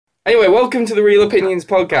Anyway, welcome to the Real Opinions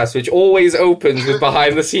podcast, which always opens with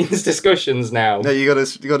behind-the-scenes discussions now. No, you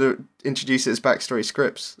gotta introduce it as backstory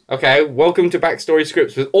scripts. Okay, welcome to Backstory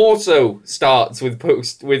Scripts, which also starts with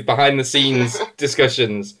behind-the-scenes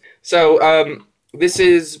discussions. So, this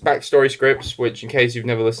is Backstory Scripts, which, in case you've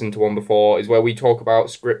never listened to one before, is where we talk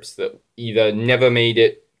about scripts that either never made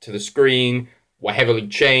it to the screen, were heavily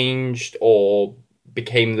changed, or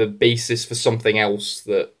became the basis for something else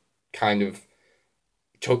that kind of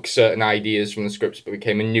took certain ideas from the scripts but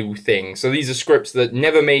became a new thing. So these are scripts that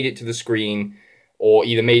never made it to the screen or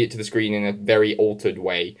either made it to the screen in a very altered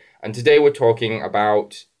way. And today we're talking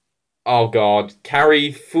about, oh god,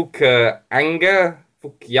 Cary Fukunaga?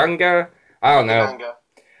 I don't know.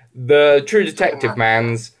 The True Detective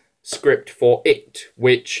man's script for It,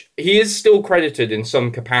 which he is still credited in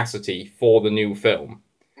some capacity for the new film.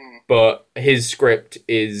 But his script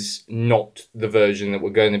is not the version that we're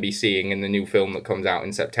going to be seeing in the new film that comes out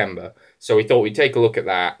in September. So we thought we'd take a look at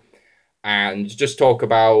that and just talk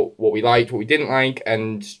about what we liked, what we didn't like,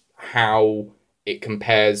 and how it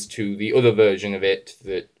compares to the other version of it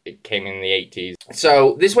that it came in the 80s.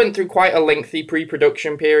 So this went through quite a lengthy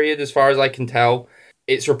pre-production period, as far as I can tell.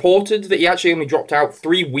 It's reported that he actually only dropped out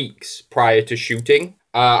 3 weeks prior to shooting.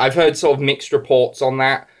 I've heard sort of mixed reports on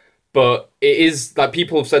that. But it is like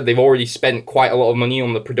people have said they've already spent quite a lot of money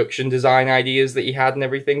on the production design ideas that he had and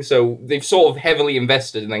everything. So they've sort of heavily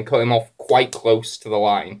invested and then cut him off quite close to the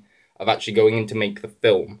line of actually going in to make the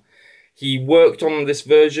film. He worked on this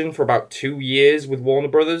version for about 2 years with Warner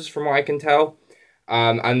Brothers, from what I can tell.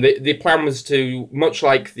 And the plan was to, much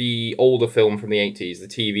like the older film from the 80s, the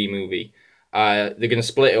TV movie, they're going to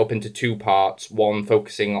split it up into 2 parts, one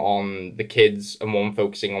focusing on the kids and one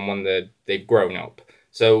focusing on when they've grown up.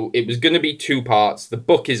 So it was going to be 2 parts. The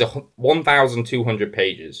book is 1,200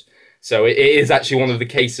 pages. So it is actually one of the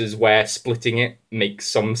cases where splitting it makes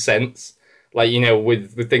some sense. Like, you know,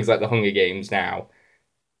 with things like the Hunger Games now,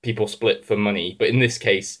 people split for money. But in this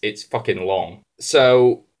case, it's fucking long.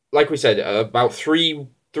 So, like we said, about three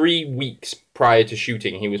weeks prior to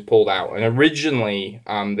shooting, he was pulled out. And originally,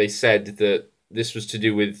 they said that this was to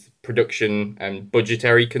do with production and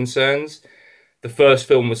budgetary concerns. The first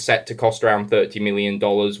film was set to cost around $30 million,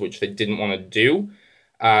 which they didn't want to do.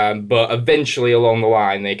 But eventually along the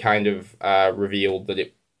line, they kind of revealed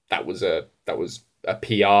that that was a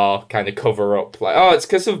PR kind of cover-up. Like, oh, it's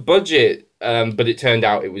because of budget. But it turned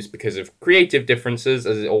out it was because of creative differences,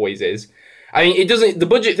 as it always is. I mean, the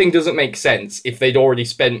budget thing doesn't make sense if they'd already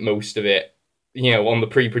spent most of it, you know, on the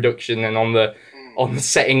pre-production and on the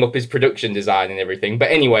setting up his production design and everything. But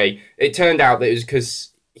anyway, it turned out that it was because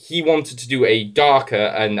he wanted to do a darker,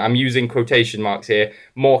 and I'm using quotation marks here,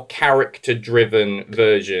 more character-driven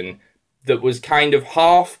version that was kind of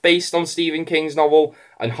half based on Stephen King's novel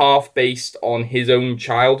and half based on his own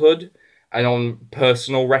childhood and on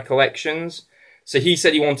personal recollections. So he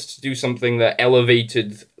said he wanted to do something that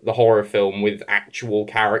elevated the horror film with actual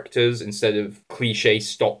characters instead of cliche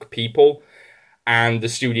stock people. And the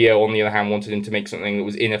studio, on the other hand, wanted him to make something that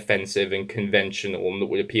was inoffensive and conventional and that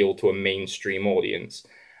would appeal to a mainstream audience.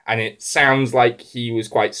 And it sounds like he was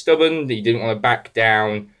quite stubborn, he didn't want to back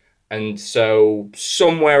down, and so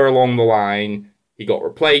somewhere along the line, he got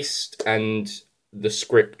replaced, and the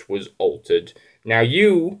script was altered. Now,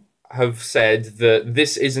 you have said that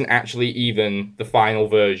this isn't actually even the final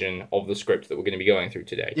version of the script that we're going to be going through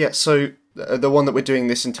today. Yeah, so the one that we're doing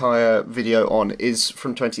this entire video on is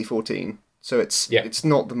from 2014, so it's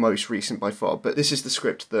not the most recent by far, but this is the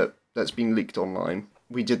script that's been leaked online.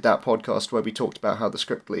 We did that podcast where we talked about how the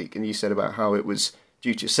script leaked, and you said about how it was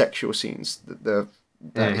due to sexual scenes that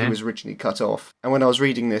he was originally cut off. And when I was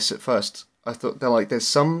reading this at first, I thought there's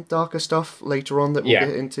some darker stuff later on that we'll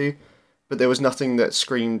get into, but there was nothing that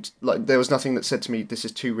screamed, like, there was nothing that said to me, this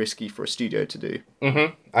is too risky for a studio to do.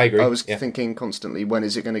 I agree. I was thinking constantly, when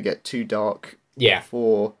is it going to get too dark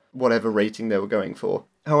for whatever rating they were going for?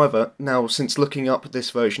 However, now, since looking up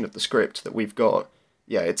this version of the script that we've got,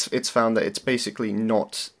 it's found that it's basically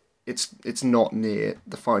not, it's not near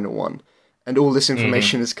the final one. And all this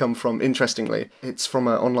information has come from, interestingly, it's from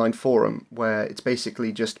an online forum where it's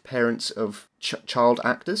basically just parents of child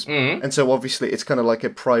actors. And so obviously it's kind of like a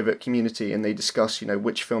private community, and they discuss, you know,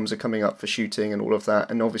 which films are coming up for shooting and all of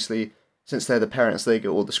that. And obviously, since they're the parents, they get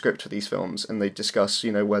all the script for these films, and they discuss,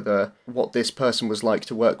 you know, what this person was like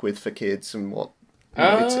to work with for kids and what.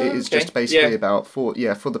 It is just basically about for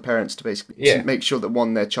the parents to basically to make sure that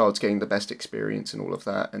their child's getting the best experience and all of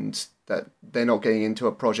that, and that they're not getting into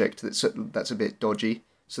a project that's a bit dodgy,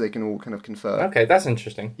 so they can all kind of confer. Okay, that's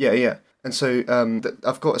interesting. Yeah. And so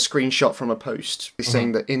I've got a screenshot from a post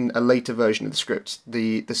saying that in a later version of the script,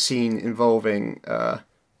 the scene involving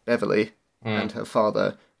Beverly and her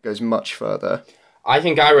father goes much further. I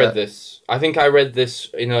think I read this. I think I read this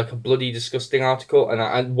in like a bloody disgusting article,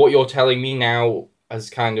 and what you're telling me now has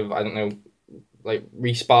kind of, I don't know, like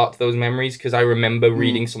re-sparked those memories, because I remember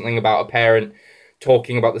reading something about a parent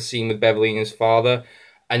talking about the scene with Beverly and his father,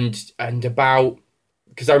 and about,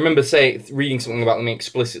 because I remember reading something about them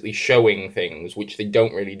explicitly showing things which they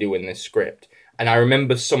don't really do in this script, and I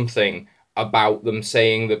remember something about them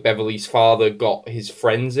saying that Beverly's father got his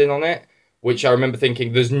friends in on it, which I remember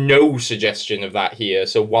thinking, there's no suggestion of that here,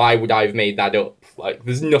 so why would I have made that up? Like,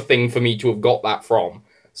 there's nothing for me to have got that from.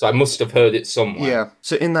 So I must have heard it somewhere. Yeah,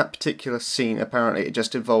 so in that particular scene, apparently it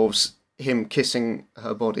just involves him kissing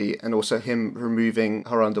her body and also him removing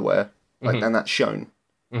her underwear, and that's shown.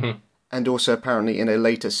 Mm-hmm. And also apparently in a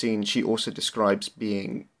later scene, she also describes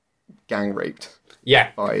being gang raped.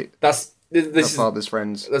 Yeah, by her father's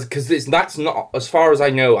friends. Because that's not, as far as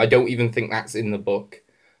I know, I don't even think that's in the book.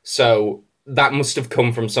 So that must have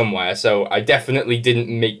come from somewhere, so I definitely didn't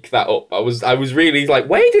make that up. I was really like,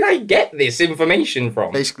 where did I get this information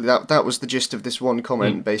from? Basically, that was the gist of this one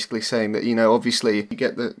comment, basically saying that, obviously, you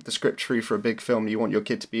get the script through for a big film, you want your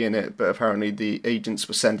kid to be in it, but apparently the agents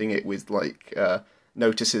were sending it with,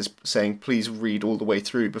 notices saying, please read all the way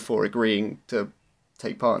through before agreeing to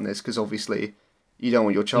take part in this, because obviously you don't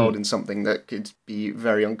want your child in something that could be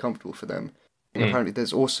very uncomfortable for them. And apparently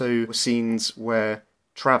there's also scenes where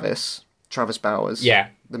Travis Bowers,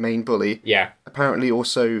 the main bully, apparently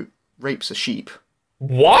also rapes a sheep.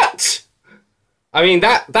 What? I mean,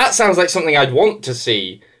 that sounds like something I'd want to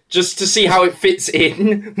see. Just to see how it fits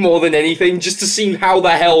in, more than anything. Just to see how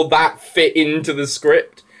the hell that fit into the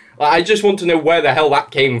script. I just want to know where the hell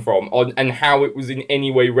that came from, and how it was in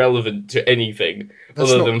any way relevant to anything,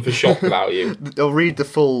 than for shock value. I'll read the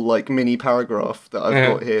full, mini paragraph that I've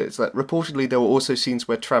got here. It's like, reportedly there were also scenes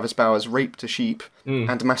where Travis Bowers raped a sheep and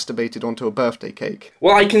masturbated onto a birthday cake.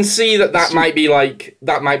 Well, I can see that might be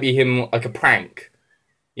him, like, a prank.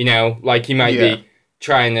 He might be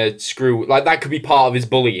trying to screw, that could be part of his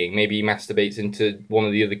bullying. Maybe he masturbates into one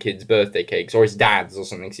of the other kids' birthday cakes, or his dad's or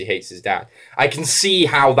something, because he hates his dad. I can see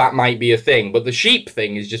how that might be a thing, but the sheep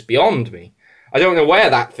thing is just beyond me. I don't know where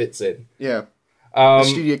that fits in. Yeah. The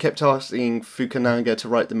studio kept asking Fukunaga to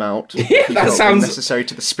write them out. Yeah, that sounds necessary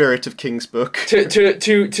to the spirit of King's book.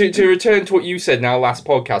 To return to what you said in our last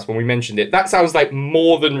podcast when we mentioned it, that sounds like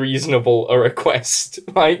more than reasonable a request.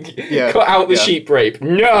 Cut out the sheep rape.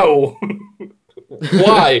 No!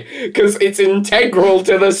 Why? Because it's integral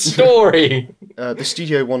to the story. The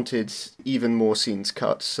studio wanted even more scenes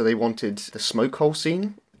cut, so they wanted the smoke hole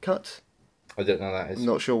scene cut. I don't know what that is. I'm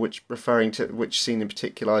not sure referring to which scene in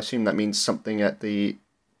particular. I assume that means something at the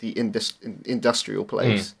industrial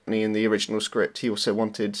place. And in the original script, he also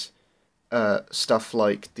wanted stuff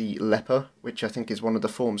like the leper, which I think is one of the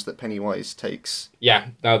forms that Pennywise takes. Yeah,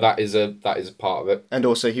 no, that is a part of it. And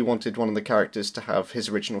also he wanted one of the characters to have his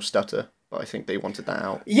original stutter. But I think they wanted that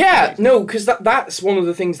out. Yeah, no, because that's one of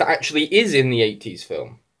the things that actually is in the 80s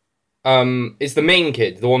film. It's the main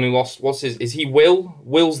kid, the one who lost... Is he Will?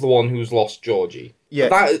 Will's the one who's lost Georgie.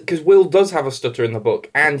 Yeah. Because Will does have a stutter in the book,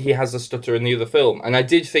 and he has a stutter in the other film. And I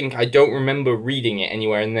don't remember reading it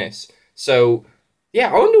anywhere in this. So,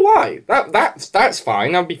 yeah, I wonder why. That's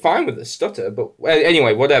fine. I'd be fine with the stutter. But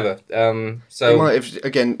anyway, whatever. So...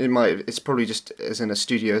 It's probably just as in a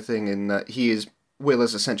studio thing in that Will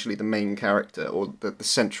is essentially the main character, or the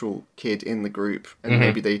central kid in the group, and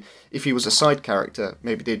maybe if he was a side character,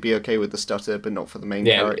 maybe they'd be okay with the stutter, but not for the main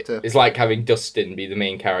character. It's like having Dustin be the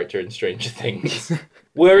main character in Stranger Things.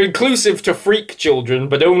 We're inclusive to freak children,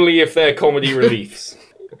 but only if they're comedy reliefs.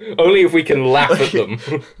 Only if we can laugh at them.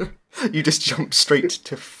 You just jump straight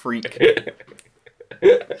to freak.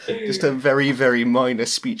 Just a very, very minor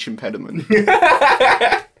speech impediment.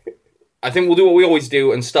 I think we'll do what we always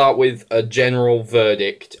do and start with a general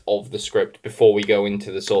verdict of the script before we go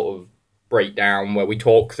into the sort of breakdown where we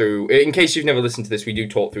talk through... In case you've never listened to this, we do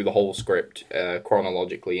talk through the whole script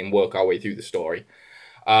chronologically and work our way through the story.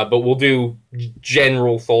 But we'll do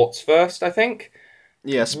general thoughts first, I think.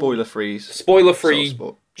 Yeah, spoiler-free. Spoiler-free,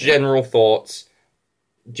 general thoughts.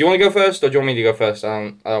 Do you want to go first, or do you want me to go first?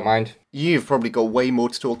 I don't mind. You've probably got way more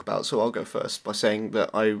to talk about, so I'll go first by saying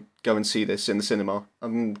that I go and see this in the cinema.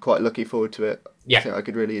 I'm quite looking forward to it. Yeah. I think I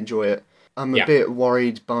could really enjoy it. I'm a bit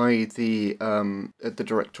worried by the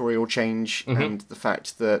directorial change and the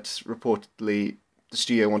fact that reportedly the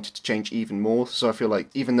studio wanted to change even more. So I feel like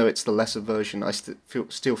even though it's the lesser version, I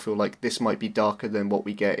still feel like this might be darker than what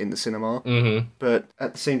we get in the cinema. Mm-hmm. But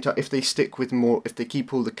at the same time, if they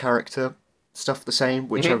keep all the character stuff the same,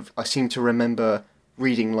 which I seem to remember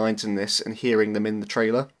reading lines in this and hearing them in the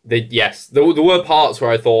trailer. Yes, there were parts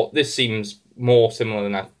where I thought this seems more similar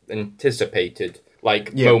than I anticipated.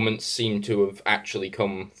 Like, moments seem to have actually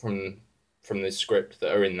come from this script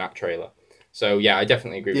that are in that trailer. So, yeah, I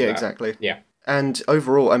definitely agree with that. Yeah, exactly. Yeah. And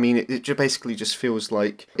overall, I mean, it basically just feels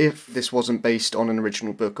like if this wasn't based on an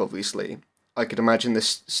original book, obviously, I could imagine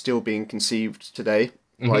this still being conceived today,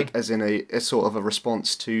 like as in a sort of a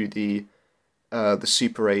response to the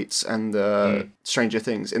Super 8s and the Stranger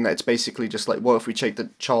Things, in that it's basically just like, what if we take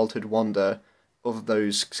the childhood wonder of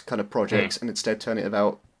those kind of projects and instead turn it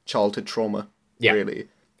about childhood trauma, really.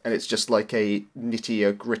 And it's just like a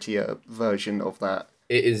nittier, grittier version of that.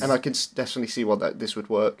 It is. And I can definitely see why this would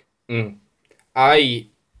work. I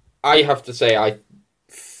have to say,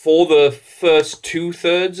 for the first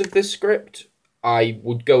 2/3 of this script, I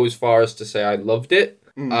would go as far as to say I loved it.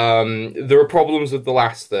 There are problems with the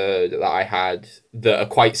last third that I had that are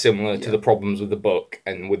quite similar to the problems with the book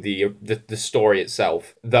and with the story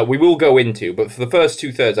itself that we will go into. But for the first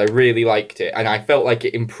 2/3, I really liked it, and I felt like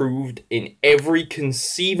it improved in every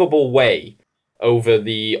conceivable way over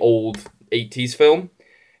the old 80s film.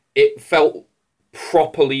 It felt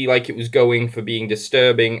properly like it was going for being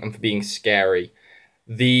disturbing and for being scary.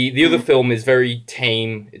 The other film is very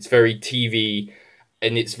tame, it's very TV,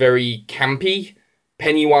 and it's very campy.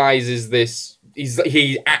 Pennywise is this...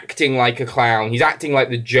 He's acting like a clown. He's acting like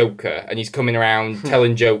the Joker, and he's coming around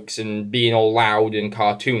telling jokes and being all loud and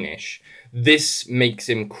cartoonish. This makes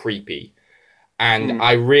him creepy, and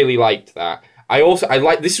I really liked that.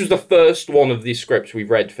 This was the first one of these scripts we've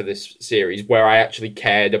read for this series where I actually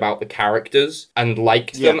cared about the characters and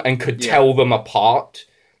liked them and could tell them apart.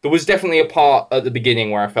 There was definitely a part at the beginning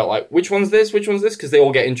where I felt like, which one's this? Which one's this? Because they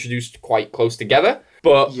all get introduced quite close together.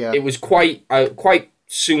 But it was I quite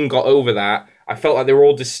soon got over that. I felt like they were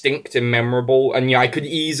all distinct and memorable. And I could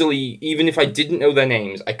easily, even if I didn't know their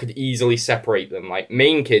names, I could easily separate them. Like,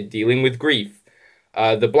 main kid dealing with grief.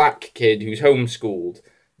 The black kid who's homeschooled.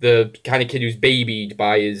 The kind of kid who's babied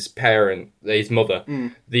by his mother.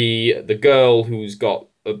 The girl who's got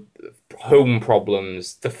home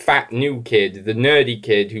problems, the fat new kid, the nerdy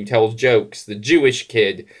kid who tells jokes, the Jewish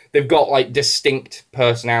kid. They've got like distinct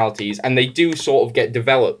personalities, and they do sort of get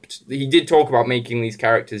developed. He did talk about making these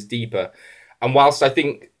characters deeper, and whilst I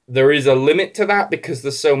think there is a limit to that because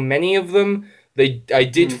there's so many of them, I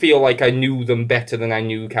did feel like I knew them better than I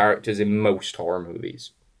knew characters in most horror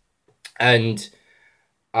movies. And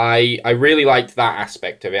I really liked that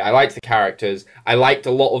aspect of it. I liked the characters. I liked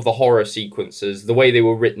a lot of the horror sequences. The way they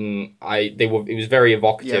were written, it was very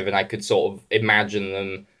evocative, and I could sort of imagine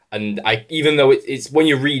them. And even though it's when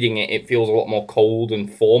you're reading it, it feels a lot more cold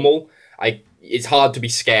and formal. It's hard to be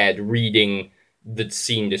scared reading the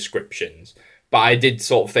scene descriptions. But I did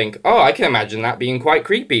sort of think, oh, I can imagine that being quite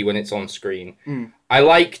creepy when it's on screen. I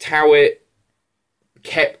liked how it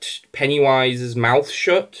kept Pennywise's mouth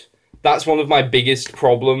shut. That's one of my biggest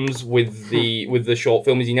problems with the short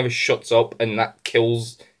film, is he never shuts up, and that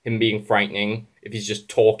kills him being frightening if he's just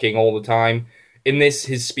talking all the time. In this,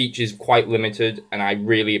 his speech is quite limited, and I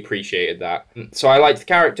really appreciated that. So I liked the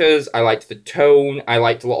characters, I liked the tone, I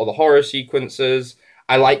liked a lot of the horror sequences.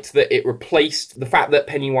 I liked that it replaced the fact that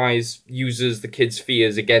Pennywise uses the kids'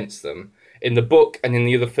 fears against them. In the book and in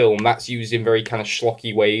the other film, that's used in very kind of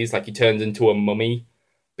schlocky ways, like he turns into a mummy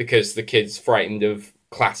because the kid's frightened of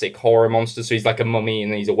classic horror monsters. So he's like a mummy,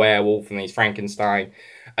 and then he's a werewolf, and then he's Frankenstein.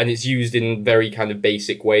 And it's used in very kind of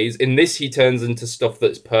basic ways. In this, he turns into stuff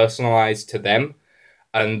that's personalized to them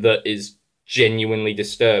and that is genuinely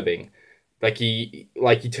disturbing. Like he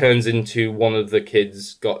turns into one of the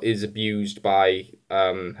kids is abused by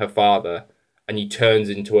her father, and he turns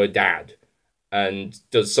into her dad and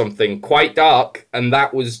does something quite dark, and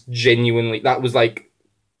that was like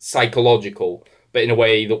psychological, but in a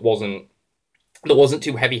way that wasn't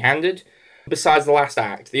too heavy-handed. Besides the last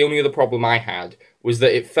act, the only other problem I had was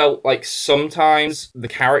that it felt like sometimes the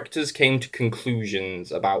characters came to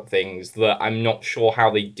conclusions about things that I'm not sure how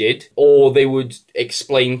they did, or they would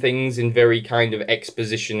explain things in very kind of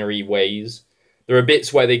expositionary ways. There are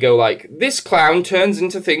bits where they go like, this clown turns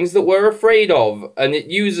into things that we're afraid of, and it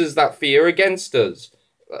uses that fear against us.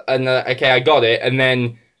 And okay, I got it. And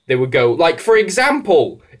then they would go, like, for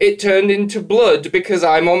example, it turned into blood because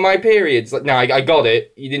I'm on my periods. Like, no, I got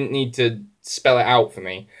it. You didn't need to spell it out for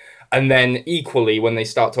me. And then equally, when they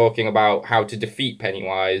start talking about how to defeat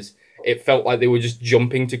Pennywise, it felt like they were just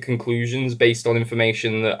jumping to conclusions based on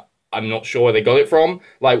information that I'm not sure where they got it from.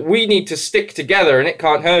 Like, we need to stick together and it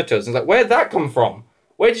can't hurt us. And it's like, where'd that come from?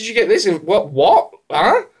 Where did you get this? What?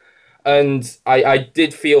 Huh? And I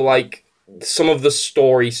did feel like some of the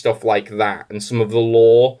story stuff like that and some of the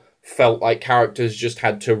lore felt like characters just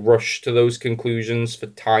had to rush to those conclusions for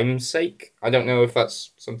time's sake. I don't know if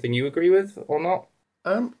that's something you agree with or not.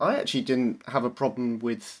 I actually didn't have a problem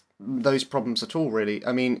with those problems at all, really.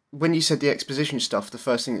 I mean, when you said the exposition stuff, the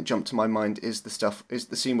first thing that jumped to my mind is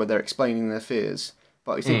the scene where they're explaining their fears.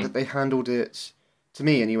 But I think that they handled it, to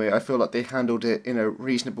me anyway, I feel like they handled it in a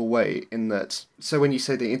reasonable way in that, so when you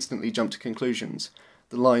say they instantly jump to conclusions,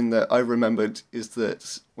 the line that I remembered is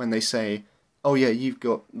that when they say, oh yeah, you've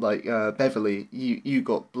got, like, Beverly, you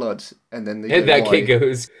got blood, and then they go, that kid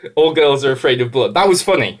goes, all girls are afraid of blood. That was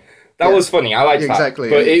funny. That was funny. I liked that. Exactly.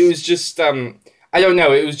 But it was just, I don't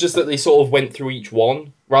know, it was just that they sort of went through each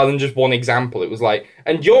one, rather than just one example. It was like,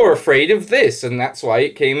 and you're afraid of this, and that's why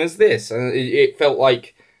it came as this. And it felt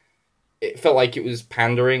like it was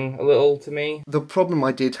pandering a little to me. The problem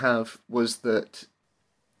I did have was that,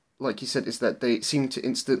 like you said, is that they seem to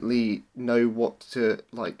instantly know what to,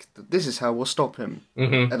 like, this is how we'll stop him.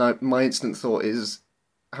 Mm-hmm. And my instant thought is,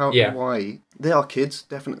 why? They are kids,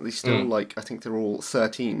 definitely still, like, I think they're all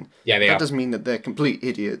 13. Yeah, they are. That doesn't mean that they're complete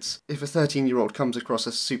idiots. If a 13-year-old comes across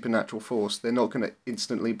a supernatural force, they're not going to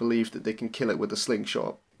instantly believe that they can kill it with a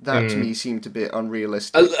slingshot. That, to me, seemed a bit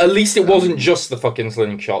unrealistic. At least it wasn't just the fucking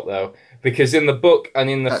slingshot, though. Because in the book and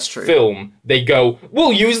in the film, they go,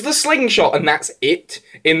 we'll use the slingshot, and that's it.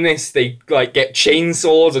 In this, they, like, get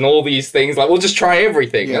chainsaws and all these things. Like, we'll just try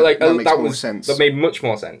everything. Yeah, like, that makes more sense. That made much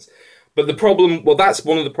more sense. But the problem, well, that's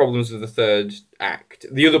one of the problems with the third act.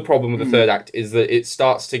 The other problem with the third act is that it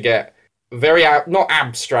starts to get very, not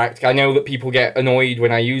abstract. I know that people get annoyed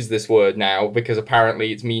when I use this word now, because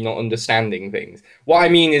apparently it's me not understanding things. What I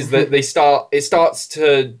mean is that it starts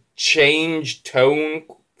to change tone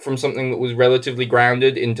from something that was relatively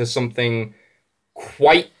grounded into something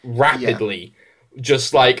quite rapidly. Yeah.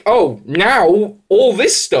 Just like, oh, now all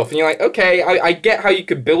this stuff. And you're like, okay, I get how you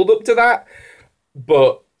could build up to that,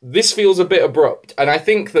 but this feels a bit abrupt. And I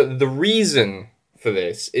think that the reason for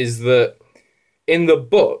this is that in the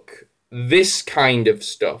book, this kind of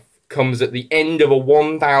stuff comes at the end of a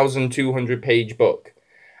 1,200-page book.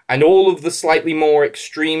 And all of the slightly more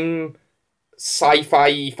extreme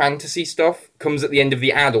sci-fi fantasy stuff comes at the end of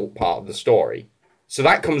the adult part of the story. So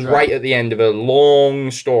that comes right at the end of a long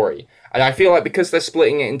story. And I feel like because they're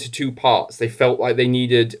splitting it into two parts, they felt like they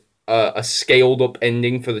needed a scaled-up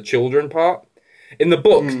ending for the children part. In the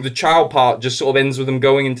book, the child part just sort of ends with them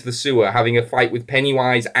going into the sewer, having a fight with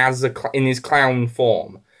Pennywise in his clown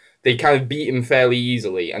form. They kind of beat him fairly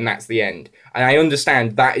easily, and that's the end. And I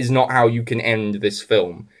understand that is not how you can end this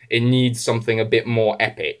film. It needs something a bit more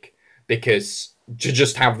epic, because to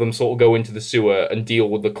just have them sort of go into the sewer and deal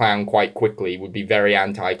with the clown quite quickly would be very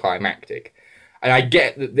anticlimactic. And I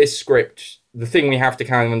get that this script, the thing we have to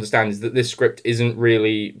kind of understand is that this script isn't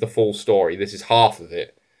really the full story. This is half of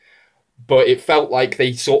it. But it felt like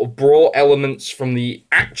they sort of brought elements from the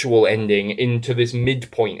actual ending into this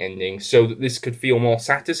midpoint ending so that this could feel more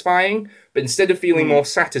satisfying. But instead of feeling more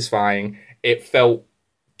satisfying, it felt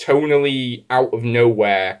tonally out of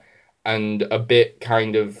nowhere and a bit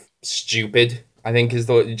kind of stupid, I think,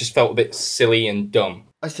 it just felt a bit silly and dumb.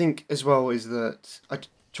 I think as well is that I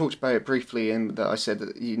talked about it briefly, and that I said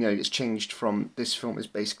that, you know, it's changed from, this film is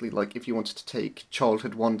basically like if you wanted to take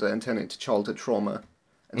childhood wonder and turn it into childhood trauma.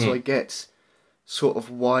 And so I get sort of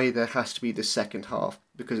why there has to be this second half,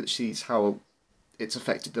 because it sees how it's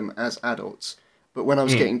affected them as adults. But when I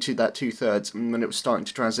was getting to that 2/3, and when it was starting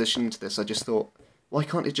to transition into this, I just thought, why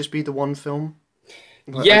can't it just be the one film?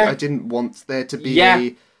 Like, I didn't want there to be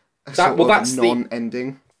a sort of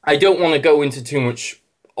non-ending. I don't want to go into too much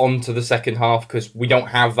onto the second half, because we don't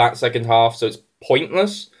have that second half, so it's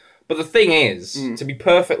pointless. But the thing is, to be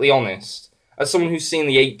perfectly honest, as someone who's seen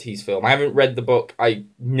the 80s film, I haven't read the book. I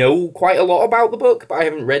know quite a lot about the book, but I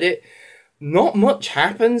haven't read it. Not much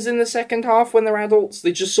happens in the second half when they're adults.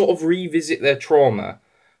 They just sort of revisit their trauma.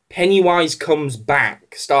 Pennywise comes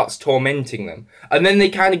back, starts tormenting them. And then they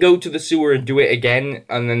kind of go to the sewer and do it again,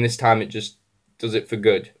 and then this time it just does it for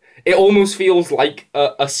good. It almost feels like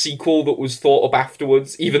a sequel that was thought up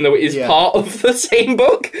afterwards, even though it is part of the same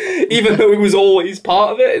book. Even though it was always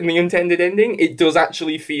part of it in the intended ending, it does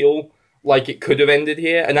actually feel like it could have ended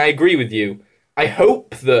here. And I agree with you. I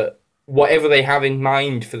hope that whatever they have in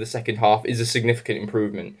mind for the second half is a significant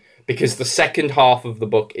improvement, because the second half of the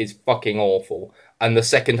book is fucking awful, and the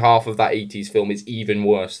second half of that 80s film is even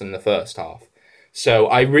worse than the first half. So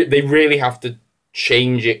they really have to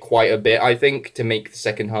change it quite a bit, I think, to make the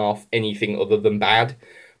second half anything other than bad.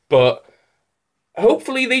 But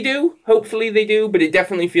hopefully they do. But it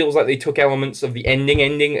definitely feels like they took elements of the ending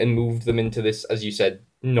and moved them into this, as you said,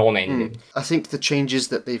 non-ending. I think the changes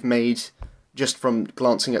that they've made just from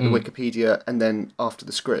glancing at the Wikipedia and then after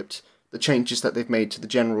the script, the changes that they've made to the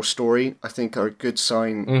general story, I think, are a good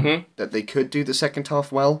sign that they could do the second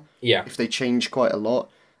half well. Yeah. If they change quite a lot.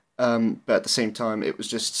 But at the same time, it was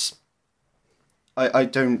just... I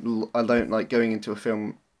don't like going into a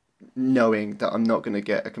film knowing that I'm not going to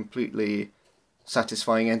get a completely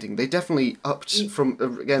satisfying ending. They definitely upped, from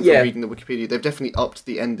reading the Wikipedia, they've definitely upped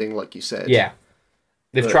the ending, like you said. Yeah.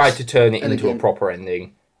 They've tried to turn it into a proper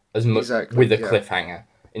ending, as much with a cliffhanger,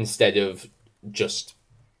 instead of just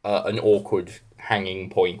an awkward hanging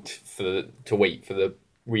point to wait for the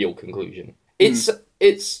real conclusion. I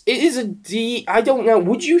don't know.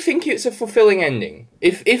 Would you think it's a fulfilling ending?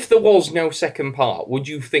 If there was no second part, would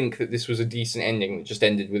you think that this was a decent ending that just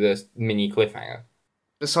ended with a mini cliffhanger?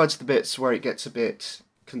 Besides the bits where it gets a bit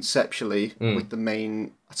conceptually with the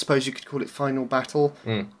main, I suppose you could call it final battle.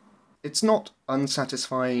 It's not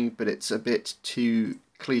unsatisfying, but it's a bit too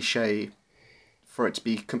cliche for it to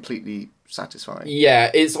be completely satisfying. Yeah,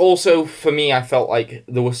 it's also, for me, I felt like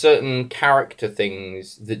there were certain character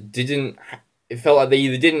things that didn't... It felt like they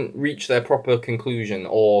either didn't reach their proper conclusion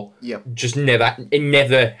or just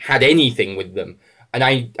never had anything with them.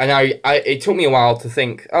 And it took me a while to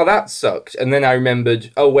think, oh, that sucked. And then I remembered,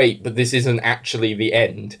 oh, wait, but this isn't actually the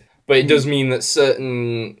end. But it does mean that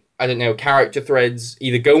certain, I don't know, character threads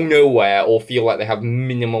either go nowhere or feel like they have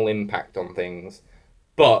minimal impact on things.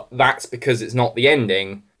 But that's because it's not the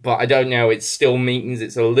ending. But I don't know, it still means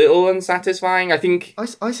it's a little unsatisfying. I think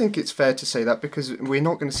it's fair to say that because we're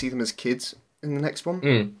not going to see them as kids in the next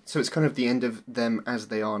one. So it's kind of the end of them as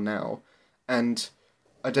they are now. And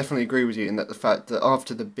I definitely agree with you in that the fact that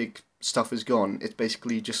after the big stuff is gone, it's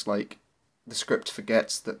basically just like the script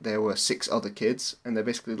forgets that there were 6 other kids, and they're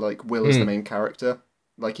basically like Will is the main character.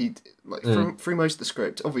 Through most of the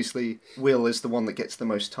script, obviously Will is the one that gets the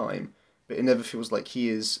most time, but it never feels like he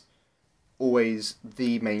is always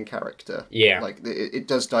the main character. Yeah. Like, it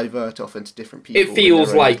does divert off into different people. It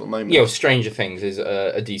feels like, Stranger Things is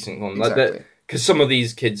a decent one. Exactly. Because some of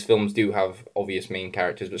these kids' films do have obvious main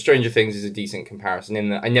characters, but Stranger Things is a decent comparison in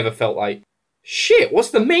that I never felt like, shit,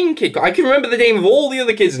 what's the main kid? I can remember the name of all the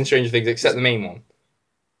other kids in Stranger Things except the main one.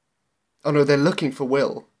 Oh no, they're looking for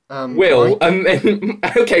Will. Will,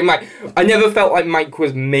 okay, Mike. I never felt like Mike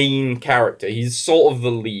was main character. He's sort of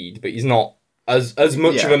the lead, but he's not as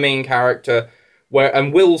much of a main character.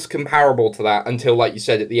 And Will's comparable to that until, like you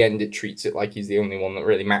said, at the end it treats it like he's the only one that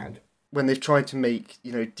really mattered. When they've tried to make,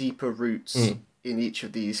 deeper roots in each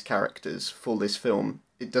of these characters for this film,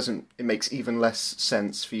 it makes even less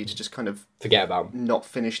sense for you to just kind of forget about them, not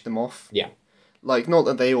finish them off. Yeah. Like, not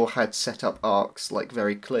that they all had set up arcs, like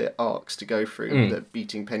very clear arcs to go through, that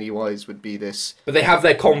beating Pennywise would be this... But they have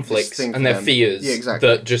their conflicts and their fears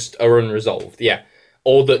that just are unresolved,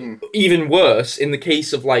 Or that, even worse, in the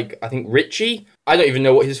case of, I think Richie, I don't even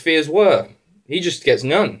know what his fears were. He just gets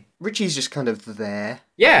none. Richie's just kind of there.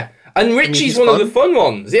 Yeah, and Richie's one of the fun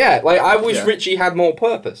ones, I wish Richie had more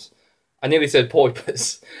purpose. I nearly said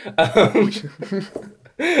porpoise.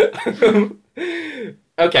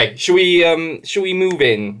 Okay, should we move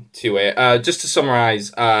in to it? Just to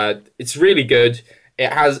summarise, it's really good.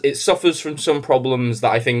 It suffers from some problems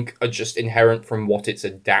that I think are just inherent from what it's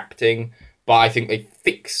adapting, but I think they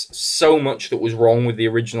fix so much that was wrong with the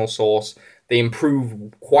original source. They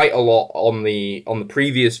improve quite a lot on the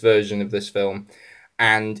previous version of this film,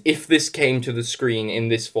 and if this came to the screen in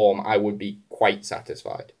this form, I would be quite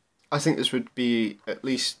satisfied. I think this would be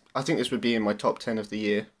in my top 10 of the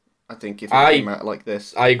year. I think if it came out like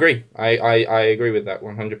this. I agree. I agree with that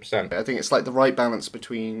 100%. I think it's like the right balance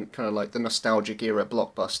between kind of like the nostalgic era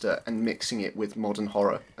blockbuster and mixing it with modern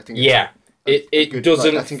horror. I think it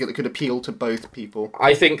doesn't... I think it could appeal to both people.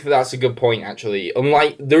 I think that's a good point, actually.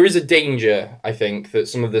 Unlike, there is a danger, I think, that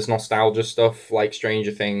some of this nostalgia stuff, like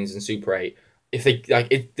Stranger Things and Super 8, if they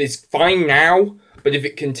it's fine now, but if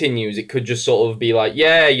it continues, it could just sort of be like,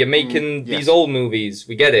 yeah, you're making these old movies,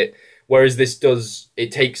 we get it. Whereas this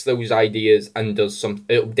it takes those ideas and it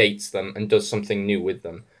updates them and does something new with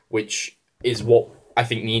them, which is what I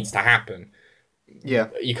think needs to happen. Yeah.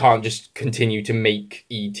 You can't just continue to make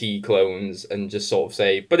E.T. clones and just sort of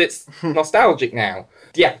say, but it's nostalgic now.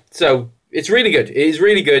 Yeah, so it's really good. It is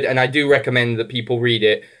really good, and I do recommend that people read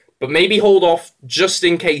it, but maybe hold off just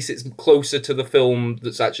in case it's closer to the film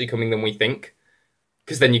that's actually coming than we think,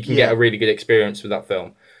 because then you can get a really good experience with that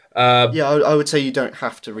film. I would say you don't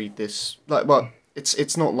have to read this.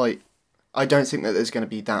 It's not like... I don't think that there's going to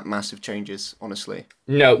be that massive changes, honestly.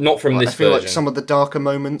 No, not from this version. I feel like some of the darker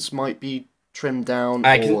moments might be trimmed down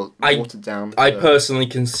or watered down. I personally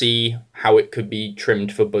can see how it could be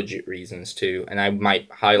trimmed for budget reasons too, and I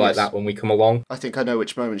might highlight that when we come along. I think I know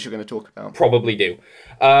which moments you're going to talk about. Probably do.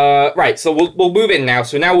 Right, so we'll move in now.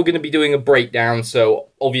 So now we're going to be doing a breakdown, so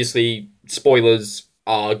obviously spoilers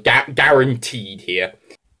are guaranteed here.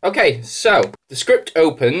 Okay, so the script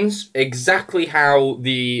opens exactly how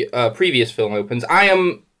the previous film opens. I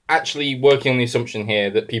am actually working on the assumption here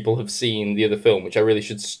that people have seen the other film, which I really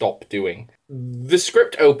should stop doing. The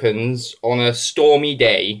script opens on a stormy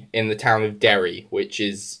day in the town of Derry, which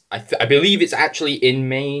is, I believe it's actually in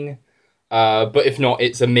Maine, but if not,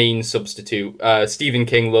 it's a Maine substitute. Stephen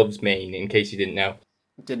King loves Maine, in case you didn't know.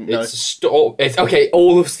 Didn't know. It's okay,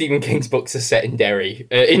 all of Stephen King's books are set in Derry,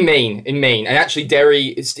 in Maine. And actually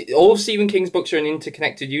Derry, all of Stephen King's books are an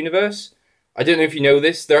interconnected universe. I don't know if you know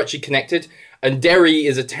this, they're actually connected. And Derry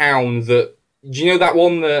is a town that... Do you know that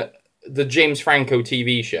one, the James Franco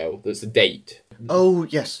TV show, that's The Date? Oh,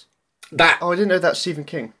 yes. I didn't know that's Stephen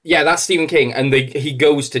King. Yeah, that's Stephen King. And he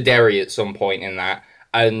goes to Derry at some point in that.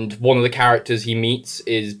 And one of the characters he meets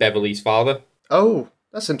is Beverly's father. Oh,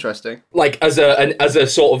 that's interesting. Like, as a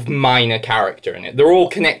sort of minor character in it. They're all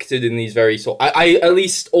connected in these very sort... I at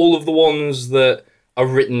least all of the ones that are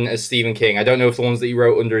written as Stephen King. I don't know if the ones that he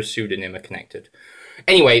wrote under a pseudonym are connected.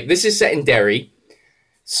 Anyway, this is set in Derry.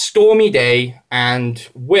 Stormy day, and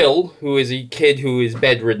Will, who is a kid who is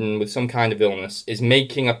bedridden with some kind of illness, is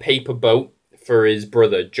making a paper boat for his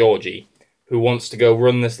brother, Georgie, who wants to go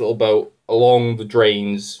run this little boat along the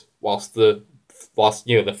drains whilst the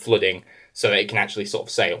flooding, so that it can actually sort of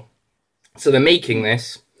sail. So they're making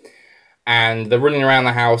this, and they're running around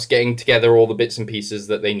the house, getting together all the bits and pieces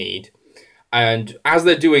that they need. And as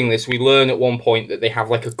they're doing this, we learn at one point that they have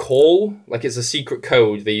like a call, like it's a secret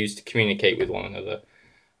code they use to communicate with one another.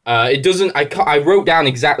 It doesn't. I wrote down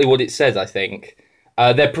exactly what it says. I think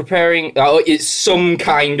they're preparing. It's some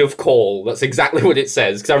kind of call. That's exactly what it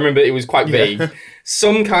says, because I remember it was quite vague. Yeah.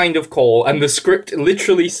 Some kind of call, and the script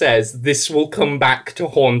literally says this will come back to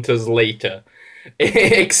haunt us later.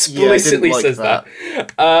 It explicitly says that.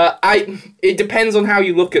 It depends on how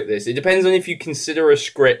you look at this. It depends on if you consider a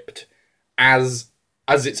script as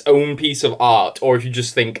its own piece of art, or if you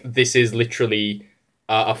just think this is literally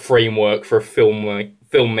a framework for a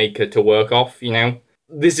filmmaker to work off, you know?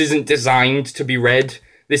 This isn't designed to be read.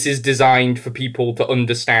 This is designed for people to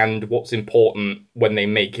understand what's important when they're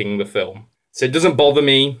making the film. So it doesn't bother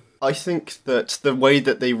me. I think that the way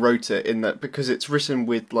that they wrote it, in that, because it's written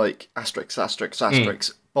with like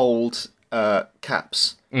asterisk, bold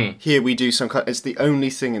caps. Here we do some kind... It's the only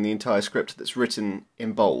thing in the entire script that's written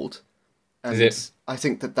in bold. And is it? I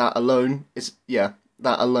think that alone is... Yeah,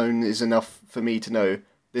 that alone is enough for me to know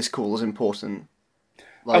this call is important.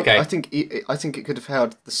 Like, okay. I think it could have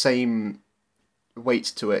had the same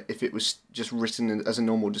weight to it if it was just written as a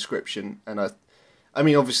normal description. And I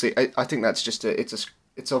mean, obviously, I think that's just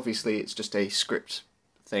it's just a script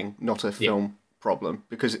thing, not a film problem,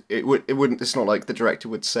 because it wouldn't. It's not like the director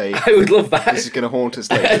would say, "I would love that. This is going to haunt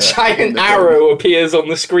us later." A giant arrow appears on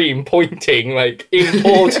the screen, pointing like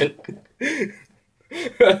important.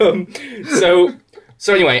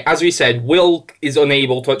 So anyway, as we said, Will is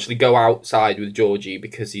unable to actually go outside with Georgie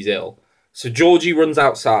because he's ill. So Georgie runs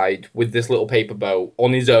outside with this little paper boat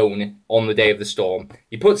on his own on the day of the storm.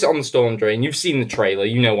 He puts it on the storm drain. You've seen the trailer.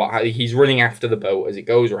 You know what he's running after the boat as it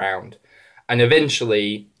goes around. And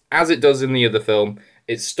eventually, as it does in the other film,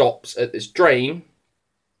 it stops at this drain.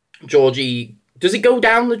 Georgie... Does it go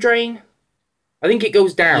down the drain? I think it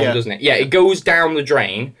goes down, doesn't it? Yeah, it goes down the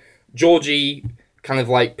drain. Georgie kind of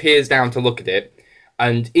like peers down to look at it.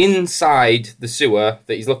 And inside the sewer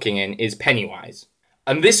that he's looking in is Pennywise.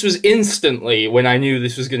 And this was instantly when I knew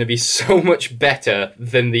this was going to be so much better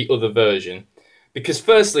than the other version. Because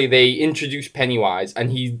firstly, they introduced Pennywise,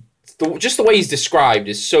 and just the way he's described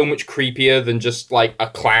is so much creepier than just like a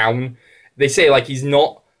clown. They say like he's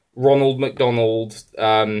not Ronald McDonald.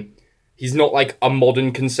 He's not like a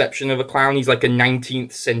modern conception of a clown. He's like a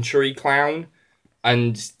 19th century clown.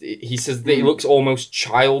 And he says that he looks almost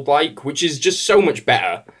childlike, which is just so much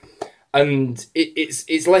better. And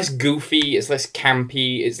it's less goofy, it's less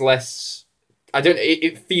campy, it's less...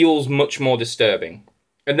 It feels much more disturbing.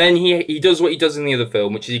 And then he does what he does in the other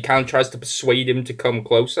film, which is he kind of tries to persuade him to come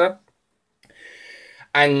closer.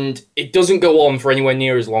 And it doesn't go on for anywhere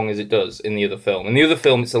near as long as it does in the other film. In the other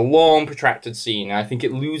film, it's a long, protracted scene, and I think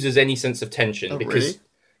it loses any sense of tension. Really?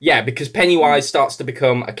 Yeah, because Pennywise starts to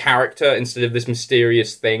become a character instead of this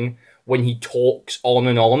mysterious thing when he talks on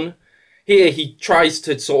and on. Here, he tries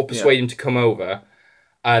to sort of persuade him to come over,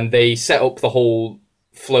 and they set up the whole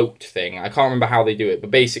float thing. I can't remember how they do it,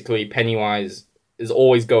 but basically Pennywise is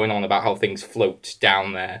always going on about how things float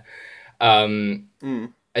down there. And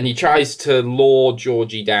he tries to lure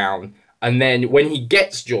Georgie down. And then when he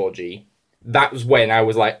gets Georgie, that was when I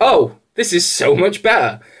was like, oh, this is so much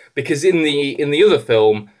better. Because in the other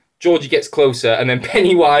film, Georgie gets closer, and then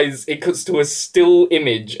Pennywise, it cuts to a still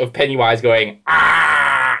image of Pennywise going,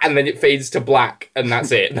 ah, and then it fades to black, and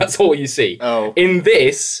that's it. That's all you see. Oh. In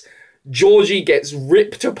this, Georgie gets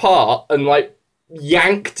ripped apart and, like,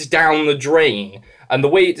 yanked down the drain. And the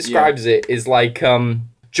way it describes it is like,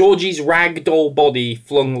 Georgie's ragdoll body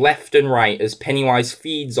flung left and right as Pennywise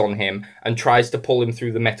feeds on him and tries to pull him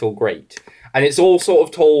through the metal grate. And it's all sort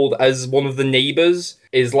of told as one of the neighbours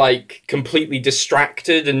is, like, completely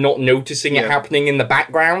distracted and not noticing it happening in the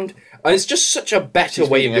background. And it's just such a better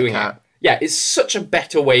way of doing it. Yeah, it's such a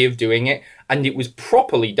better way of doing it. And it was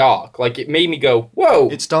properly dark. Like, it made me go, whoa.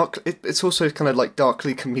 It's dark. It's also kind of, like,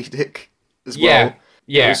 darkly comedic as well.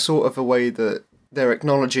 Yeah. It's sort of a way that they're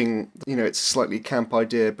acknowledging, you know, it's a slightly camp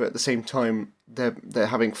idea, but at the same time, they're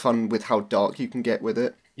having fun with how dark you can get with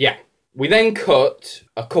it. Yeah. We then cut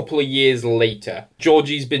a couple of years later.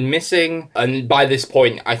 Georgie's been missing, and by this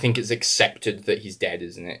point, I think it's accepted that he's dead,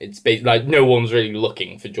 isn't it? It's like no one's really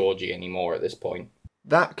looking for Georgie anymore at this point.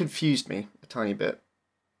 That confused me a tiny bit,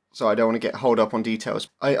 so I don't want to get hold up on details.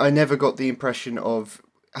 I never got the impression of,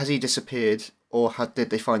 has he disappeared, or did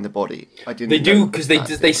they find the body? I didn't. They do, because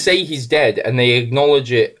they say he's dead, and they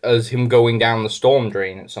acknowledge it as him going down the storm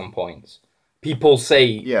drain at some points. People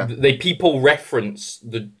say, people reference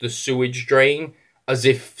the sewage drain as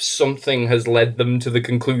if something has led them to the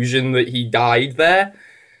conclusion that he died there.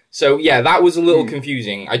 So yeah, that was a little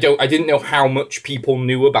confusing. I didn't know how much people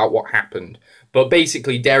knew about what happened. But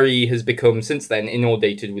basically, Derry has become, since then,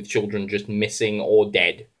 inundated with children just missing or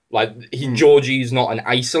dead. Like, Georgie's not an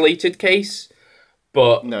isolated case,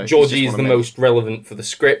 but no, Georgie is the most relevant for the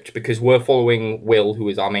script because we're following Will, who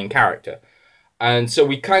is our main character. And so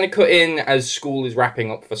we kind of cut in as school is wrapping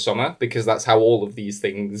up for summer, because that's how all of these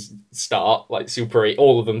things start. Like Super 8,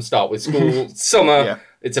 all of them start with school. Summer,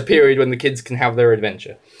 it's a period when the kids can have their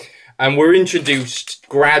adventure. And we're introduced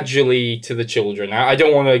gradually to the children. Now, I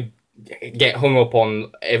don't want to get hung up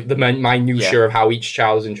on the minutiae of how each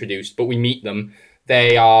child is introduced, but we meet them.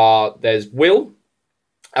 There's Will,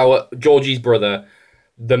 Georgie's brother,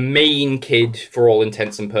 the main kid for all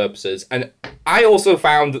intents and purposes, and I also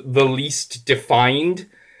found the least defined.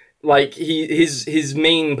 Like, his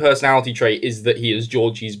main personality trait is that he is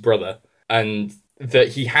Georgie's brother, and that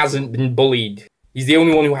he hasn't been bullied. He's the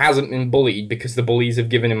only one who hasn't been bullied because the bullies have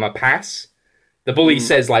given him a pass. The bully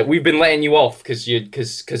says, like, we've been letting you off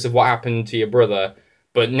because of what happened to your brother,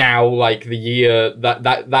 but now, like, the year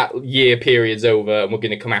that year period's over, and we're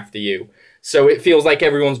going to come after you. So it feels like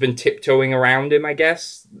everyone's been tiptoeing around him, I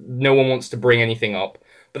guess. No one wants to bring anything up.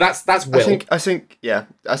 But that's Will. I think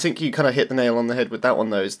you kind of hit the nail on the head with that one,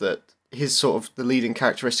 though, is that his sort of, the leading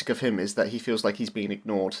characteristic of him is that he feels like he's being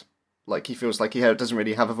ignored. Like, he feels like he doesn't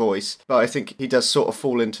really have a voice. But I think he does sort of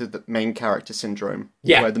fall into the main character syndrome.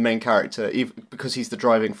 Yeah. Where the main character, even because he's the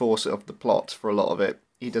driving force of the plot for a lot of it,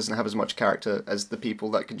 he doesn't have as much character as the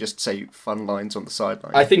people that can just say fun lines on the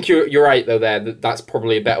sideline. I think you're right, though, there. That's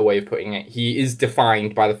probably a better way of putting it. He is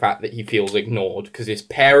defined by the fact that he feels ignored, because his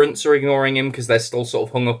parents are ignoring him because they're still sort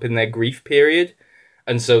of hung up in their grief period.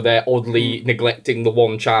 And so they're oddly neglecting the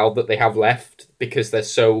one child that they have left because they're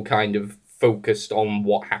so kind of focused on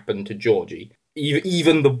what happened to Georgie.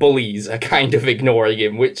 Even the bullies are kind of ignoring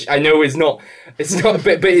him, which I know is not, but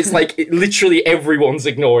it's like literally everyone's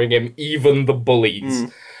ignoring him, even the bullies.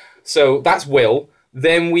 So that's Will.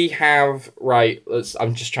 Then we have,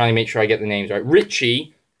 I'm just trying to make sure I get the names right.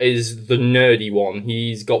 Richie is the nerdy one.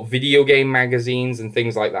 He's got video game magazines and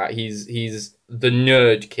things like that. He's the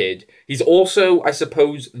nerd kid. He's also, I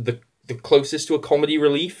suppose, the closest to a comedy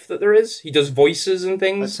relief that there is. He does voices and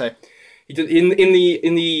things. I'd say. He did,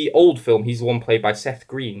 in the old film, he's the one played by Seth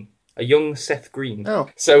Green, a young Seth Green. Oh.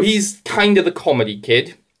 So he's kind of the comedy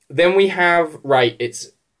kid. Then we have,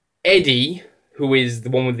 it's Eddie, who is the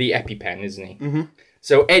one with the EpiPen, isn't he? Mm-hmm.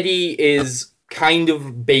 So Eddie is kind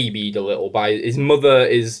of babied a little by his mother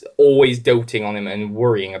is always doting on him and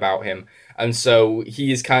worrying about him. And so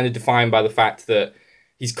he is kind of defined by the fact that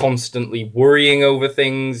he's constantly worrying over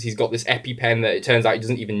things. He's got this EpiPen that it turns out he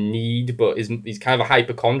doesn't even need, but he's kind of a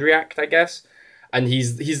hypochondriac, I guess. And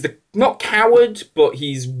he's the not coward, but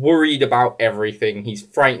he's worried about everything. He's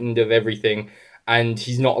frightened of everything. And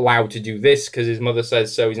he's not allowed to do this because his mother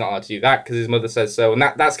says so. He's not allowed to do that because his mother says so. And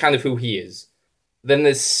that's kind of who he is. Then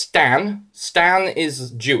there's Stan. Stan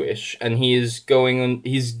is Jewish, and he's going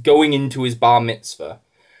into his bar mitzvah.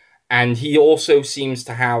 And he also seems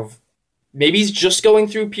to have maybe he's just going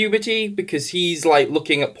through puberty because he's like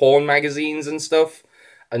looking at porn magazines and stuff,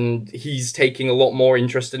 and he's taking a lot more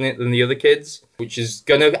interest in it than the other kids, which is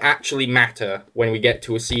going to actually matter when we get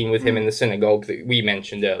to a scene with him in the synagogue that we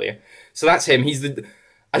mentioned earlier. So that's him.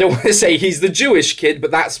 I don't want to say he's the Jewish kid, but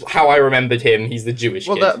that's how I remembered him. He's the Jewish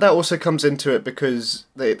kid. Well, that also comes into it because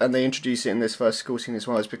they introduce it in this first school scene as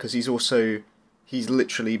well, is because he's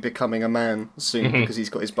literally becoming a man soon because he's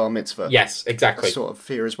got his bar mitzvah. Yes, exactly. A sort of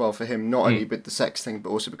fear as well for him, not only with the sex thing, but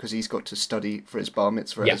also because he's got to study for his bar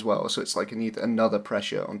mitzvah as well. So it's like another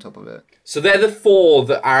pressure on top of it. So they're the 4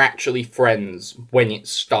 that are actually friends when it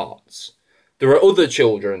starts. There are other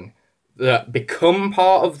children that become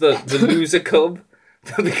part of the loser club.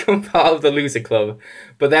 They become part of the loser club,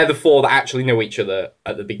 but they're the 4 that actually know each other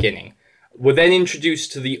at the beginning. We're then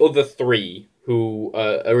introduced to the other 3 who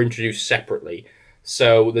are introduced separately.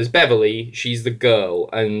 So there's Beverly, she's the girl,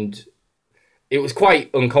 and it was quite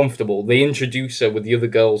uncomfortable. They introduce her with the other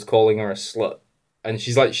girls calling her a slut. And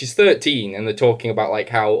she's 13, and they're talking about like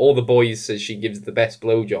how all the boys says she gives the best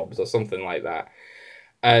blowjobs or something like that.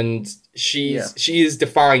 And she is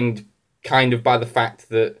defined kind of by the fact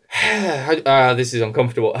that this is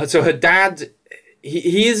uncomfortable. So her dad,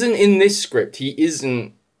 he isn't in this script. He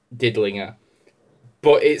isn't diddling her.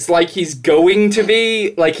 But it's like he's going to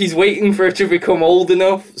be, like he's waiting for her to become old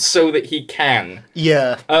enough so that he can.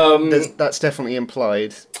 Yeah, that's definitely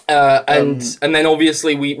implied. And then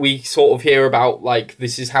obviously we sort of hear about, like,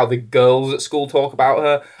 this is how the girls at school talk about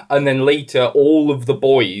her, and then later all of the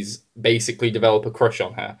boys basically develop a crush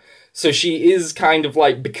on her. So she is kind of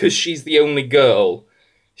like, because she's the only girl,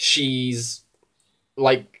 she's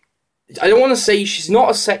like, I don't want to say she's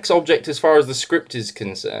not a sex object as far as the script is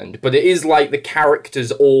concerned, but it is like the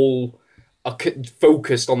characters all are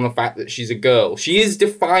focused on the fact that she's a girl. She is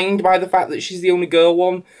defined by the fact that she's the only girl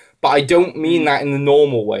one, but I don't mean that in the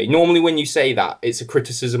normal way. Normally when you say that, it's a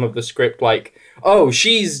criticism of the script, like, oh,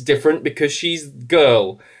 she's different because she's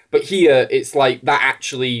girl. But here, it's like, that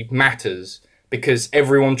actually matters, because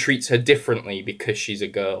everyone treats her differently because she's a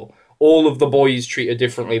girl. All of the boys treat her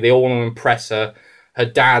differently, they all want to impress her. Her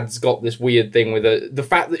dad's got this weird thing with her. The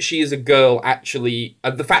fact that she is a girl actually...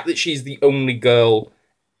 the fact that she's the only girl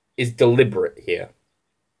is deliberate here.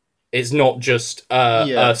 It's not just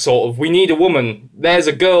a sort of, we need a woman, there's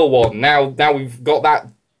a girl one, now we've got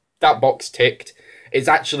that box ticked. It's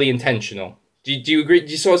actually intentional. Do you agree?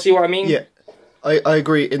 Do you sort of see what I mean? Yeah. I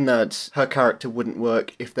agree in that her character wouldn't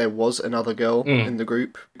work if there was another girl in the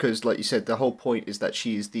group, because, like you said, the whole point is that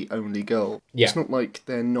she is the only girl. Yeah. It's not like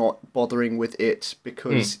they're not bothering with it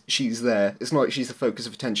because she's there. It's not like she's the focus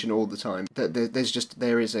of attention all the time.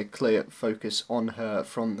 There is a clear focus on her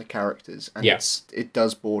from the characters, and it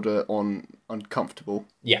does border on uncomfortable.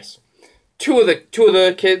 Yes. Two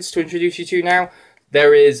other kids to introduce you to now.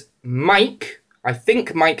 There is Mike. I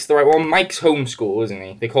think Mike's the right one. Mike's homeschool, isn't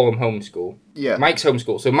he? They call him homeschool. Yeah. Mike's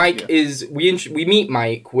homeschool. So Mike is... We meet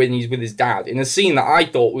Mike when he's with his dad in a scene that I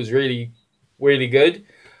thought was really, really good,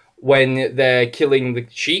 when they're killing the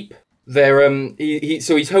sheep. They're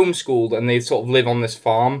so he's homeschooled, and they sort of live on this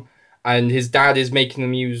farm, and his dad is making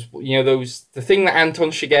them use, the thing that Anton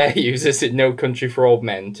Chigurh uses in No Country for Old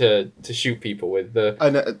Men to shoot people with.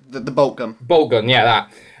 The bolt gun. Bolt gun, yeah,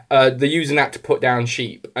 that. They're using that to put down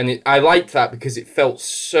sheep, and I liked that because it felt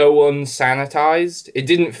so unsanitized. It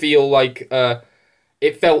didn't feel like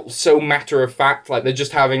it felt so matter of fact, like they're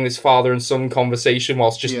just having this father and son conversation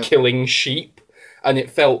whilst just killing sheep, and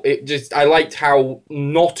I liked how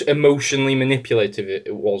not emotionally manipulative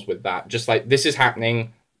it was with that. Just like, this is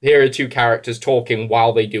happening, here are two characters talking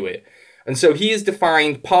while they do it, and so he is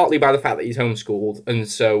defined partly by the fact that he's homeschooled and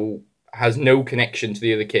so has no connection to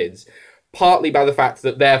the other kids. Partly by the fact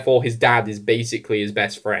that, therefore, his dad is basically his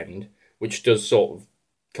best friend, which does sort of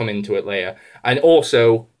come into it later. And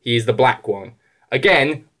also, he is the black one.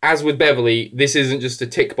 Again, as with Beverly, this isn't just a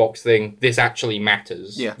tick box thing. This actually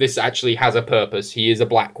matters. Yeah. This actually has a purpose. He is a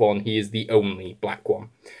black one. He is the only black one.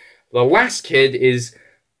 The last kid is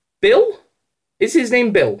Bill? Is his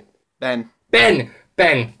name Bill? Ben. Ben's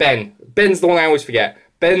the one I always forget.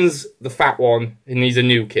 Ben's the fat one, and he's a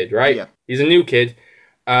new kid, right? Yeah. He's a new kid.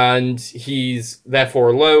 And he's therefore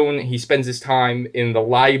alone. He spends his time in the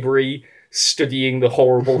library studying the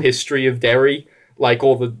horrible history of Derry, like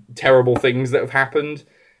all the terrible things that have happened.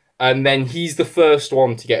 And then he's the first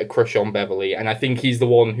one to get a crush on Beverly, and I think he's the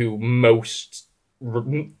one who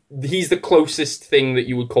he's the closest thing that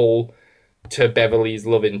you would call to Beverly's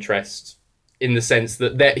love interest, in the sense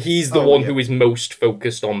that he's the one who is most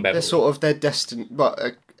focused on Beverly. They're sort of their destined,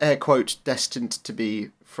 but air quote destined to be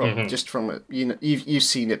from just from it. You know, you've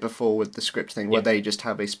seen it before with the script thing where they just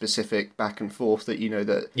have a specific back and forth that you know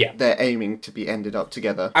that they're aiming to be ended up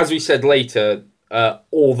together. As we said later,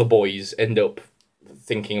 all the boys end up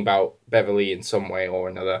thinking about Beverly in some way or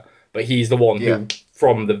another, but he's the one who,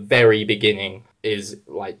 from the very beginning, is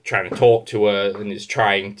like trying to talk to her and is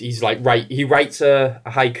trying. He's like he writes a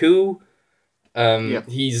haiku.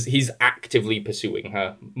 He's actively pursuing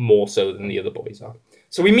her more so than the other boys are.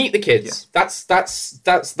 So we meet the kids. Yeah. That's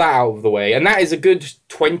that out of the way, and that is a good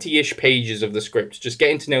 20-ish pages of the script. Just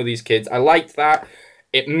getting to know these kids. I liked that.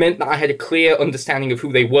 It meant that I had a clear understanding of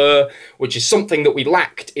who they were, which is something that we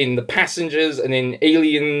lacked in The Passengers and in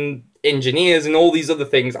Alien Engineers and all these other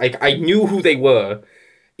things. I knew who they were,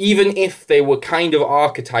 even if they were kind of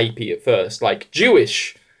archetypey at first, like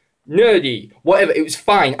Jewish, nerdy, whatever. It was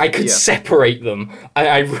fine. I could separate them.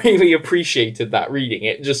 I really appreciated that reading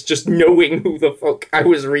it, just knowing who the fuck I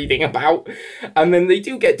was reading about. And then they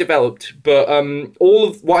do get developed, but all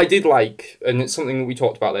of what I did like, and it's something that we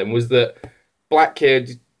talked about then, was that black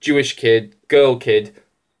kid, Jewish kid, girl kid,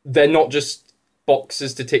 they're not just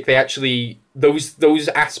boxes to tick. They actually, those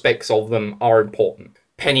aspects of them are important.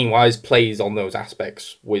 Pennywise plays on those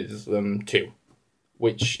aspects with them too,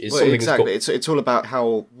 which is something exactly. It's all about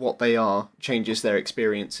how what they are changes their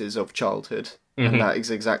experiences of childhood, and that is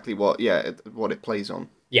exactly what it plays on.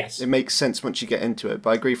 Yes, it makes sense once you get into it.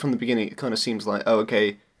 But I agree from the beginning. It kind of seems like, oh,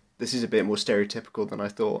 okay, this is a bit more stereotypical than I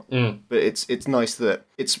thought. But it's nice that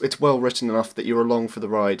it's well written enough that you're along for the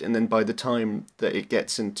ride, and then by the time that it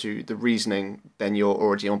gets into the reasoning, then you're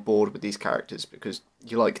already on board with these characters because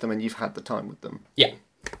you like them and you've had the time with them. Yeah.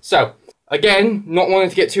 So again, not wanting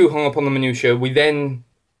to get too hung up on the minutiae, we then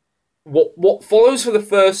what follows for the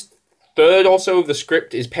first third or so of the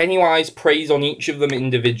script is Pennywise preys on each of them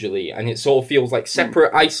individually, and it sort of feels like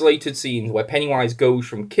separate, isolated scenes where Pennywise goes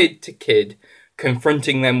from kid to kid,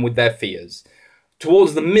 confronting them with their fears.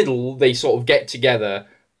 Towards the middle, they sort of get together,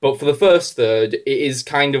 but for the first third, it is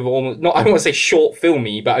kind of almost, not, I don't want to say short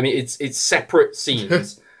filmy, but I mean, it's separate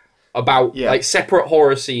scenes about, like, separate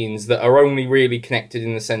horror scenes that are only really connected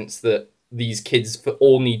in the sense that these kids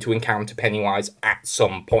all need to encounter Pennywise at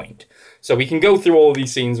some point. So we can go through all of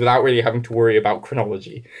these scenes without really having to worry about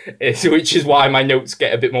chronology, which is why my notes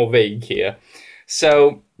get a bit more vague here.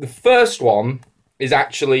 So the first one is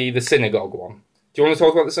actually the synagogue one. Do you want to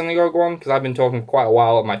talk about the synagogue one? Because I've been talking for quite a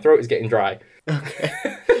while and my throat is getting dry. Okay.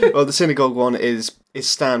 Well, the synagogue one is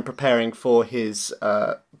Stan preparing for his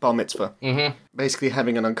bar mitzvah. Basically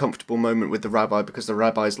having an uncomfortable moment with the rabbi because the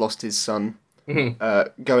rabbi's lost his son.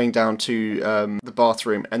 Going down to the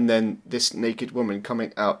bathroom, and then this naked woman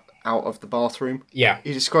coming out of the bathroom. Yeah.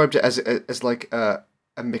 He described it as like a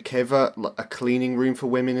mikveh, a cleaning room for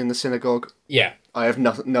women in the synagogue. Yeah. I have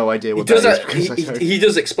no idea what that is. He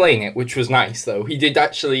does explain it, which was nice, though. He did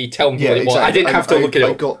actually tell me what it was. I didn't have to look it up.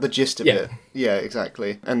 I got the gist of it. Yeah,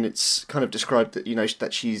 exactly. And it's kind of described that, you know,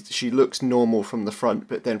 that she looks normal from the front,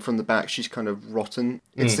 but then from the back she's kind of rotten.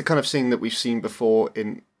 It's the kind of thing that we've seen before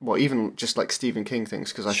in, well, even just like Stephen King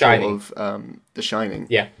things, because I thought of The Shining.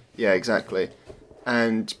 Yeah. Yeah, exactly.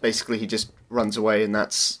 And basically he just runs away, and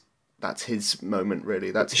that's his moment,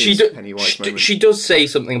 really. That's his Pennywise moment. She does say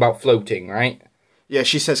something about floating, right? Yeah,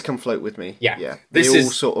 she says, "Come float with me." Yeah. They all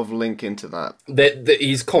sort of link into that. That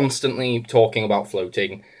he's constantly talking about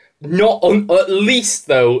floating. At least,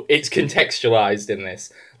 though, it's contextualized in this.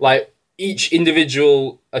 Like, each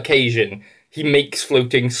individual occasion, he makes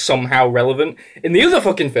floating somehow relevant. In the other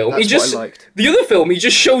fucking film, he just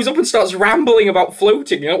shows up and starts rambling about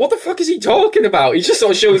floating. You know, what the fuck is he talking about? He just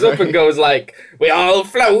sort of shows up and goes like, "We all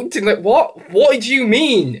float," and like, what? What do you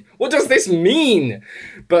mean? What does this mean?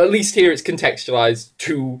 But at least here it's contextualized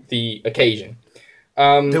to the occasion.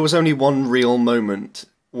 There was only one real moment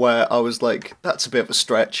where I was like, that's a bit of a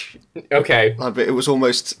stretch. Okay. But it was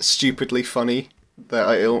almost stupidly funny that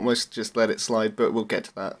I almost just let it slide, but we'll get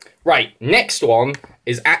to that. Right. Next one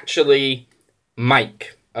is actually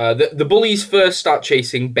Mike. The bullies first start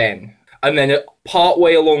chasing Ben, and then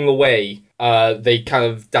partway along the way, they kind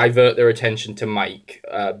of divert their attention to Mike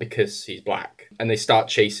because he's black. And they start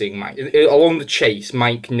chasing Mike. Along the chase,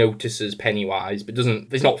 Mike notices Pennywise, but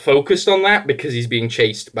he's not focused on that because he's being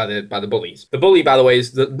chased by the bullies. The bully, by the way,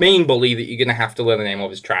 is the main bully that you're going to have to learn the name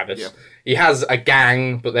of is Travis. Yeah. He has a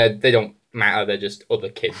gang, but they don't matter. They're just other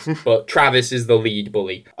kids. But Travis is the lead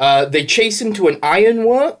bully. They chase him to an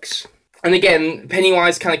ironworks. And again,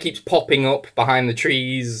 Pennywise kind of keeps popping up behind the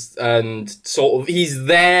trees and sort of, he's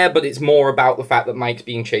there, but it's more about the fact that Mike's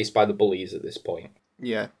being chased by the bullies at this point.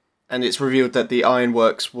 Yeah. And it's revealed that the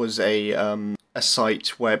ironworks was a a site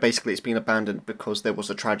where basically it's been abandoned because there was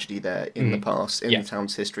a tragedy there in the past. In the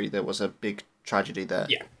town's history, there was a big tragedy there.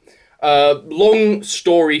 Yeah. Long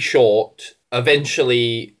story short,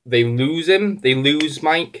 eventually they lose him. They lose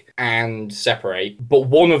Mike and separate. But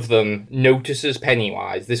one of them notices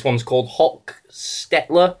Pennywise. This one's called Hock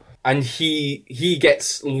Stetler. And he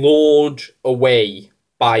gets lured away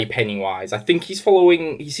by Pennywise. I think he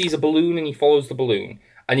sees a balloon and he follows the balloon.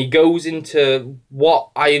 And he goes into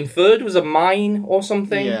what I inferred was a mine or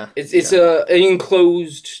something. Yeah. It's an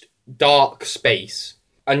enclosed dark space.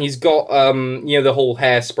 And he's got, the whole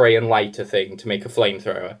hairspray and lighter thing to make a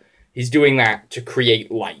flamethrower. He's doing that to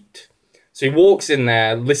create light. So he walks in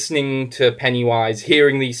there, listening to Pennywise,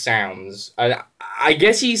 hearing these sounds. And I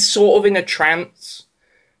guess he's sort of in a trance,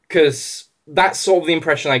 because that's sort of the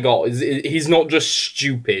impression I got. Is he's not just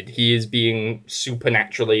stupid, he is being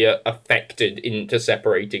supernaturally affected into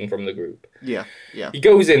separating from the group. Yeah. He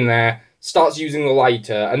goes in there, starts using the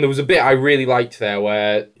lighter, and there was a bit I really liked there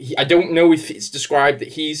where I don't know if it's described that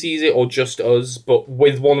he sees it or just us, but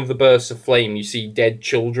with one of the bursts of flame, you see dead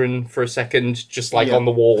children for a second, just on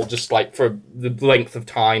the wall, just for the length of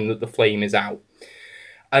time that the flame is out.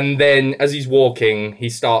 And then as he's walking, he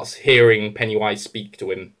starts hearing Pennywise speak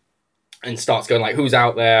to him and starts going who's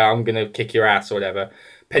out there? I'm going to kick your ass or whatever.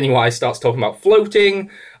 Pennywise starts talking about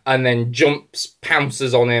floating and then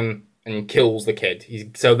pounces on him and kills the kid.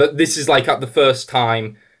 This is at the first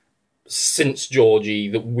time since Georgie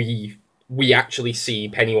that we actually see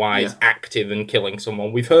Pennywise active and killing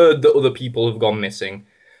someone. We've heard that other people have gone missing,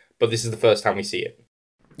 but this is the first time we see it.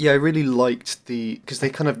 Yeah, I really liked because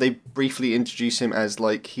they briefly introduce him as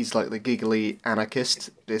he's the giggly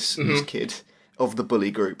anarchist, this kid of the bully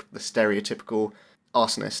group, the stereotypical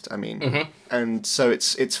arsonist, I mean. Mm-hmm. And so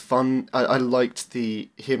it's fun. I liked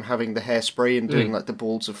him having the hairspray and doing the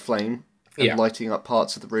balls of flame and lighting up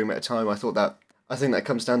parts of the room at a time. I think that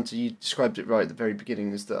comes down to, you described it right at the very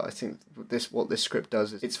beginning, is that I think what this script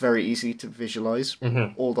does is it's very easy to visualize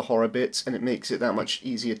all the horror bits, and it makes it that much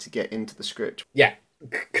easier to get into the script. Yeah.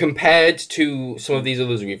 Compared to some of these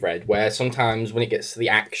others we've read, where sometimes when it gets to the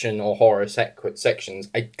action or horror sections,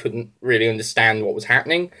 I couldn't really understand what was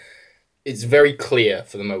happening. It's very clear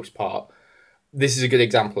for the most part. This is a good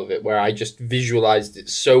example of it, where I just visualized it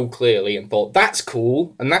so clearly and thought, that's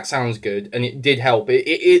cool, and that sounds good, and it did help.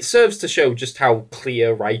 It serves to show just how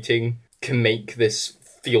clear writing can make this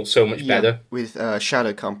feel so much better. With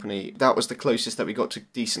Shadow Company, that was the closest that we got to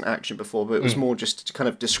decent action before, but it was more just kind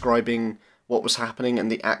of describing what was happening,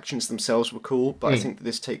 and the actions themselves were cool, but I think that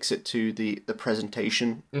this takes it to the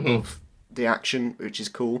presentation of the action, which is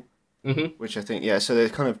cool. Which I think, so they're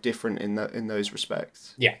kind of different in those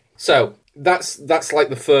respects. Yeah. So that's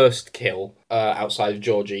the first kill outside of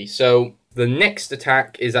Georgie. So the next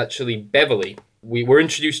attack is actually Beverly. We were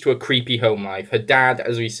introduced to a creepy home life. Her dad,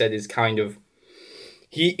 as we said, is kind of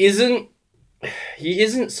he isn't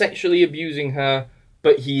sexually abusing her,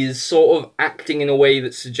 but he is sort of acting in a way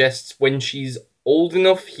that suggests when she's old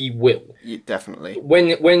enough, he will. Yeah, definitely.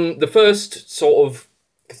 When the first sort of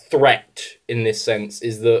threat in this sense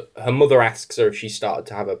is that her mother asks her if she started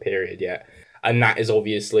to have her period yet, and that is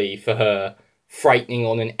obviously for her frightening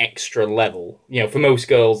on an extra level. For most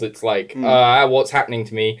girls it's what's happening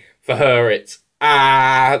to me. For her it's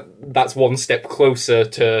that's one step closer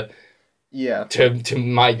to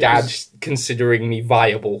my dad considering me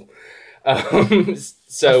viable.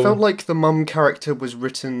 So I felt like the mum character was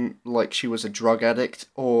written like she was a drug addict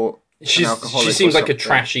or an alcoholic. She seems like a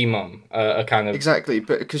trashy mum, a kind of... Exactly,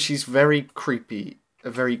 but because she's very creepy,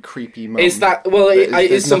 a very creepy mum. Is that... Well,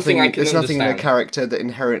 it's something I can understand. There's nothing in the character that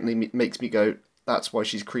inherently makes me go, that's why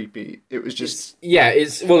she's creepy. It was just...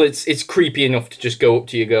 It's creepy enough to just go up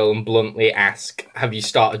to your girl and bluntly ask, have you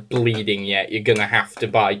started bleeding yet? You're gonna have to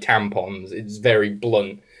buy tampons. It's very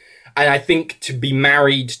blunt. And I think to be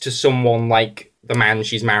married to someone like the man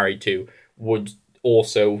she's married to would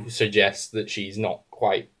also suggest that she's not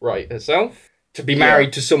quite right herself. To be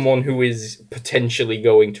married to someone who is potentially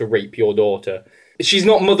going to rape your daughter. She's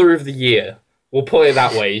not Mother of the Year. We'll put it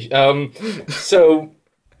that way. So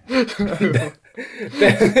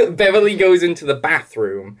Beverly goes into the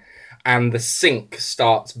bathroom and the sink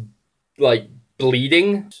starts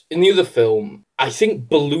bleeding. In the other film, I think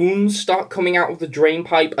balloons start coming out of the drain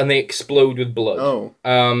pipe and they explode with blood. Oh.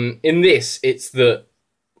 In this, it's that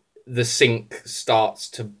the sink starts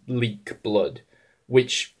to leak blood,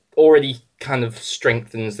 which already kind of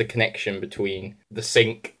strengthens the connection between the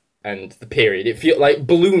sink and the period. It feels like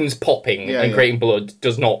balloons popping and creating blood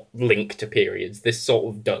does not link to periods. This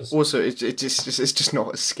sort of does. Also, it's just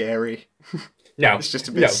not as scary. No. It's just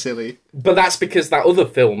a bit silly. But that's because that other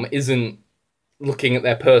film isn't looking at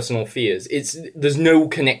their personal fears. There's no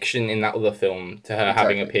connection in that other film to her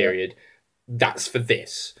having a period. Yeah. That's for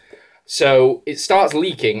this. So it starts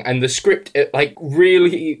leaking, and the script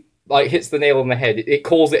really hits the nail on the head. It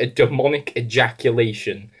calls it a demonic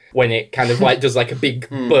ejaculation when it kind of does a big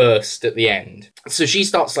burst at the end. So she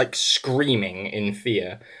starts screaming in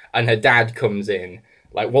fear, and her dad comes in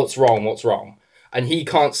what's wrong, and he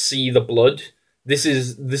can't see the blood. This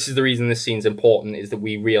is the reason this scene's important, is that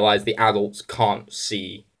we realize the adults can't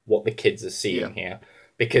see what the kids are seeing here,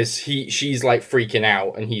 because she's freaking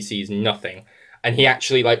out and he sees nothing, and he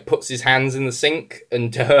actually puts his hands in the sink,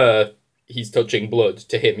 and to her he's touching blood,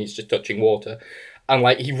 to him he's just touching water, and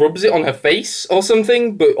he rubs it on her face or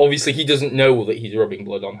something, but obviously he doesn't know that he's rubbing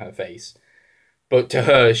blood on her face. But to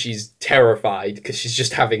her, she's terrified because she's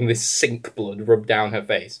just having this sink blood rubbed down her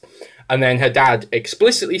face. And then her dad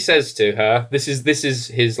explicitly says to her, this is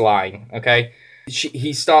his line, okay?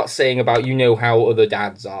 He starts saying about, how other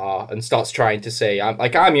dads are, and starts trying to say,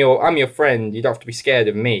 I'm your friend, you don't have to be scared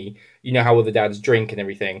of me. You know how other dads drink and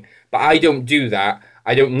everything. But I don't do that.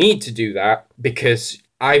 I don't need to do that, because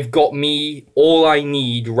I've got me all I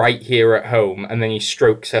need right here at home. And then he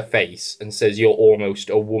strokes her face and says, you're almost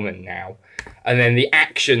a woman now. And then the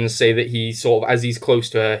actions say that he sort of, as he's close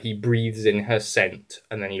to her, he breathes in her scent,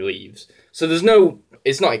 and then he leaves. So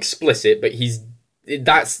it's not explicit, but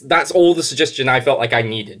that's all the suggestion I felt like I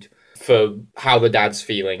needed for how the dad's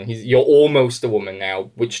feeling. You're almost a woman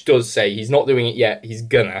now, which does say he's not doing it yet, he's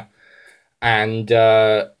gonna. And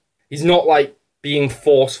he's not being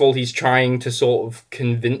forceful, he's trying to sort of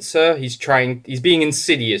convince her. He's being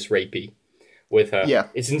insidious rapey with her. Yeah.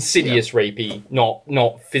 It's insidious rapey,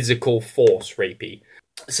 not physical force rapey.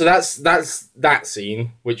 So that's that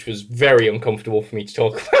scene, which was very uncomfortable for me to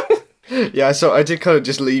talk about. Yeah, so I did kind of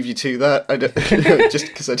just leave you to that. I don't, just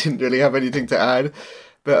because I didn't really have anything to add.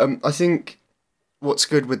 But I think what's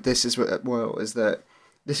good with this is that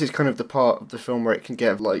this is kind of the part of the film where it can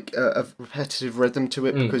get a repetitive rhythm to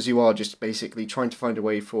it, because you are just basically trying to find a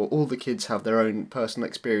way for all the kids have their own personal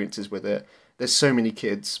experiences with it. There's so many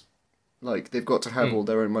kids. They've got to have all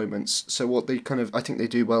their own moments. So what they I think they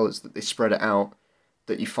do well is that they spread it out,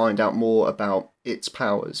 that you find out more about its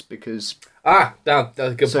powers, because... that's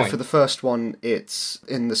a good point. So for the first one, it's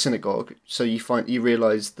in the synagogue, so you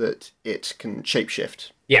realise that it can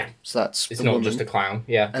shapeshift. Yeah. So that's it's not woman. Just a clown,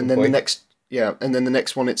 yeah. And then the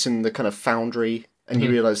next one, it's in the kind of foundry, and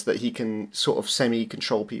you realise that he can sort of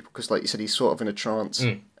semi-control people, because like you said, he's sort of in a trance,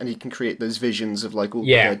 and he can create those visions of all the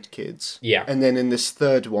dead kids. Yeah. And then in this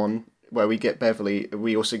third one, where we get Beverly,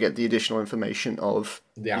 we also get the additional information of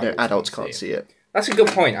adults can't see it. That's a good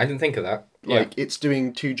point. I didn't think of that. It's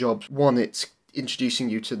doing two jobs. One, it's introducing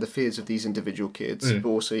you to the fears of these individual kids, but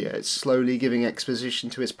also it's slowly giving exposition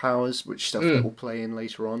to its powers, which stuff that will play in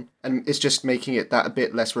later on, and it's just making it that a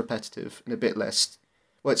bit less repetitive and a bit less.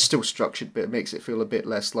 Well, it's still structured, but it makes it feel a bit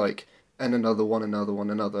less and another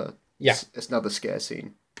one. Yeah, it's another scare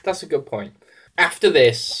scene. That's a good point. After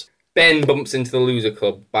this, Ben bumps into the loser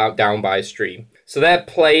club down by a stream. So they're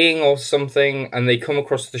playing or something, and they come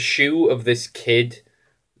across the shoe of this kid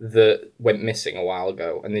that went missing a while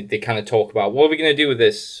ago. And they kind of talk about, what are we going to do with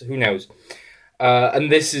this? Who knows?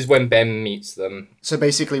 And this is when Ben meets them. So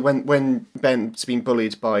basically, when Ben's been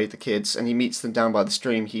bullied by the kids, and he meets them down by the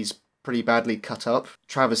stream, he's pretty badly cut up.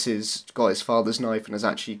 Travis has got his father's knife and has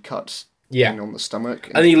actually cut on the stomach.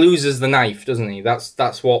 And he loses the knife, doesn't he?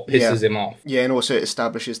 That's what pisses him off. Yeah, and also it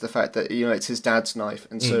establishes the fact that, it's his dad's knife,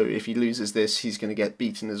 and so if he loses this, he's going to get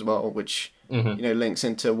beaten as well, which, links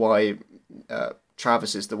into why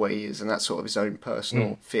Travis is the way he is, and that's sort of his own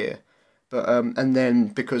personal fear. But and then,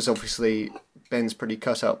 because obviously Ben's pretty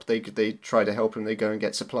cut up, they try to help him, they go and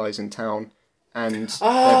get supplies in town. And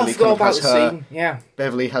Beverly kind of has her. Yeah.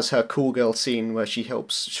 Beverly has her cool girl scene where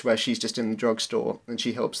she's just in the drugstore, and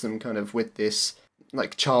she helps them kind of with this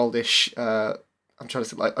childish. I'm trying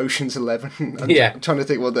to think Ocean's 11. I'm trying to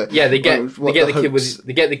think what the they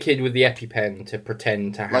get the kid with the EpiPen to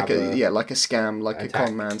pretend to have a scam, a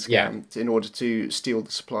con man scam, in order to steal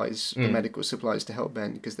the supplies, the medical supplies to help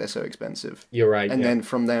Ben, because they're so expensive. You're right. And then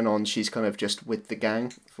from then on, she's kind of just with the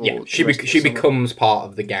gang. She becomes part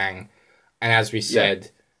of the gang. And as we said,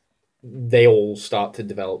 they all start to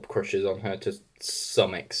develop crushes on her to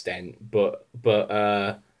some extent, but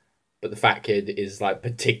the fat kid is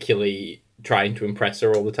particularly trying to impress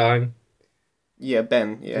her all the time. Yeah,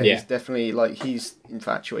 Ben. Yeah, he's definitely he's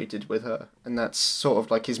infatuated with her, and that's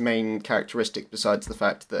sort of his main characteristic. Besides the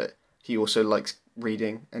fact that he also likes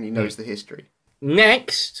reading and he knows the history.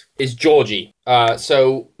 Next is Georgie.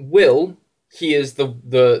 So Will hears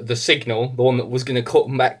the signal, the one that was going to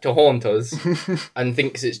come back to haunt us, and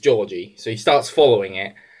thinks it's Georgie. So he starts following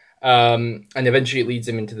it, and eventually it leads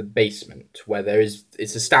him into the basement, where it's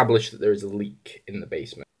established that there is a leak in the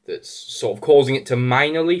basement that's sort of causing it to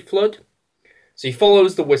minorly flood. So he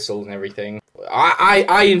follows the whistle and everything.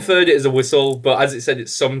 I inferred it as a whistle, but as it said,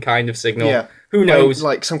 it's some kind of signal. Yeah. Who knows?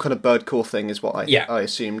 Like some kind of bird call thing is what I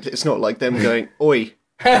assumed. It's not like them going, oi.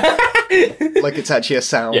 Like it's actually a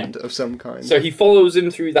sound of some kind. So he follows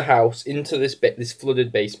him through the house into this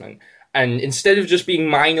flooded basement. And instead of just being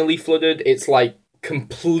minorly flooded, it's like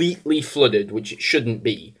completely flooded, which it shouldn't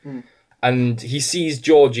be. And he sees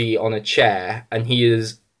Georgie on a chair, and he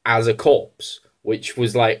is as a corpse, which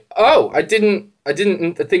was like, oh, I didn't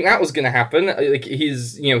think that was going to happen. Like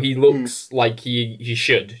he looks like he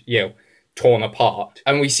should, torn apart.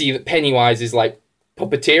 And we see that Pennywise is like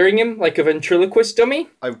puppeteering him like a ventriloquist dummy.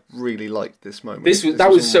 I really liked this moment. That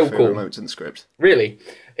was so cool. Moments in the script. Really,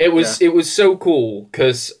 it was so cool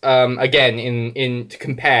because again, to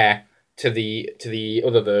compare to the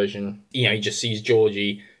other version, he just sees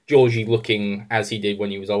Georgie looking as he did when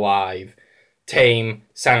he was alive, tame,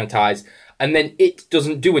 sanitized, and then it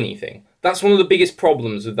doesn't do anything. That's one of the biggest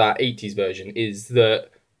problems with that 80s version, is that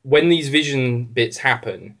when these vision bits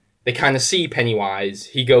happen, they kind of see Pennywise,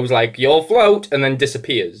 he goes like, you'll float, and then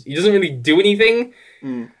disappears. He doesn't really do anything.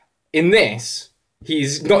 In this,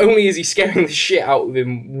 not only is he scaring the shit out of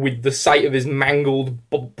him with the sight of his mangled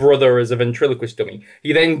brother as a ventriloquist dummy,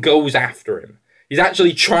 he then goes after him. He's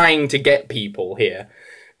actually trying to get people here.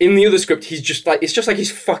 In the other script, he's just like, it's just like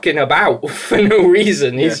he's fucking about for no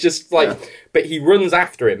reason. He's just like, but he runs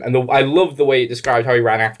after him. And I love the way it described how he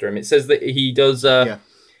ran after him. It says that he does,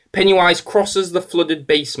 Pennywise crosses the flooded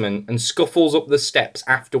basement and scuffles up the steps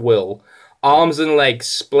after Will, arms and legs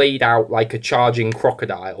splayed out like a charging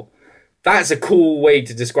crocodile. That's a cool way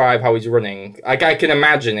to describe how he's running. Like, I can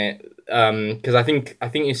imagine it, because I think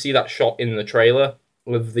you see that shot in the trailer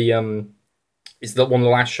with the, it's one of the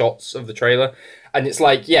last shots of the trailer. And it's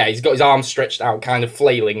like, he's got his arms stretched out, kind of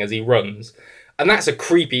flailing as he runs. And that's a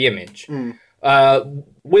creepy image.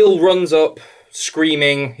 Will runs up,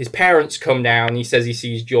 screaming. His parents come down. He says he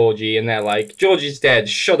sees Georgie, and they're like, Georgie's dead.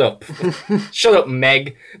 Shut up. Shut up,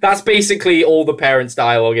 Meg. That's basically all the parents'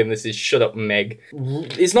 dialogue in this is, shut up, Meg.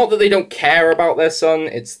 It's not that they don't care about their son.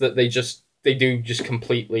 It's that they're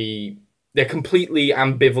completely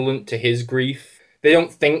ambivalent to his grief. They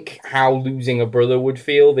don't think how losing a brother would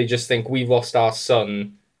feel. They just think, we've lost our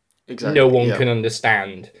son. Exactly. No one can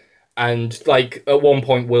understand. And, like, at one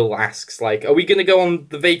point, Will asks, like, are we going to go on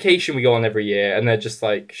the vacation we go on every year? And they're just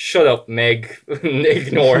like, shut up, Meg, and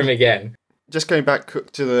ignore him again. Just going back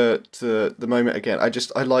to the moment again,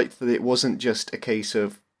 I liked that it wasn't just a case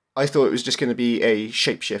of, I thought it was just going to be a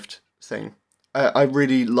shapeshift thing. I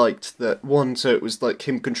really liked that, one, so it was like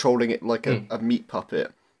him controlling it like a meat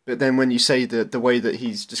puppet. But then when you say the way that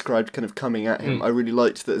he's described kind of coming at him, I really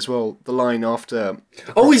liked that as well. The line after...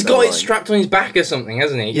 Oh, he's got it strapped on his back or something,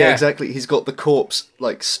 hasn't he? Yeah, exactly. He's got the corpse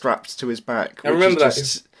like strapped to his back. I remember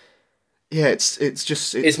that.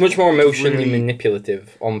 It's much more emotionally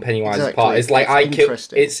manipulative on Pennywise's part. It's like,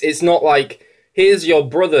 it's not like, here's your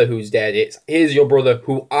brother who's dead. It's, here's your brother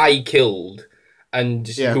who I killed and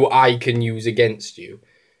who I can use against you.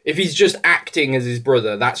 If he's just acting as his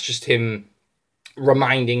brother, that's just him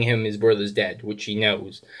reminding him his brother's dead, which he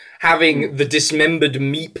knows. Having the dismembered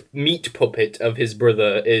meat puppet of his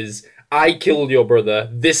brother is, I killed your brother,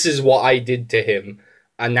 this is what I did to him,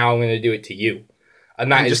 and now I'm going to do it to you.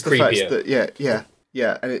 And that is creepier.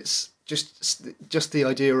 That, and it's just the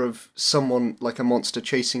idea of someone like a monster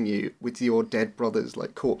chasing you with your dead brother's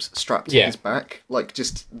like corpse strapped to his back, like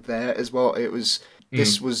just there as well. It was...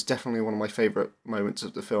 This was definitely one of my favourite moments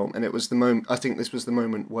of the film, and it was the moment... I think this was the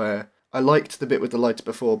moment where... I liked the bit with the lights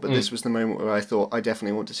before, but this was the moment where I thought, I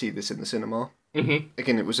definitely want to see this in the cinema.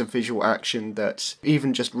 Again, it was a visual action that,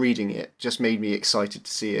 even just reading it, just made me excited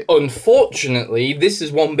to see it. Unfortunately, this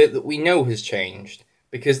is one bit that we know has changed,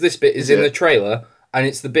 because this bit is in the trailer, and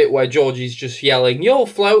it's the bit where Georgie's just yelling, you'll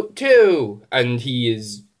float too! And he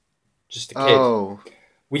is just a kid. Oh.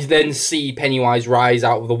 We then see Pennywise rise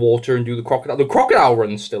out of the water and do the crocodile. The crocodile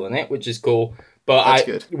run's still in it, which is cool. But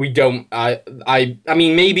I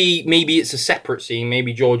mean, maybe it's a separate scene.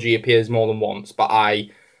 Maybe Georgie appears more than once, but I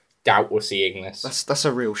doubt we're seeing this. That's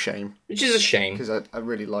a real shame. Which is a shame. Because I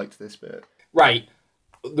really liked this bit. Right.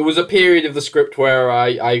 There was a period of the script where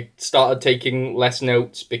I started taking less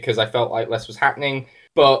notes because I felt like less was happening.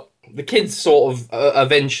 But the kids sort of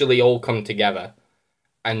eventually all come together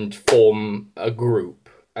and form a group.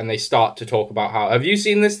 And they start to talk about how, have you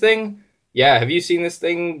seen this thing? yeah, have you seen this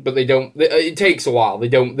thing? But they don't. It takes a while. They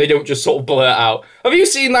don't just sort of blurt out, have you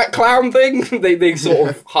seen that clown thing? They sort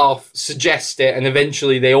of half suggest it, and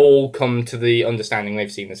eventually they all come to the understanding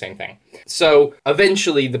they've seen the same thing. So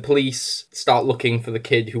eventually the police start looking for the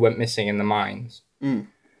kid who went missing in the mines. Mm.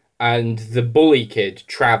 And the bully kid,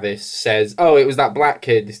 Travis, says, oh, it was that black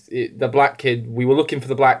kid. The black kid, we were looking for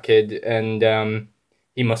the black kid, and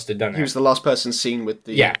he must have done it. He was the last person seen with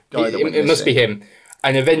the guy that went missing. It must be him.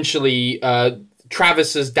 And eventually,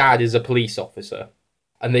 Travis's dad is a police officer,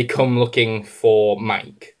 and they come looking for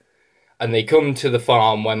Mike. And they come to the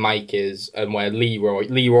farm where Mike is, and where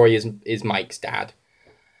Leroy is Mike's dad.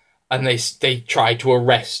 And they try to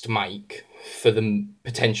arrest Mike for the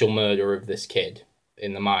potential murder of this kid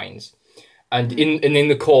in the mines. And in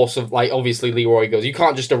the course of, like, obviously Leroy goes, you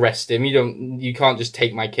can't just arrest him, you can't just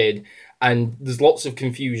take my kid. And there's lots of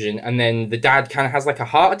confusion, and then the dad kind of has like a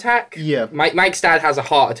heart attack. Yeah. Mike's dad has a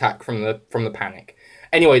heart attack from the panic.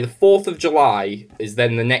 Anyway, the 4th of July is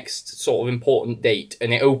then the next sort of important date,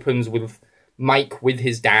 and it opens with Mike with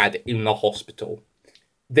his dad in the hospital.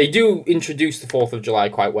 They do introduce the 4th of July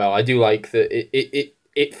quite well. I do like that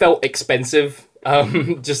it felt expensive.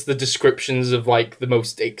 Just the descriptions of like the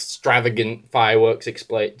most extravagant fireworks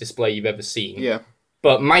display you've ever seen. Yeah.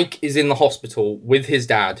 But Mike is in the hospital with his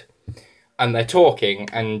dad, and they're talking,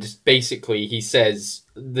 and basically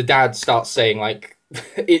the dad starts saying, like,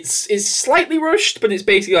 it's slightly rushed, but it's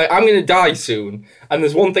basically like, I'm going to die soon, and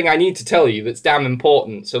there's one thing I need to tell you that's damn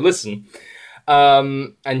important, so listen.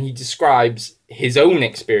 And he describes his own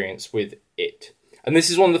experience with it. And this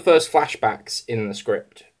is one of the first flashbacks in the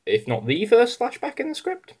script, if not the first flashback in the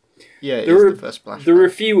script. Yeah, it is the first flashback. There are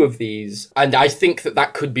a few of these, and I think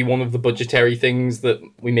that could be one of the budgetary things that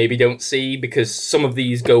we maybe don't see, because some of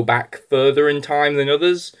these go back further in time than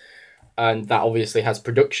others, and that obviously has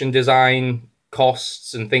production design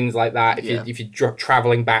costs and things like that if you're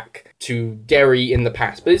travelling back to Derry in the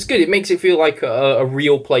past. But it's good, it makes it feel like a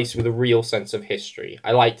real place with a real sense of history.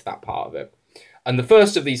 I liked that part of it. And the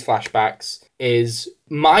first of these flashbacks is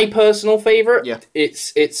my personal favourite. Yeah.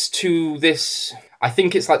 It's to this... I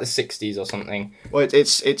think it's like the 60s or something. Well,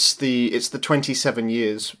 it's the 27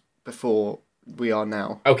 years before we are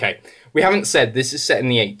now. Okay, we haven't said this is set in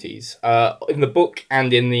the 80s. In the book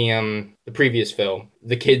and in the previous film,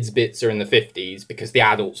 the kids' bits are in the 50s because the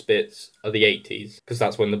adults' bits are the 80s because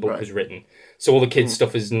that's when the book was written. So all the kids'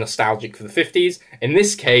 stuff is nostalgic for the 50s. In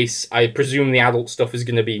this case, I presume the adult stuff is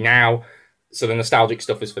going to be now. So the nostalgic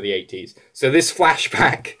stuff is for the 80s. So this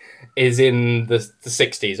flashback is in the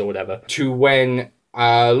 60s or whatever, to when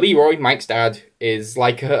Leroy, Mike's dad, is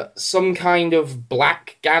like some kind of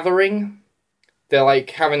black gathering. They're like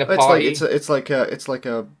having a party. It's like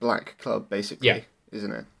a black club, basically,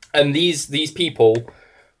 isn't it? And these people,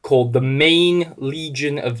 called the Maine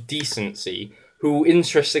Legion of Decency, who,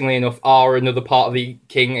 interestingly enough, are another part of the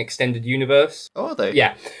King Extended Universe. Oh, are they?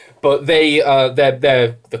 Yeah. But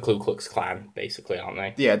they're the Ku Klux Klan, basically, aren't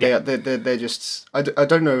they? Yeah, they're just... I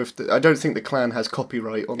don't know if... I don't think the Klan has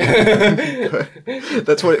copyright on them.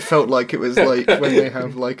 That's what it felt like. It was like when they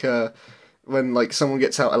have like a... When like someone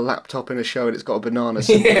gets out a laptop in a show and it's got a banana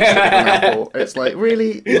symbol instead of an apple. It's like,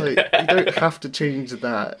 really? Like, you don't have to change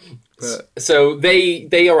that. But... So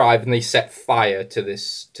they arrive and they set fire to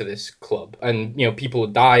this club. And, you know, people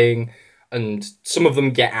are dying, and some of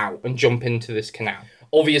them get out and jump into this canal.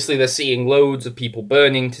 Obviously, they're seeing loads of people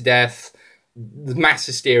burning to death, the mass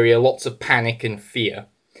hysteria, lots of panic and fear.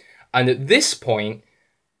 And at this point,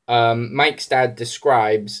 Mike's dad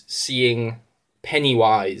describes seeing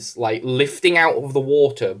Pennywise, like, lifting out of the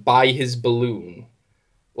water by his balloon.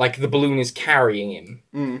 Like, the balloon is carrying him.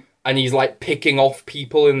 Mm. And he's, like, picking off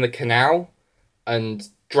people in the canal and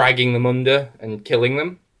dragging them under and killing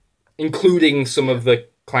them, including some of the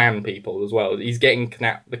Klan people as well. He's getting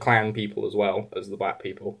the Klan people as well as the black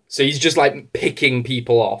people. So he's just like picking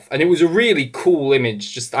people off. And it was a really cool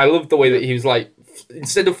image. Just, I loved the way that he was like,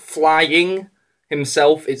 instead of flying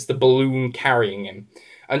himself, it's the balloon carrying him.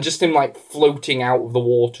 And just him like floating out of the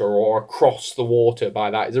water or across the water by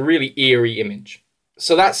that is a really eerie image.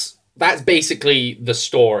 So that's basically the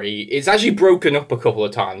story. It's actually broken up a couple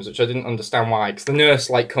of times, which I didn't understand why. Because the nurse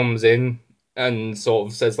like comes in and sort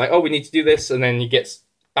of says like, oh, we need to do this. And then he gets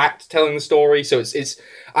back to telling the story, so it's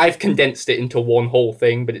I've condensed it into one whole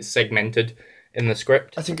thing, but it's segmented in the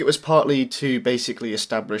script. I think it was partly to basically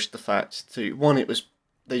establish the fact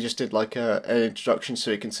they just did like an introduction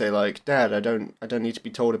so he can say like, Dad, I don't need to be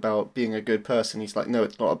told about being a good person. He's like, no,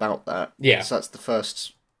 it's not about that. Yeah. So that's the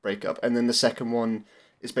first breakup, and then the second one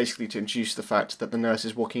is basically to introduce the fact that the nurse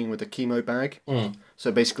is walking in with a chemo bag.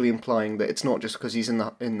 So basically implying that it's not just because he's in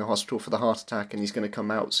the hospital for the heart attack and he's going to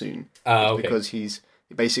come out soon. It's because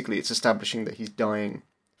it's establishing that he's dying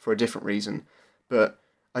for a different reason. But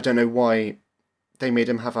I don't know why they made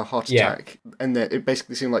him have a heart attack, and then it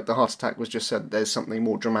basically seemed like the heart attack was just said there's something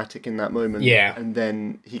more dramatic in that moment, and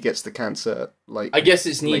then he gets the cancer. Like, I guess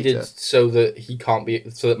it's needed so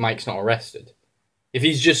that Mike's not arrested. If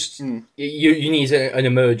he's just you need an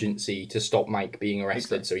emergency to stop Mike being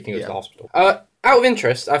arrested, so he can go to the hospital. Out of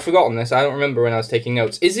interest, I've forgotten this. I don't remember when I was taking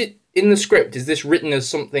notes. Is it in the script? Is this written as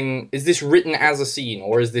something? Is this written as a scene,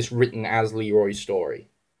 or is this written as Leroy's story?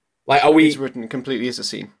 Like, It's written completely as a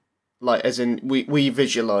scene. Like, as in, we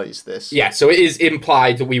visualise this. Yeah, so it is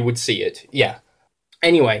implied that we would see it. Yeah.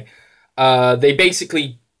 Anyway, they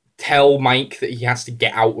basically tell Mike that he has to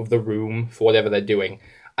get out of the room for whatever they're doing.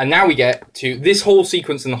 And now we get to... This whole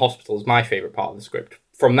sequence in the hospital is my favourite part of the script.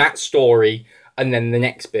 From that story, and then the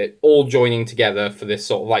next bit, all joining together for this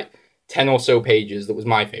sort of, like, 10 or so pages that was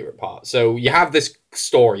my favourite part. So you have this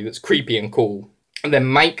story that's creepy and cool. And then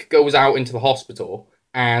Mike goes out into the hospital...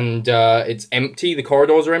 And it's empty, the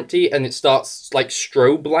corridors are empty, and it starts, like,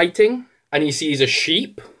 strobe lighting, and he sees a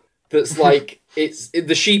sheep that's, like,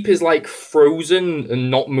 the sheep is, like, frozen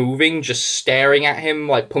and not moving, just staring at him,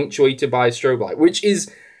 like, punctuated by a strobe light, which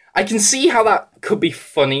is, I can see how that could be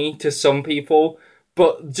funny to some people,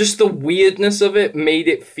 but just the weirdness of it made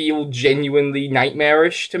it feel genuinely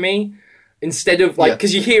nightmarish to me. Instead of, like,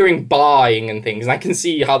 because you're hearing baaing and things, and I can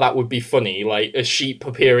see how that would be funny, like, a sheep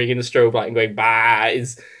appearing in a strobe light and going, bah,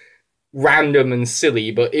 is random and silly,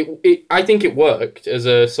 but I think it worked as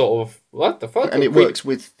a sort of, what the fuck? And it works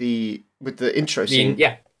with the intro scene.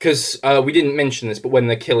 Yeah, because we didn't mention this, but when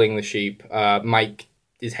they're killing the sheep, Mike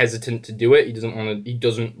is hesitant to do it. He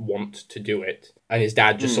doesn't want to do it. And his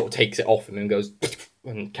dad just sort of takes it off him and goes,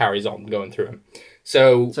 and carries on going through him.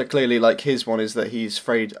 So clearly, like, his one is that he's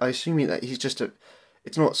afraid. I assume that he's just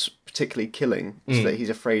it's not particularly killing. It's that he's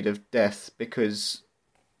afraid of death because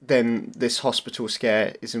then this hospital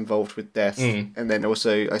scare is involved with death, and then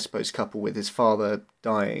also, I suppose, coupled with his father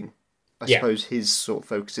dying. I suppose his sort of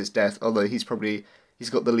focus is death. Although he's got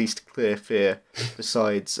the least clear fear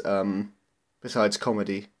besides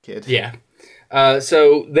Comedy Kid. Yeah.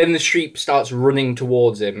 So then the sheep starts running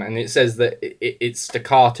towards him, and it says that it's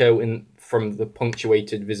staccato from the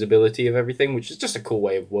punctuated visibility of everything, which is just a cool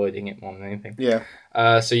way of wording it more than anything. Yeah.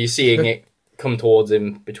 So you're seeing it come towards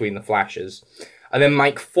him between the flashes. And then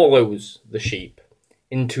Mike follows the sheep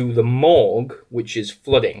into the morgue, which is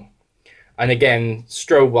flooding. And again,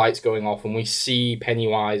 strobe lights going off, and we see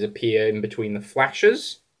Pennywise appear in between the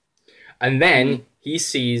flashes. And then he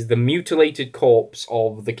sees the mutilated corpse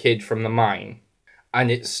of the kid from the mine. And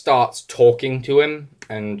it starts talking to him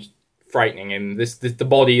and frightening him. This the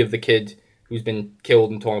body of the kid who's been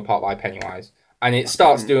killed and torn apart by Pennywise. And it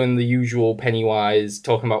starts doing the usual Pennywise,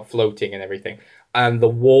 talking about floating and everything. And the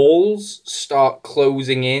walls start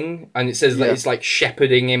closing in, and it says that it's like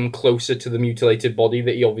shepherding him closer to the mutilated body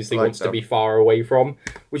that he obviously wants to be far away from.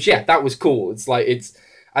 Which, that was cool.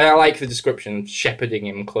 And I like the description, shepherding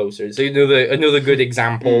him closer. It's another good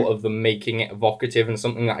example of them making it evocative and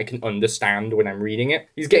something that I can understand when I'm reading it.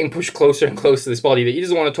 He's getting pushed closer and closer to this body that he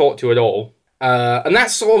doesn't want to talk to at all. And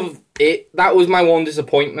that's sort of it. That was my one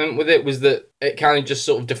disappointment with it, was that it kind of just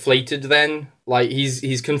sort of deflated then. Like,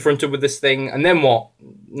 he's confronted with this thing, and then what?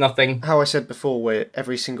 Nothing. How I said before, where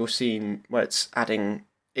every single scene where it's adding...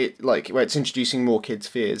 where it's introducing more kids'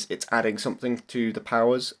 fears, it's adding something to the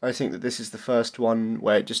powers. I think that this is the first one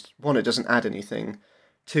where it doesn't add anything.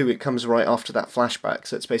 2, it comes right after that flashback,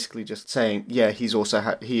 so it's basically just saying, he's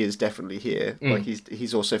also he is definitely here. Like,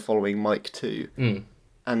 he's also following Mike too,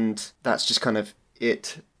 and that's just kind of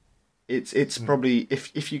it. It's probably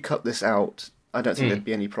if you cut this out, I don't think there'd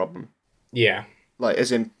be any problem. Yeah, like,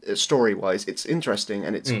 as in story wise, it's interesting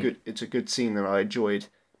and it's good. It's a good scene that I enjoyed,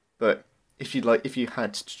 but. If you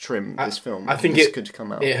had to trim this film, I think this could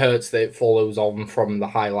come out. It hurts that it follows on from the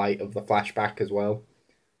highlight of the flashback as well,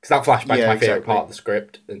 because that flashback is my favourite part of the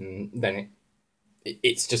script, and then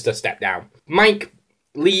it's just a step down. Mike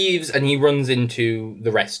leaves and he runs into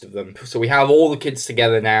the rest of them. So we have all the kids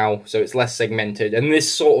together now, so it's less segmented, and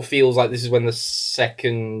this sort of feels like this is when the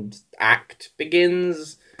second act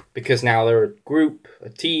begins, because now they're a group, a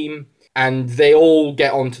team, and they all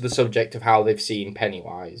get onto the subject of how they've seen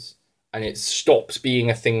Pennywise. And it stops being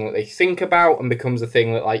a thing that they think about and becomes a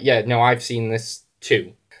thing that, like, I've seen this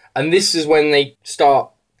too. And this is when they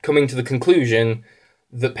start coming to the conclusion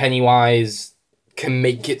that Pennywise can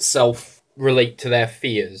make itself relate to their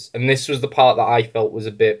fears. And this was the part that I felt was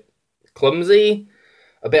a bit clumsy.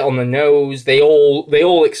 a bit on the nose. They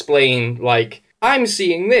all explain, like, I'm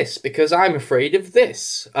seeing this because I'm afraid of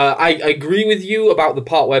this. I agree with you about the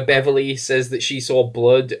part where Beverly says that she saw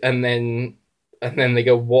blood, and then they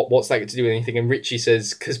go, what's that got to do with anything? And Richie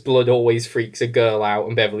says, because blood always freaks a girl out,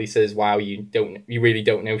 and Beverly says, wow, you really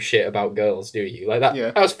don't know shit about girls, do you? Like that. Yeah.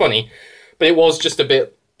 That was funny, but it was just a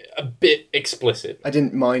bit explicit. I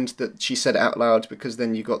didn't mind that she said it out loud, because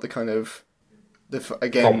then you got the kind of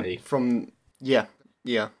comedy from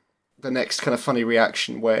the next kind of funny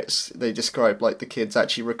reaction where they describe like the kids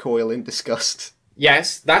actually recoil in disgust.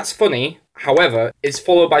 Yes, that's funny. However, it's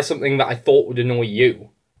followed by something that I thought would annoy you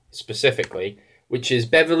specifically, which is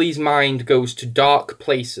Beverly's mind goes to dark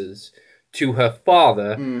places, to her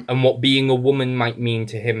father, and what being a woman might mean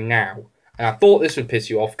to him now. And I thought this would piss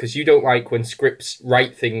you off, because you don't like when scripts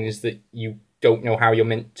write things that you don't know how you're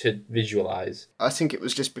meant to visualize. I think it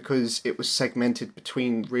was just because it was segmented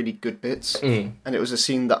between really good bits, and it was a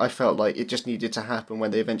scene that I felt like it just needed to happen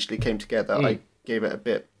when they eventually came together. I gave it a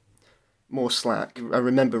bit more slack. I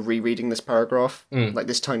remember rereading this paragraph, like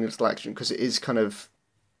this tiny little action, because it is kind of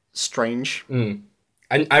strange. And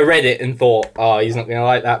I read it and thought, oh, he's not going to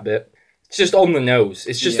like that bit. It's just on the nose.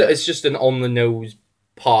 It's just an on the nose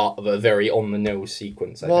part of a very on the nose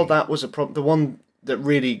sequence. Well, that was a problem. The one that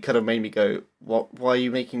really kind of made me go, "What? Why are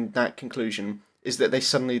you making that conclusion?" Is that they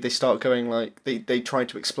start going like they try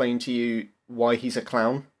to explain to you why he's a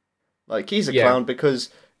clown. Like, he's a clown because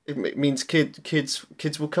it means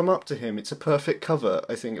kids will come up to him. It's a perfect cover.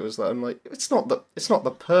 I think it was that. I'm like, it's not the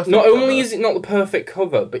perfect. Not cover. only is it not the perfect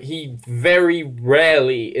cover, but he very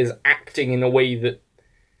rarely is acting in a way that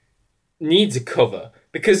needs a cover,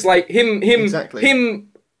 because like him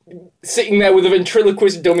sitting there with a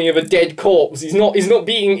ventriloquist dummy of a dead corpse, he's not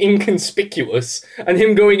being inconspicuous, and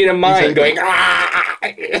him going in a mine going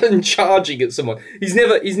and charging at someone. He's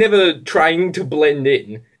never trying to blend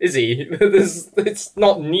in, is he? It's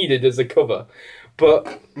not needed as a cover.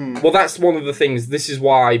 But well, that's one of the things. This is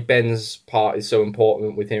why Ben's part is so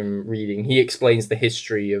important with him reading. He explains the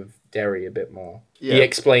history of Derry a bit more. Yeah. He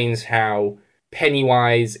explains how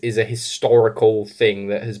Pennywise is a historical thing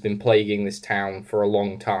that has been plaguing this town for a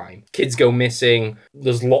long time. Kids go missing.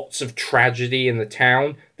 There's lots of tragedy in the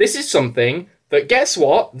town. This is something that, guess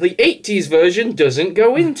what? The 80s version doesn't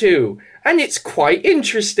go into. And it's quite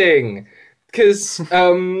interesting. Because,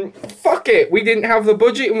 fuck it. We didn't have the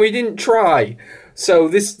budget and we didn't try. So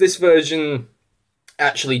this version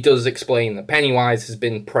actually does explain that Pennywise has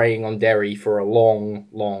been preying on Derry for a long,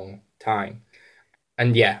 long time.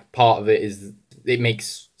 And yeah, part of it is it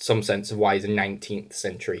makes some sense of why he's a 19th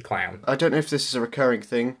century clown. I don't know if this is a recurring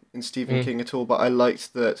thing in Stephen King at all, but I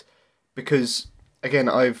liked that because, again,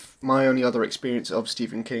 my only other experience of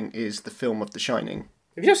Stephen King is the film of The Shining.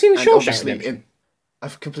 Have you not seen The Shawshank Redemption?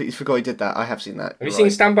 I've completely forgot he did that. I have seen that. Have you seen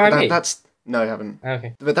Stand By Me? No, I haven't.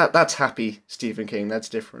 Okay. But that's happy Stephen King. That's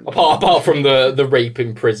different. Apart from the rape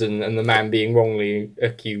in prison and the man being wrongly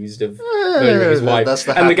accused of murdering his wife, that's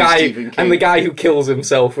the guy who kills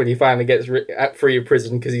himself when he finally gets free of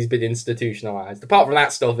prison because he's been institutionalized. Apart from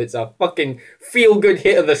that stuff, it's a fucking feel-good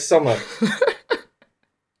hit of the summer.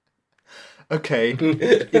 Okay,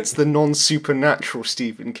 it's the non-supernatural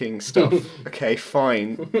Stephen King stuff. Okay,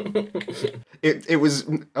 fine. It's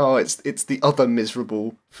the other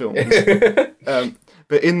miserable films.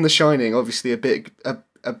 But in The Shining, obviously a big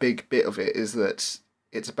bit of it is that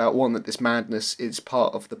it's about that this madness is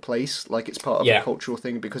part of the place, like it's part of a cultural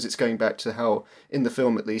thing, because it's going back to how, in the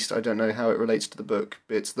film at least, I don't know how it relates to the book,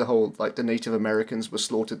 but it's the whole, like, the Native Americans were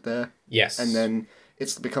slaughtered there. Yes. And then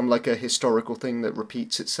it's become like a historical thing that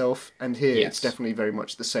repeats itself, and here it's definitely very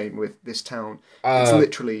much the same with this town. It's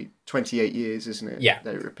literally 28 years, isn't it? Yeah.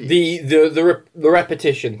 That it repeats. The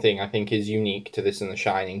repetition thing, I think, is unique to this and The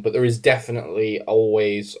Shining, but there is definitely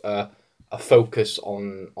always a focus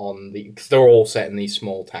on the, because they're all set in these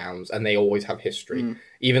small towns, and they always have history.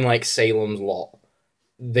 Even like Salem's Lot,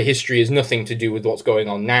 the history has nothing to do with what's going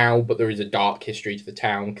on now, but there is a dark history to the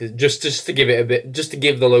town, because just to give it a bit, just to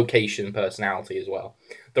give the location personality as well.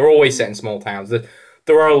 They're always set in small towns.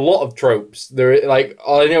 There are a lot of tropes. I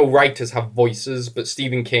know writers have voices, but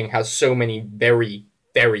Stephen King has so many very,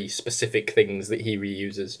 very specific things that he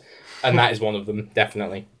reuses, and that is one of them,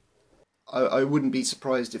 definitely. I wouldn't be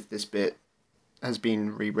surprised if this bit has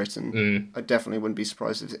been rewritten. I definitely wouldn't be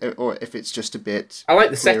surprised if it's just a bit. I like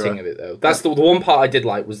the clearer. Setting of it though. That's the one part I did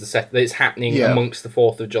like, was the set that it's happening amongst the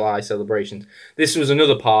 4th of July celebrations. This was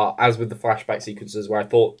another part, as with the flashback sequences, where I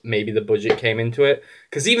thought maybe the budget came into it,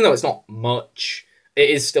 because even though it's not much, it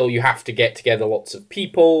is still, you have to get together lots of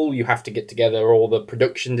people, you have to get together all the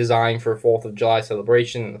production design for a 4th of July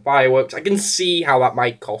celebration and the fireworks. I can see how that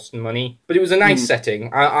might cost money, but it was a nice setting.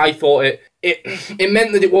 I thought it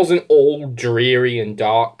meant that it wasn't all dreary and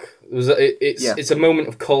dark. It's a moment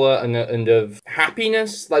of colour and of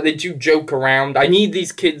happiness. Like, they do joke around. I need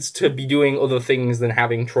these kids to be doing other things than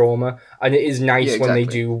having trauma, and it is nice when they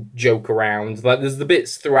do joke around. Like, there's the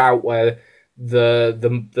bits throughout where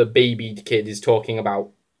the baby kid is talking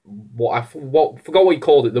about forgot what he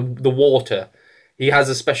called it, the water. He has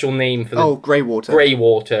a special name for the grey water. Grey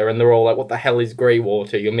water, and they're all like, "What the hell is grey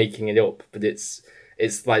water? You're making it up." But it's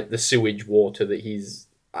like the sewage water that he's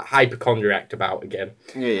a hypochondriac about again.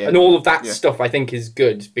 And all of that stuff I think is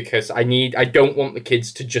good, because I don't want the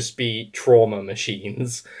kids to just be trauma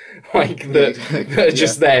machines, like that are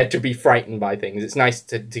just there to be frightened by things. It's nice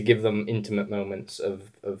to give them intimate moments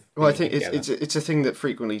of well, I think it's a thing that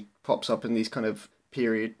frequently pops up in these kind of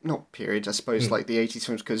I suppose, like the 80s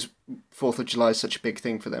films, because 4th of July is such a big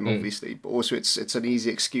thing for them, obviously, but also it's an easy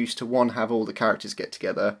excuse to, one, have all the characters get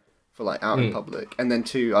together for, like, out in public, and then,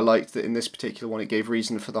 two, I liked that in this particular one it gave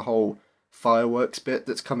reason for the whole fireworks bit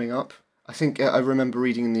that's coming up. I think I remember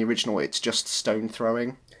reading in the original it's just stone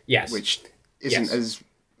throwing, which isn't as,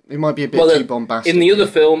 it might be a bit too bombastic. In the other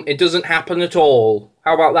film, it doesn't happen at all.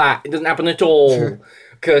 How about that? It doesn't happen at all.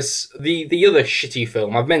 Because the other shitty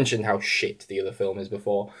film, I've mentioned how shit the other film is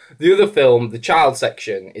before. The other film, the child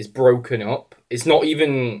section, is broken up. It's not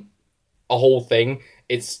even a whole thing.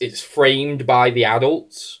 It's framed by the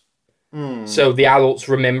adults. So the adults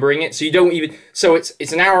remembering it. So you don't even... So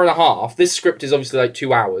it's an hour and a half. This script is obviously like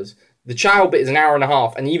 2 hours. The child bit is an hour and a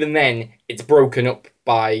half, and even then, it's broken up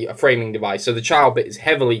by a framing device. So the child bit is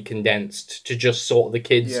heavily condensed to just sort of the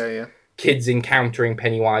kids encountering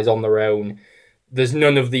Pennywise on their own. There's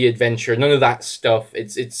none of the adventure, none of that stuff.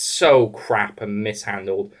 It's so crap and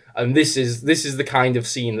mishandled. And this is the kind of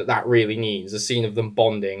scene that really needs. A scene of them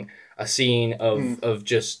bonding. A scene of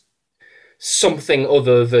just something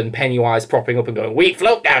other than Pennywise propping up and going, "We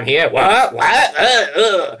float down here. What?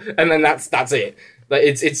 And then that's it. Like,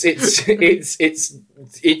 it's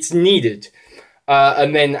needed.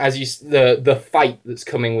 And then the fight that's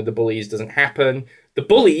coming with the bullies doesn't happen. The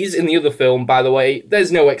bullies in the other film, by the way,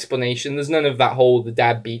 there's no explanation. There's none of that whole the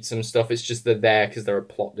dad beats them stuff. It's just they're there because they're a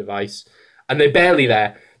plot device. And they're barely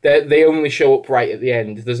there. They only show up right at the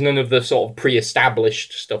end. There's none of the sort of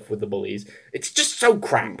pre-established stuff with the bullies. It's just so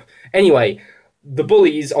crap. Anyway, the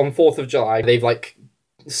bullies on 4th of July, they've like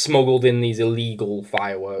smuggled in these illegal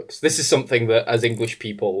fireworks. This is something that, as English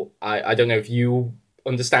people, I don't know if you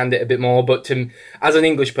understand it a bit more, but as an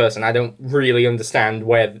English person, I don't really understand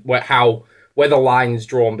where the line is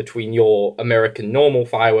drawn between your American normal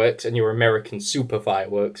fireworks and your American super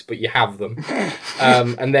fireworks, but you have them.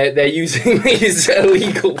 And they're using these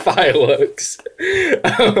illegal fireworks.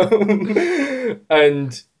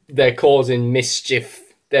 And they're causing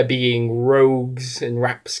mischief. They're being rogues and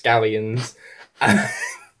rapscallions. And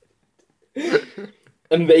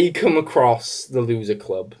they come across the loser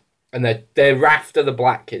club. And they're after the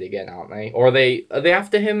black kid again, aren't they? Or are they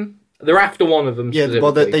after him? They're after one of them. Yeah,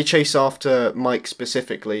 well, they chase after Mike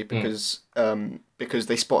specifically because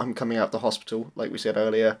they spot him coming out the hospital, like we said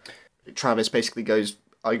earlier. Travis basically goes,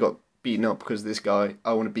 "I got beaten up because of this guy.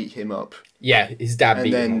 I want to beat him up." Yeah, his dad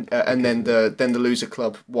beat him up. And then the loser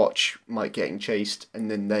club watch Mike getting chased, and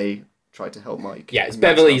then they try to help Mike. Yeah, it's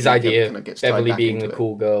Beverly's idea. Beverly being the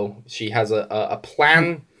cool girl, she has a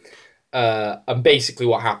plan. And basically,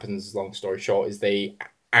 what happens, long story short, is they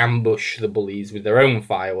ambush the bullies with their own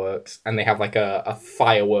fireworks, and they have like a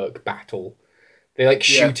firework battle. They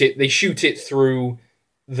shoot it. They shoot it through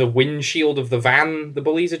the windshield of the van the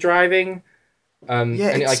bullies are driving. And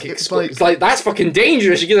it explodes. It's like, that's fucking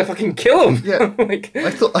dangerous. You're gonna fucking kill them. Yeah,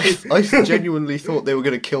 I genuinely thought they were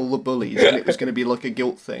gonna kill the bullies, and it was gonna be like a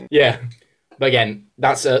guilt thing. Yeah. But again,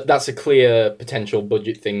 that's a clear potential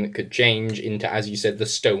budget thing that could change into, as you said, the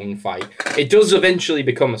stone fight. It does eventually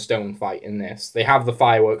become a stone fight in this. They have the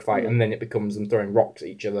firework fight, and then it becomes them throwing rocks at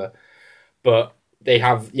each other. But they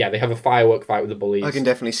have a firework fight with the bullies. I can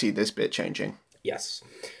definitely see this bit changing. Yes.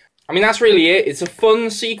 I mean, that's really it. It's a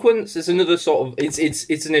fun sequence. It's another sort of...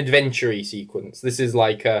 It's an adventure-y sequence. This is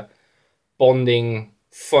like a bonding,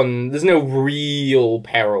 fun... There's no real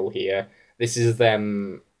peril here. This is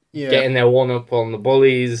them... Yeah. Getting their one-up on the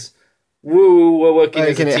bullies. Woo, we're working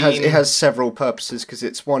as a team. It has several purposes, because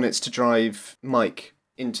it's to drive Mike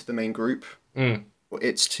into the main group.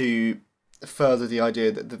 It's to further the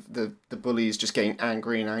idea that the bully is just getting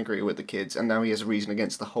angry and angry with the kids, and now he has a reason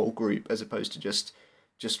against the whole group, as opposed to just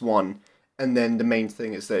one. And then the main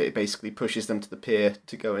thing is that it basically pushes them to the pier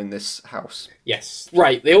to go in this house. Yes.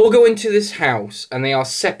 Right, they all go into this house, and they are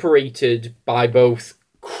separated by both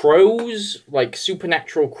crows, like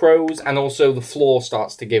supernatural crows, and also the floor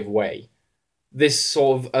starts to give way. This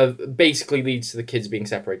sort of basically leads to the kids being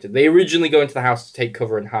separated. They originally go into the house to take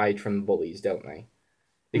cover and hide from the bullies, don't they?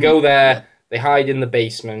 They go there, they hide in the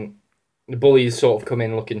basement, the bullies sort of come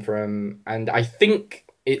in looking for them, and I think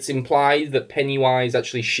it's implied that Pennywise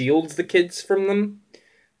actually shields the kids from them,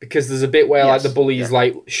 because there's a bit where like the bullies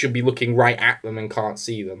like should be looking right at them and can't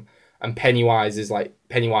see them, and Pennywise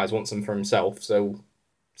wants them for himself, so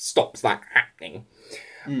stops that happening.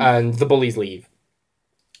 And the bullies leave.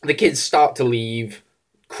 The kids start to leave,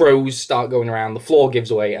 crows start going around, the floor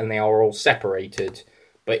gives way, and they are all separated.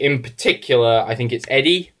 But in particular, I think it's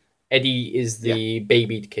Eddie. Eddie is the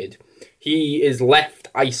babied kid. He is left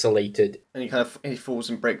isolated. And he falls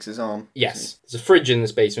and breaks his arm. Yes. There's a fridge in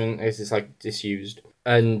this basement. It's like disused.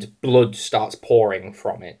 And blood starts pouring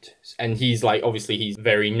from it. And he's like, obviously he's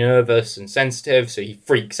very nervous and sensitive, so he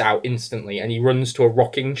freaks out instantly. And he runs to a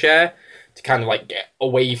rocking chair to kind of like get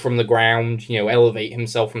away from the ground, elevate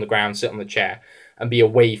himself from the ground, sit on the chair, and be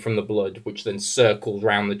away from the blood, which then circles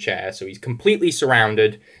around the chair. So he's completely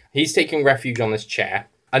surrounded. He's taking refuge on this chair.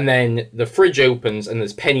 And then the fridge opens and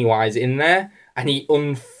there's Pennywise in there. And he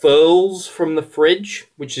unfurls from the fridge,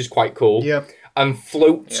 which is quite cool. Yeah. And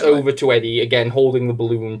floats over to Eddie, again, holding the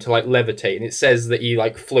balloon to like levitate. And it says that he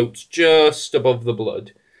like floats just above the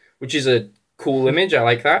blood, which is a cool image. I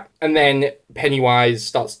like that. And then Pennywise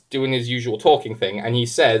starts doing his usual talking thing. And he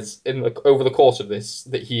says over the course of this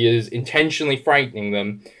that he is intentionally frightening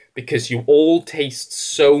them because you all taste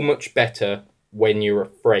so much better when you're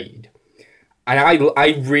afraid. And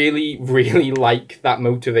I really, really like that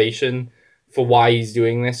motivation for why he's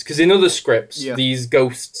doing this. Because in other scripts, these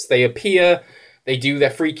ghosts, they appear, they do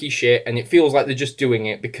their freaky shit, and it feels like they're just doing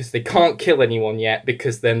it because they can't kill anyone yet,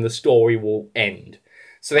 because then the story will end.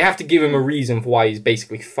 So they have to give him a reason for why he's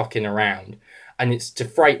basically fucking around. And it's to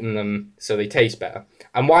frighten them so they taste better.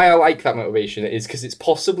 And why I like that motivation is because it's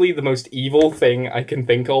possibly the most evil thing I can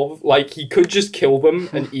think of. Like, he could just kill them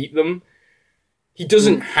and eat them. He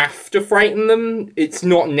doesn't have to frighten them. It's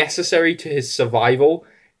not necessary to his survival.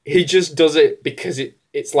 He just does it because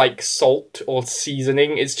it's like salt or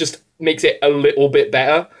seasoning. It's just makes it a little bit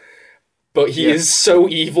better. But he is so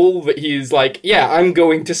evil that he is like, I'm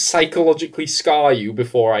going to psychologically scar you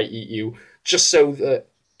before I eat you, just so that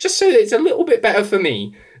it's a little bit better for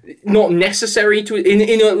me. Not necessary to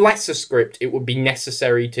in a lesser script, it would be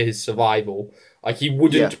necessary to his survival. Like, he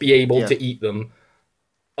wouldn't be able to eat them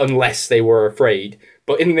unless they were afraid.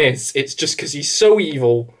 But in this, it's just because he's so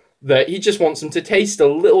evil that he just wants them to taste a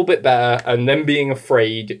little bit better, and them being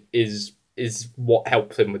afraid is what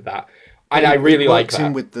helps him with that. And I really like that. It works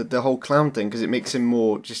in with the whole clown thing, because it makes him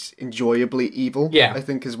more just enjoyably evil, I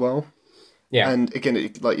think, as well. Yeah. And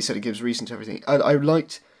again, like you said, it gives reason to everything. I'm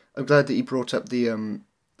glad that you brought up the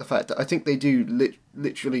fact that I think they do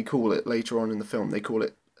literally call it later on in the film, they call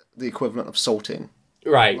it the equivalent of salting.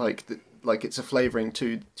 Right. Like it's a flavouring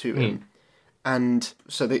to him. And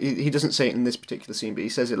so he doesn't say it in this particular scene, but he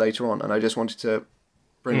says it later on, and I just wanted to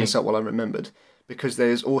bring this up while I remembered, because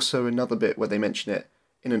there's also another bit where they mention it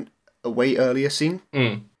in a way earlier scene,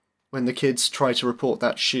 when the kids try to report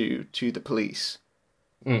that shoe to the police.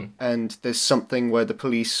 And there's something where the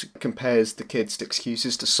police compares the kids'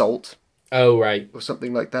 excuses to salt. Oh, right. Or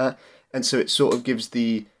something like that. And so it sort of gives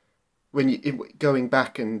going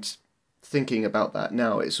back and thinking about that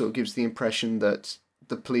now, it sort of gives the impression that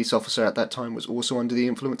the police officer at that time was also under the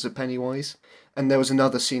influence of Pennywise. And there was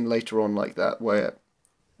another scene later on like that where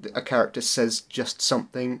a character says just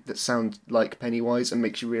something that sounds like Pennywise and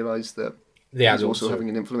makes you realise that he's also having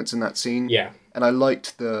an influence in that scene. Yeah. And I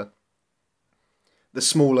liked the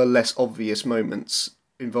smaller, less obvious moments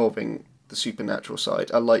involving the supernatural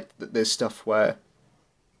side. I liked that there's stuff where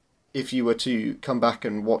if you were to come back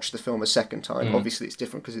and watch the film a second time, obviously it's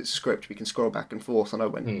different because it's a script, we can scroll back and forth, and I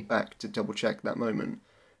went back to double check that moment.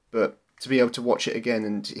 But to be able to watch it again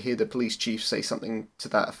and hear the police chief say something to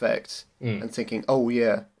that effect, and thinking, oh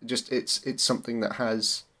yeah, just it's something that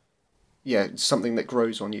has, something that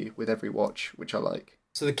grows on you with every watch, which I like.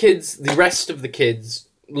 So the rest of the kids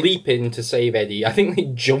leap in to save Eddie. I think they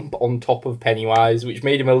jump on top of Pennywise, which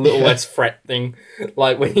made him a little less threatening,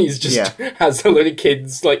 like when he's just has a load of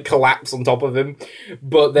kids like collapse on top of him.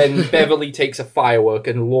 But then Beverly takes a firework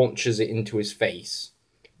and launches it into his face,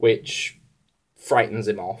 which frightens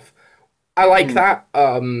him off. I like that.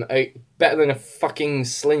 Better than a fucking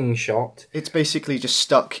slingshot. It's basically just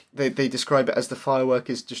stuck. They describe it as the firework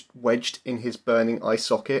is just wedged in his burning eye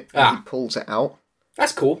socket, and he pulls it out.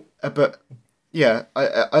 That's cool. But yeah,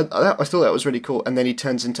 I thought that was really cool. And then he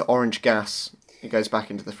turns into orange gas. He goes back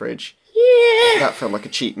into the fridge. Yeah. That felt like a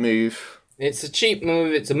cheap move. It's a cheap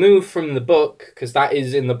move. It's a move from the book, because that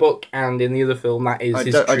is in the book, and in the other film, that is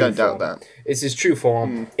his true form. I don't doubt that. It's his true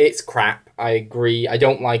form. It's crap. I agree. I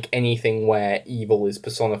don't like anything where evil is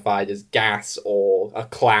personified as gas or a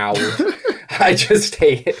cloud. I just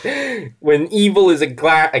hate it. When evil is a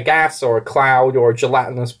gas or a cloud or a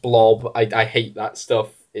gelatinous blob, I hate that stuff.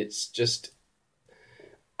 It's just...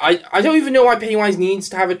 I don't even know why Pennywise needs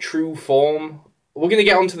to have a true form. We're going to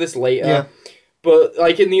get onto this later. Yeah. But,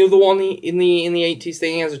 like, in the other one, in the 80s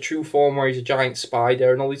thing, he has a true form where he's a giant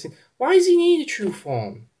spider and all these things. Why does he need a true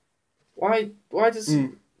form? Why does...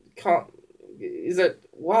 Can't... Is that...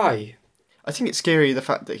 Why? I think it's scary, the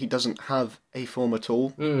fact that he doesn't have a form at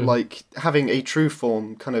all. Like, having a true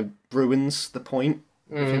form kind of ruins the point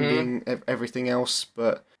of him being everything else.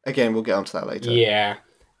 But, again, we'll get onto that later. Yeah.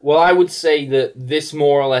 Well, I would say that this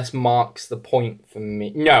more or less marks the point for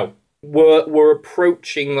me. No. We're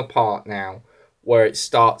approaching the part now where it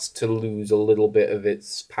starts to lose a little bit of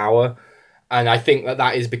its power. And I think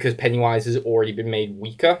that is because Pennywise has already been made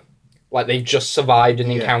weaker. Like, they've just survived an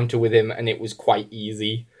encounter with him, and it was quite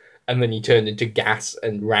easy. And then he turned into gas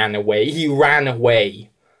and ran away. He ran away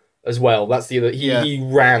as well. That's the other... He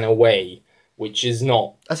ran away, which is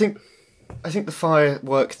not... I think the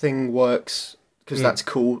firework thing works, because that's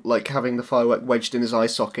cool. Like, having the firework wedged in his eye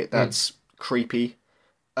socket, that's creepy.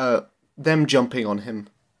 Them jumping on him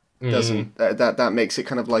doesn't. That makes it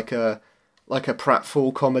kind of like a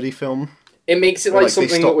pratfall comedy film. It makes it like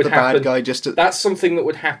something that would happen. Bad guy just That's something that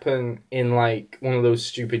would happen in like one of those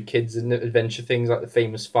stupid kids adventure things, like the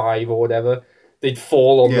Famous Five or whatever. They'd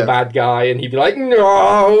fall on the bad guy, and he'd be like,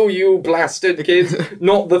 "No, you blasted kid!"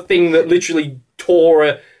 Not the thing that literally tore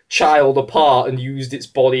a child apart and used its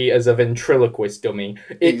body as a ventriloquist dummy.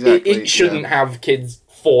 It shouldn't have kids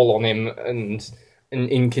fall on him and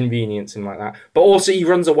inconvenience him like that. But also, he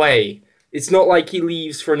runs away. It's not like he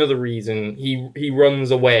leaves for another reason. He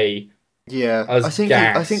runs away. Yeah, I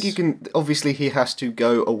think you can. Obviously, he has to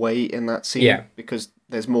go away in that scene because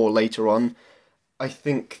there's more later on. I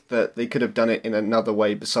think that they could have done it in another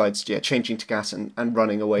way besides changing to gas and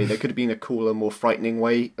running away. There could have been a cooler, more frightening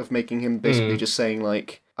way of making him basically just saying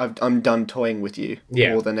like, "I'm done toying with you,"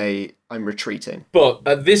 more than "I'm retreating." But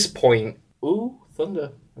at this point, ooh,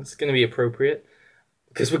 thunder. That's going to be appropriate.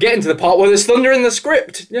 Because we're getting to the part where there's thunder in the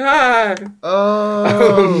script. Yeah.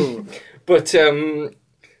 Oh.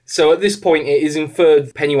 So at this point, it is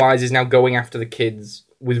inferred Pennywise is now going after the kids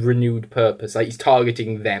with renewed purpose. Like, he's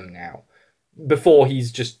targeting them now. Before,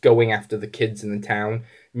 he's just going after the kids in the town.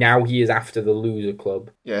 Now he is after the loser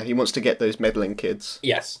club. Yeah, he wants to get those meddling kids.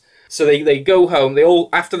 Yes. So they go home.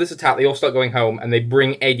 After this attack, they all start going home, and they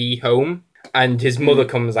bring Eddie home. And his mother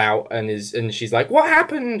comes out and she's like, "What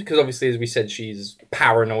happened?" Because obviously, as we said, she's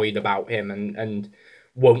paranoid about him and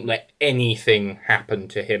won't let anything happen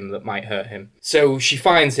to him that might hurt him. So she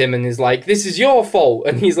finds him and is like, "This is your fault."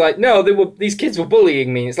 And he's like, "No, these kids were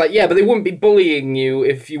bullying me." It's like, "Yeah, but they wouldn't be bullying you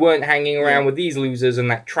if you weren't hanging around with these losers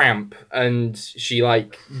and that tramp." And she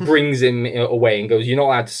like brings him away and goes, "You're not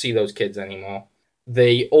allowed to see those kids anymore."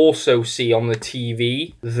 They also see on the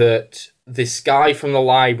TV that this guy from the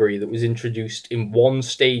library that was introduced in one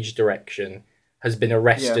stage direction has been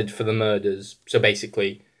arrested for the murders. So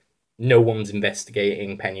basically, no one's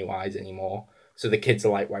investigating Pennywise anymore. So the kids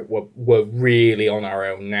are like, right, we're really on our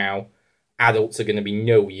own now. Adults are going to be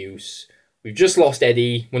no use. We've just lost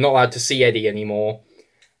Eddie. We're not allowed to see Eddie anymore.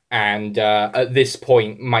 And at this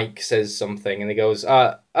point, Mike says something, and he goes,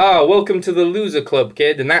 welcome to the loser club,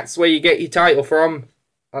 kid, and that's where you get your title from.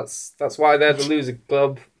 That's why they're the loser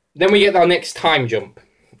club. Then we get our next time jump.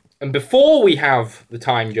 And before we have the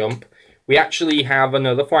time jump, we actually have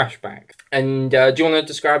another flashback. And do you want to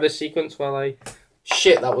describe this sequence while I...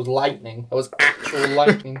 Shit, that was lightning. That was actual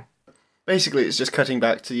lightning. Basically, it's just cutting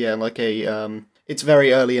back to, like a... it's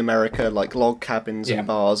very early America, like log cabins and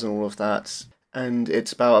bars and all of that. And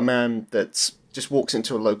it's about a man that just walks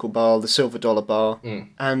into a local bar, the Silver Dollar Bar,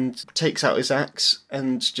 and takes out his axe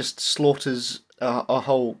and just slaughters a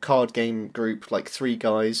whole card game group, like 3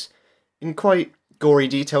 guys, in quite gory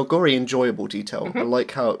detail, gory enjoyable detail. I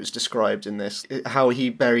like how it was described in this, how he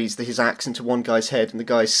buries his axe into one guy's head and the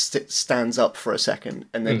guy stands up for a second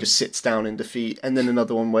and then just sits down in defeat, and then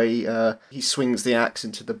another one where he swings the axe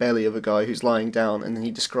into the belly of a guy who's lying down, and then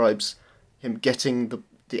he describes him getting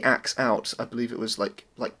the axe out. I believe it was like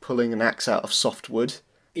pulling an axe out of soft wood,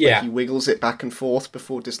 Yeah. Like he wiggles it back and forth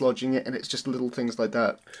before dislodging it, and it's just little things like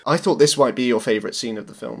that. I thought this might be your favourite scene of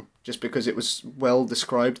the film, just because it was well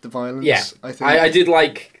described, the violence. Yeah, I think. I did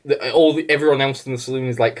like everyone else in the saloon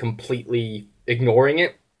is like completely ignoring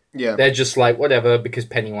it. Yeah. They're just like, whatever, because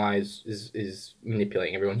Pennywise is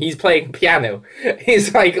manipulating everyone. He's playing piano.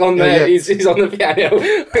 He's like on the he's on the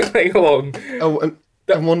piano playing along. Oh,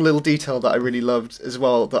 and one little detail that I really loved as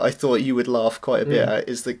well, that I thought you would laugh quite a bit at,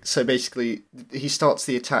 is that, so basically he starts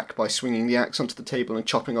the attack by swinging the axe onto the table and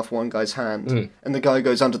chopping off one guy's hand, and the guy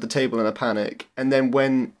goes under the table in a panic, and then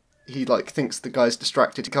when he like thinks the guy's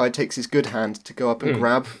distracted, the guy takes his good hand to go up and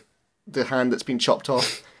grab the hand that's been chopped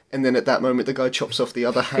off, and then at that moment the guy chops off the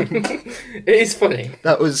other hand. It is funny.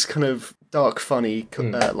 That was kind of dark, funny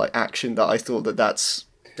like action that I thought that's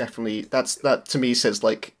definitely, that to me says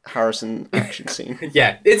like Harrison action scene.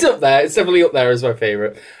 Yeah, it's up there. It's definitely up there as my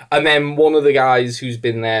favourite. And then one of the guys who's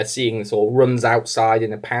been there seeing this all runs outside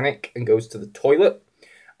in a panic and goes to the toilet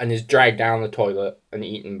and is dragged down the toilet and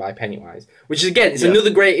eaten by Pennywise. Which is, again, it's another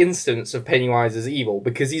great instance of Pennywise as evil,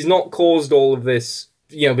 because he's not caused all of this,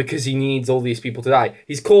 you know, because he needs all these people to die.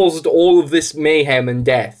 He's caused all of this mayhem and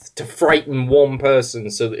death to frighten one person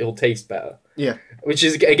so that he'll taste better. Yeah. Which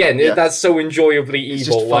is, again, that's so enjoyably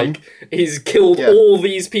evil. Like, he's killed all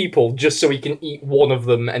these people just so he can eat one of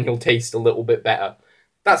them and he'll taste a little bit better.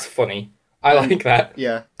 That's funny. I like that.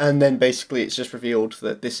 Yeah. And then basically it's just revealed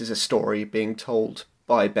that this is a story being told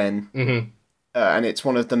by Ben. Mm-hmm. And it's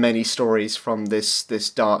one of the many stories from this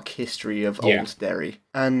dark history of Old Derry.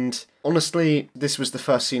 And honestly, this was the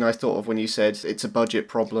first scene I thought of when you said it's a budget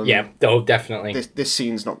problem. Yeah, oh, definitely. This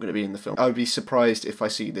scene's not going to be in the film. I would be surprised if I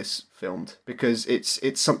see this filmed, because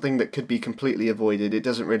it's something that could be completely avoided. It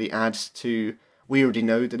doesn't really add to... We already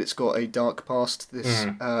know that it's got a dark past.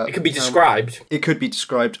 It could be described. It could be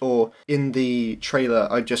described, or in the trailer,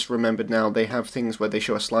 I just remembered now, they have things where they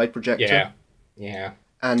show a slide projector. Yeah.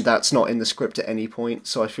 And that's not in the script at any point,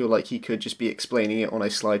 so I feel like he could just be explaining it on a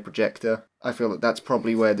slide projector. I feel that that's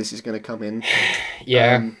probably where this is going to come in.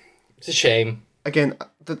 Yeah, it's a shame. Again,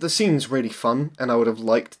 the scene's really fun, and I would have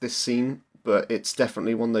liked this scene, but it's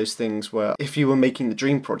definitely one of those things where if you were making the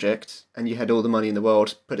dream project, and you had all the money in the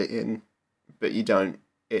world, put it in, but you don't,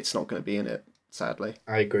 it's not going to be in it, sadly.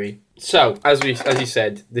 I agree. So, as you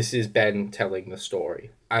said, this is Ben telling the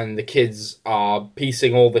story, and the kids are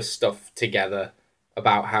piecing all this stuff together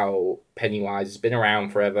about how Pennywise has been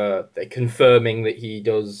around forever. They're confirming that he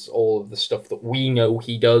does all of the stuff that we know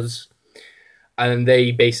he does. And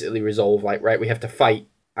they basically resolve, like, right, we have to fight.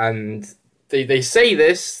 And they say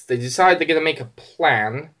this, they decide they're going to make a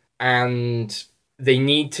plan, and they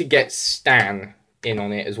need to get Stan in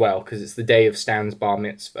on it as well, because it's the day of Stan's bar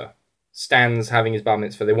mitzvah. Stan's having his bar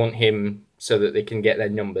mitzvah. They want him so that they can get their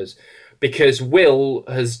numbers. Because Will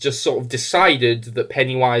has just sort of decided that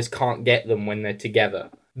Pennywise can't get them when they're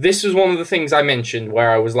together. This was one of the things I mentioned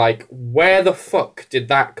where I was like, where the fuck did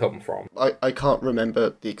that come from? I can't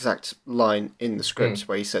remember the exact line in the script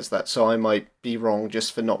where he says that, so I might be wrong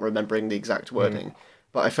just for not remembering the exact wording.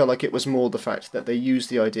 But I felt like it was more the fact that they use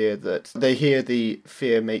the idea that they hear the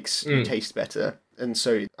fear makes you taste better. And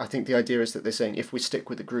so I think the idea is that they're saying if we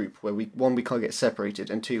stick with a group where we can't get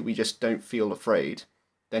separated, and two, we just don't feel afraid,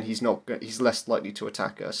 then he's less likely to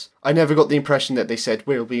attack us. I never got the impression that they said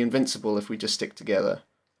we'll be invincible if we just stick together.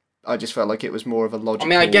 I just felt like it was more of a logical... I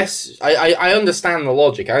mean, I guess I understand the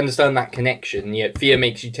logic. I understand that connection. Yet fear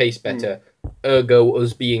makes you taste better. Ergo,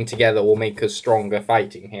 us being together will make us stronger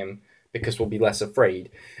fighting him because we'll be less afraid.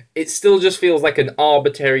 It still just feels like an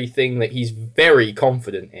arbitrary thing that he's very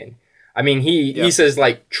confident in. I mean, he says,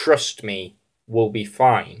 like, trust me, we'll be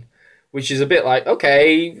fine. Which is a bit like,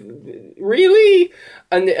 okay, really?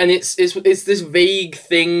 And it's this vague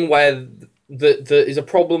thing where there is a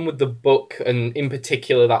problem with the book, and in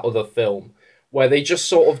particular that other film, where they just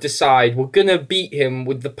sort of decide, we're going to beat him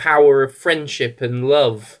with the power of friendship and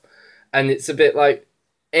love. And it's a bit like,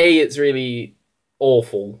 A, it's really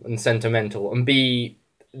awful and sentimental, and B,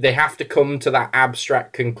 they have to come to that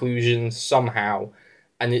abstract conclusion somehow,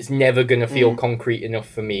 and it's never going to feel concrete enough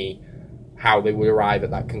for me how they would arrive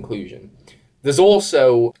at that conclusion. There's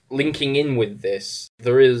also, linking in with this,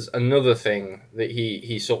 there is another thing that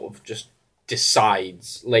he sort of just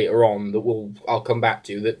decides later on that I'll come back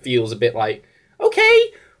to, that feels a bit like, okay,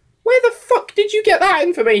 where the fuck did you get that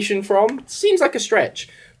information from? Seems like a stretch.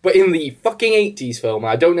 But in the fucking 80s film,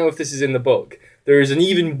 I don't know if this is in the book, there is an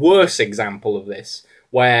even worse example of this,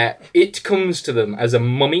 where it comes to them as a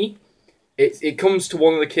mummy. It comes to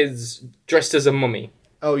one of the kids dressed as a mummy.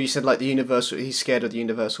 Oh, you said like he's scared of the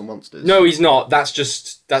Universal monsters. No, he's not. That's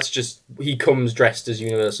just he comes dressed as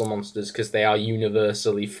Universal monsters because they are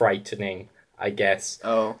universally frightening. I guess.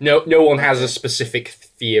 Oh. No one has a specific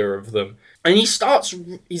fear of them. And he's got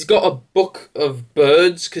a book of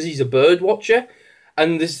birds, because he's a bird watcher,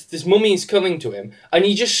 and this mummy's coming to him, and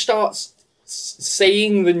he just starts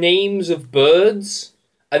saying the names of birds,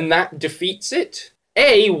 and that defeats it.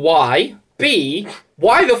 A, why? B,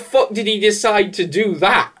 why the fuck did he decide to do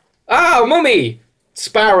that? Ah, mummy!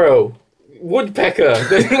 Sparrow. Woodpecker.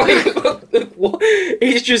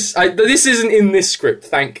 It's just... this isn't in this script,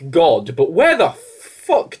 thank God, but where the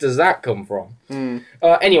fuck does that come from?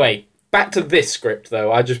 Anyway, back to this script,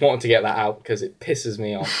 though. I just wanted to get that out, because it pisses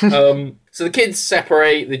me off. So the kids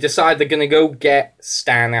separate, they decide they're going to go get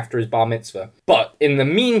Stan after his bar mitzvah. But in the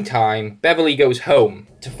meantime, Beverly goes home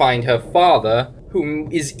to find her father, who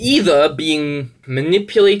is either being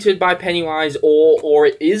manipulated by Pennywise or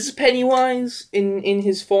is Pennywise in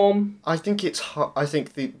his form. I think I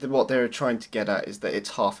think what they're trying to get at is that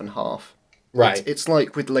it's half and half. Right. It's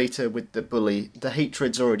like with the bully. The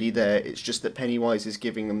hatred's already there. It's just that Pennywise is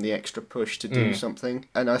giving them the extra push to do something.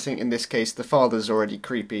 And I think in this case, the father's already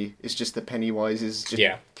creepy. It's just that Pennywise is just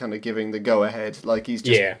kind of giving the go-ahead. Like, he's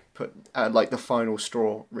just put like the final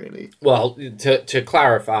straw, really. Well, to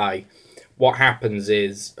clarify, what happens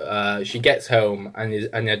is she gets home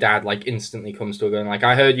and her dad like instantly comes to her going like,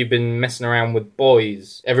 I heard you've been messing around with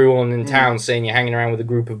boys. Everyone in town saying you're hanging around with a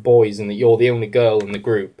group of boys and that you're the only girl in the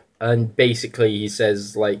group. And basically he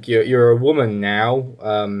says like, you're a woman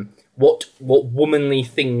now. What womanly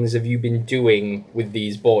things have you been doing with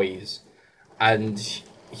these boys? And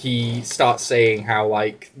he starts saying how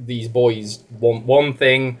like these boys want one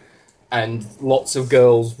thing and lots of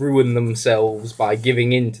girls ruin themselves by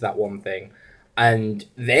giving in to that one thing. And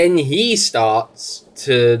then he starts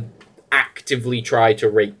to actively try to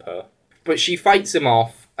rape her. But she fights him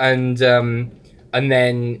off, and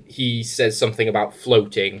then he says something about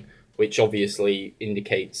floating, which obviously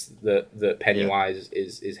indicates that Pennywise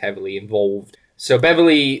is heavily involved. So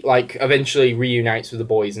Beverly, like, eventually reunites with the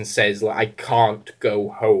boys and says, like, I can't go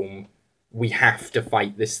home. We have to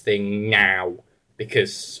fight this thing now.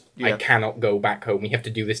 Because I cannot go back home. We have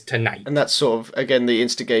to do this tonight. And that's sort of, again, the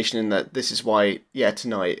instigation in that this is why,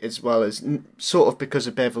 tonight, as well as sort of because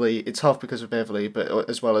of Beverly. It's half because of Beverly, but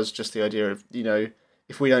as well as just the idea of,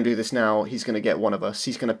 if we don't do this now, he's going to get one of us.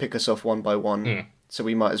 He's going to pick us off one by one. So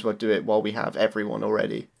we might as well do it while we have everyone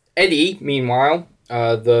already. Eddie, meanwhile,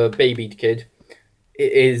 the babied kid,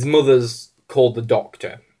 his mother's called the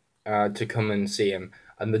doctor to come and see him.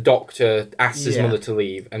 And the doctor asks his mother to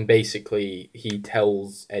leave, and basically he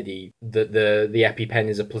tells Eddie that the EpiPen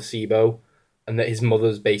is a placebo, and that his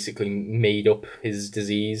mother's basically made up his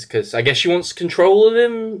disease, because I guess she wants control of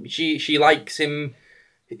him. She likes him.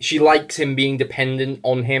 She likes him being dependent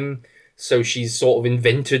on him, so she's sort of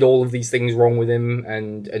invented all of these things wrong with him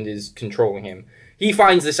and is controlling him. He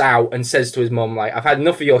finds this out and says to his mum, like, I've had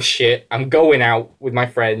enough of your shit. I'm going out with my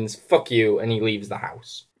friends. Fuck you. And he leaves the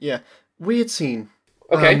house. Yeah. Weird scene.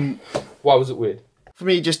 Okay. Why was it weird? For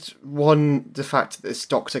me, just the fact that this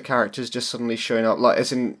doctor character is just suddenly showing up. Like,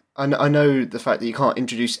 as in, I know the fact that you can't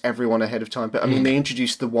introduce everyone ahead of time, but I mean, they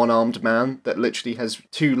introduced the one-armed man that literally has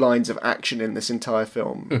 2 lines of action in this entire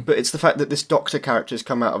film. But it's the fact that this doctor character has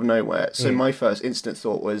come out of nowhere. So my first instant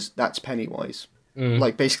thought was, that's Pennywise.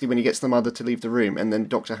 Like, basically, when he gets the mother to leave the room, and then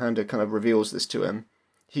Dr. Handa kind of reveals this to him,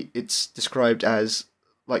 it's described as,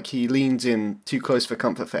 like, he leans in too close for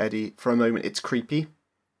comfort for Eddie. For a moment, it's creepy.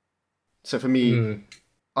 So for me,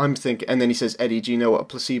 I'm thinking... And then he says, Eddie, do you know what a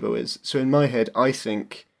placebo is? So in my head, I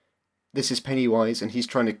think this is Pennywise, and he's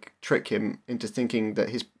trying to trick him into thinking that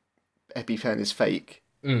his EpiPen is fake.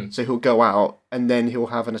 So he'll go out, and then he'll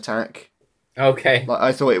have an attack. Okay. Like,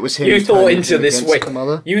 I thought it was him. You thought into this way. The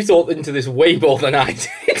mother. You thought into this way more than I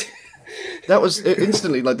did. That was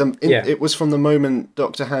instantly, like, it was from the moment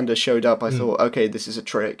Dr. Handa showed up, I thought, okay, this is a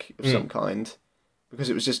trick of some kind. Because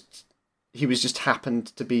it was just... He was just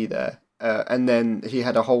happened to be there. And then he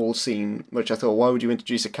had a whole scene, which I thought, why would you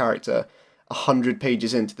introduce a character 100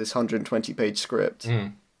 pages into this 120-page script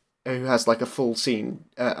who has, like, a full scene,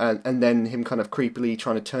 and then him kind of creepily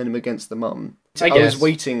trying to turn him against the mum. I was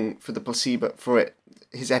waiting for the placebo,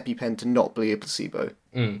 his EpiPen to not be a placebo.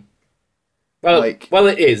 Well,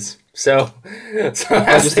 it is. So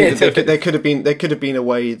I just think that there could have been a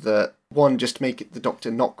way that, one, just make the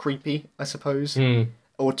doctor not creepy, I suppose.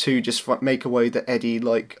 Or 2, just make a way that Eddie,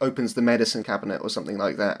 like, opens the medicine cabinet or something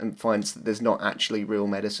like that and finds that there's not actually real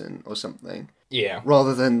medicine or something. Yeah.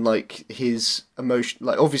 Rather than, like, his emotion...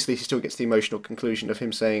 Like, obviously he still gets the emotional conclusion of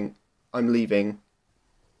him saying, I'm leaving.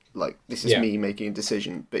 Like, this is me making a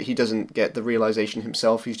decision. But he doesn't get the realization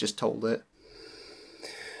himself. He's just told it.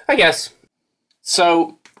 I guess.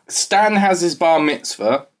 So, Stan has his bar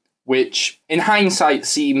mitzvah, which in hindsight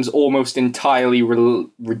seems almost entirely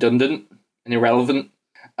redundant and irrelevant.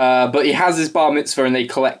 But he has his bar mitzvah and they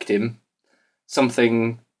collect him.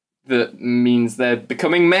 Something that means they're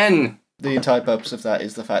becoming men. The entire purpose of that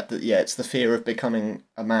is the fact that, it's the fear of becoming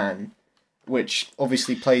a man, which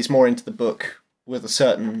obviously plays more into the book with a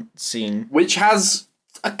certain scene. Which has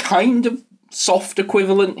a kind of soft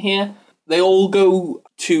equivalent here. They all go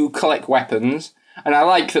to collect weapons, and I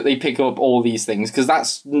like that they pick up all these things, because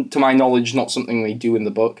that's, to my knowledge, not something they do in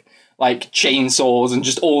the book. Like chainsaws and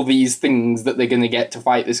just all these things that they're going to get to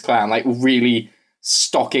fight this clan, like really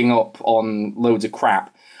stocking up on loads of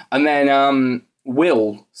crap. And then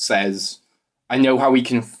Will says, I know how we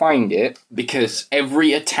can find it, because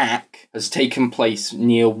every attack has taken place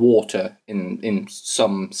near water in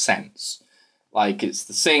some sense. Like, it's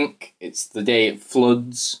the sink, it's the day it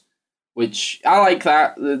floods, which I like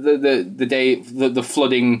that. The day the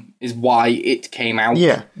flooding is why it came out.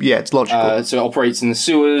 Yeah, it's logical. So it operates in the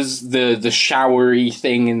sewers, the showery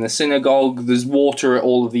thing in the synagogue. There's water at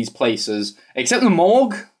all of these places, except the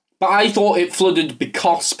morgue. But I thought it flooded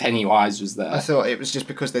because Pennywise was there. I thought it was just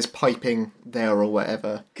because there's piping there or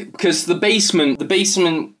whatever. Because the basement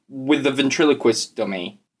with the ventriloquist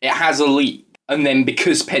dummy, it has a leak, and then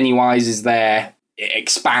because Pennywise is there, it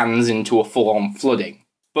expands into a full-on flooding.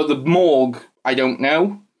 But the morgue, I don't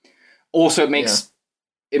know. Also, it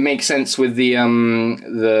makes sense with the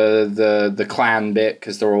clan bit,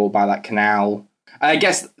 because they're all by that canal. And I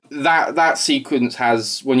guess that sequence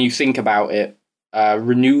has, when you think about it,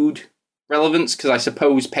 renewed relevance, because I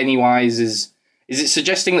suppose Pennywise is it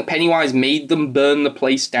suggesting that Pennywise made them burn the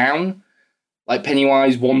place down? Like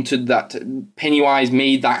Pennywise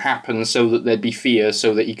made that happen so that there'd be fear,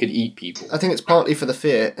 so that he could eat people. I think it's partly for the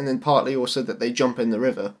fear, and then partly also that they jump in the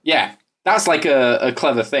river. Yeah, that's like a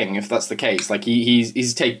clever thing if that's the case. Like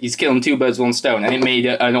he's killing two birds with one stone, and it made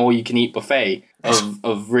an all-you-can-eat buffet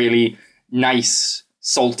of really nice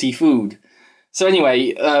salty food. So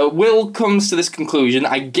anyway, Will comes to this conclusion.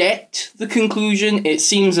 I get the conclusion. It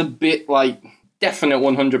seems a bit like definite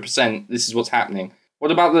 100% this is what's happening.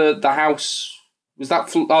 What about the house? Was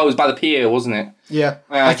that... it was by the pier, wasn't it? Yeah.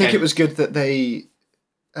 I think it was good that they...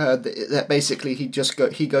 that basically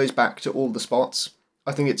he goes back to all the spots.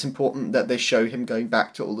 I think it's important that they show him going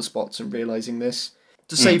back to all the spots and realising this.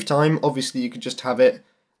 To save time, obviously you could just have it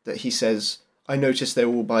that he says, I noticed they're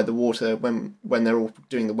all by the water when they're all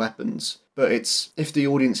doing the weapons. But it's... if the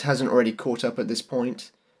audience hasn't already caught up at this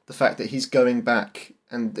point, the fact that he's going back...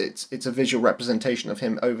 and it's a visual representation of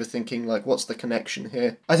him overthinking, like, what's the connection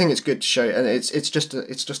here? I think it's good to show, and it's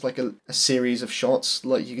just like a series of shots.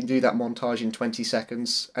 Like, you can do that montage in 20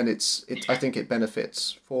 seconds, and I think it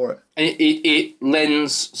benefits for it. It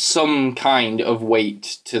lends some kind of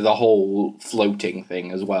weight to the whole floating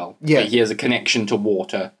thing as well. Yeah. Like he has a connection to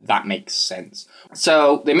water. That makes sense.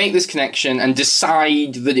 So they make this connection and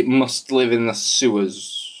decide that it must live in the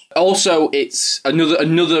sewers. Also, it's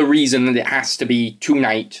another reason that it has to be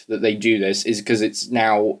tonight that they do this is because it's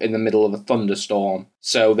now in the middle of a thunderstorm.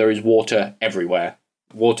 So there is water everywhere.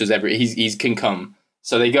 Water's everywhere. He can come.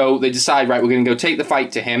 So they decide, right, we're going to go take the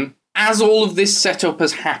fight to him. As all of this setup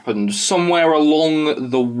has happened, somewhere along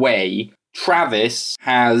the way, Travis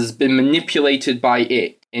has been manipulated by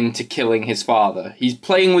it into killing his father. He's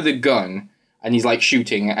playing with a gun. And he's, like,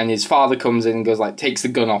 shooting, and his father comes in and goes, like, takes the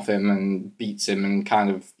gun off him and beats him and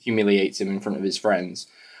kind of humiliates him in front of his friends.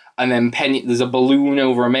 And then there's a balloon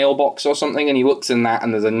over a mailbox or something, and he looks in that,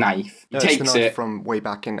 and there's a knife. He takes it's the knife it from way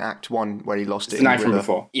back in Act 1, where he lost it in the knife from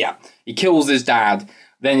before. Yeah. He kills his dad.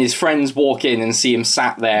 Then his friends walk in and see him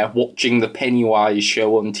sat there watching the Pennywise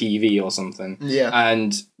show on TV or something. Yeah.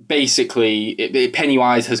 And basically,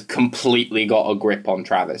 Pennywise has completely got a grip on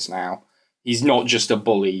Travis now. He's not just a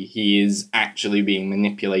bully, he is actually being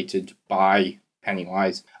manipulated by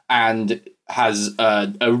Pennywise and has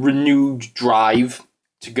a renewed drive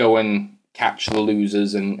to go and catch the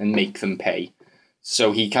losers and make them pay.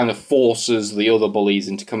 So he kind of forces the other bullies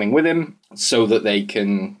into coming with him so that they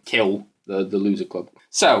can kill the loser club.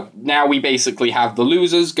 So now we basically have the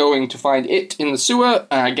losers going to find it in the sewer.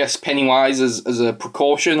 And I guess Pennywise, as a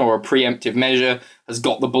precaution or a preemptive measure, has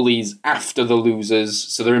got the bullies after the losers,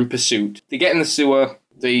 so they're in pursuit. They get in the sewer,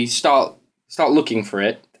 they start looking for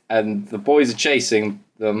it, and the boys are chasing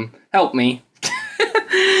them. Help me.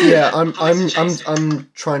 Yeah, I'm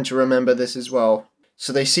trying to remember this as well.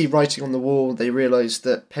 So they see writing on the wall, they realise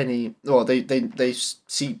that they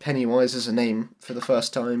see Pennywise as a name for the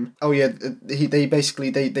first time. Oh yeah,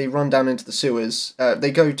 they run down into the sewers. They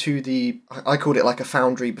go to I called it like a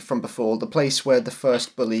foundry from before, the place where the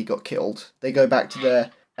first bully got killed. They go back to there,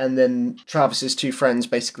 and then Travis's two friends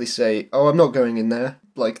basically say, oh, I'm not going in there.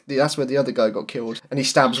 like, that's where the other guy got killed. And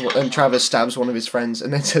and Travis stabs one of his friends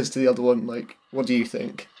and then says to the other one, like, what do you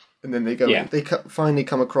think? And then they go, they finally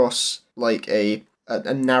come across, like, a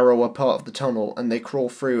narrower part of the tunnel, and they crawl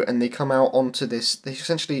through, and they come out onto this,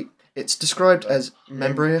 it's described as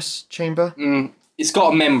membranous chamber. It's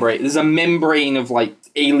got a membrane. There's a membrane of, like,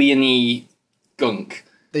 alien-y gunk.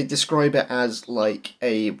 They describe it as, like,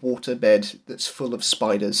 a waterbed that's full of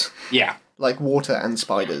spiders. Yeah. Like water and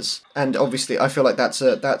spiders. And obviously, I feel like that's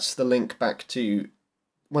the link back to...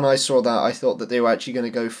 When I saw that, I thought that they were actually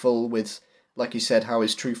going to go full with, like you said, how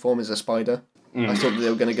his true form is a spider. I thought that they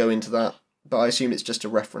were going to go into that. But I assume it's just a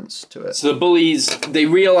reference to it. So the bullies, they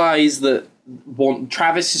realise that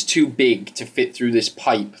Travis is too big to fit through this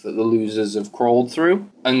pipe that the losers have crawled through.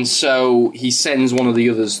 And so he sends one of the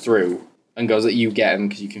others through and goes, that you get him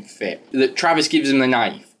because you can fit. That Travis gives him the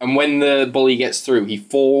knife. And when the bully gets through, he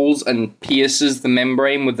falls and pierces the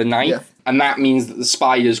membrane with the knife. Yeah. And that means that the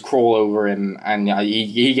spiders crawl over him and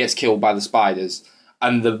he gets killed by the spiders.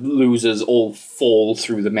 And the losers all fall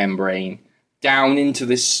through the membrane down into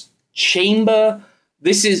this chamber.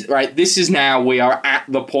 This is now, we are at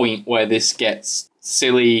the point where this gets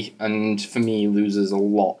silly and, for me, loses a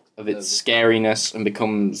lot of its scariness and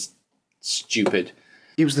becomes stupid.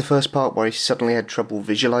 It was the first part where he suddenly had trouble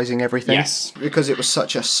visualising everything. Yes. Because it was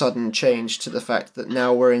such a sudden change to the fact that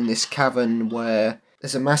now we're in this cavern where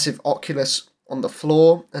there's a massive oculus on the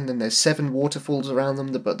floor, and then there's 7 waterfalls around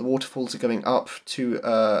them, but the waterfalls are going up to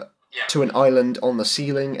an island on the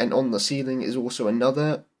ceiling, and on the ceiling is also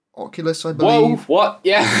another oculus, I believe. Whoa, what?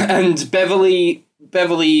 Yeah, and Beverly,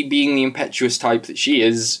 being the impetuous type that she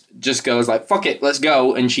is, just goes like, fuck it, let's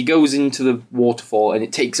go, and she goes into the waterfall, and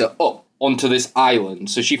it takes her up onto this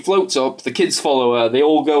island. So she floats up, the kids follow her, they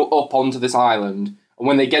all go up onto this island, and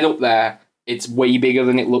when they get up there, it's way bigger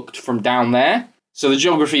than it looked from down there. So the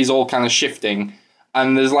geography is all kind of shifting,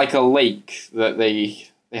 and there's like a lake that they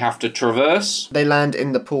have to traverse. They land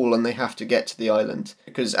in the pool and they have to get to the island,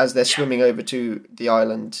 because as they're swimming over to the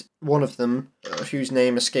island, one of them, whose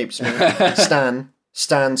name escapes me,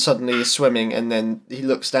 Stan suddenly is swimming, and then he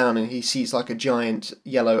looks down and he sees like a giant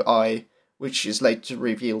yellow eye, which is later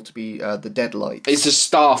revealed to be the Deadlight. It's a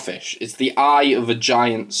starfish. It's the eye of a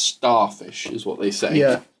giant starfish, is what they say.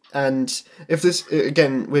 Yeah, and if this,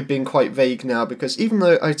 again, we're being quite vague now, because even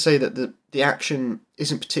though I'd say that the action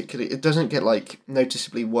isn't particularly, it doesn't get, like,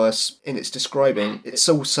 noticeably worse in its describing, it's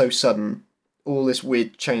all so sudden, all this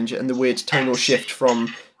weird change, and the weird tonal shift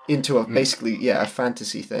from into a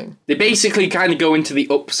fantasy thing. They basically kind of go into the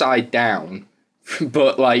upside down,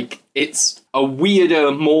 but, like, it's a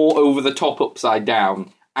weirder, more over-the-top upside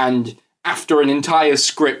down, and after an entire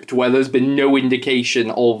script where there's been no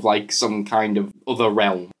indication of, like, some kind of other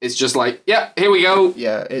realm. It's just like, yeah, here we go.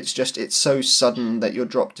 Yeah, it's so sudden that you're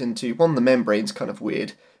dropped into... One, the membrane's kind of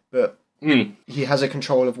weird, but he has a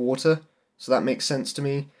control of water, so that makes sense to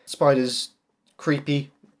me. Spider's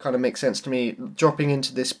creepy, kind of makes sense to me. Dropping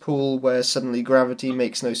into this pool where suddenly gravity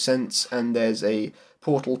makes no sense, and there's a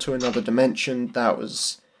portal to another dimension,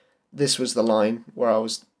 this was the line where I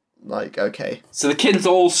was... like, okay. So the kids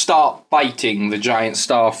all start fighting the giant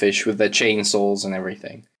starfish with their chainsaws and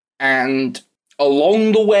everything. And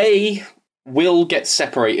along the way, Will gets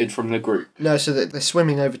separated from the group. No, so they're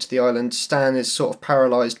swimming over to the island. Stan is sort of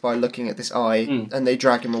paralysed by looking at this eye, and they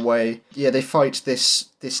drag him away. Yeah, they fight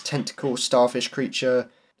this tentacle starfish creature,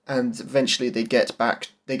 and eventually they get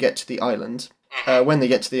to the island. When they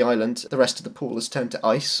get to the island, the rest of the pool is turned to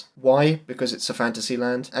ice. Why? Because it's a fantasy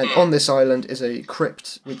land. And on this island is a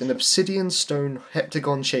crypt with an obsidian stone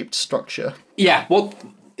heptagon-shaped structure. Yeah, well,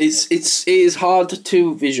 it is hard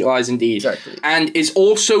to visualise indeed. Exactly. And it's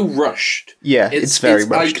also rushed. Yeah, it's very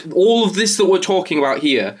rushed. Like, all of this that we're talking about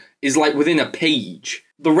here is like within a page.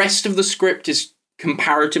 The rest of the script is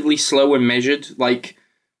comparatively slow and measured. Like...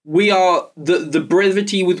 We are, the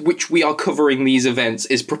brevity with which we are covering these events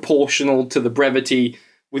is proportional to the brevity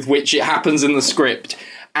with which it happens in the script.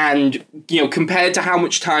 And, you know, compared to how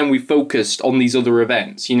much time we focused on these other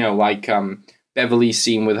events, you know, like Beverly's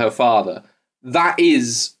scene with her father, that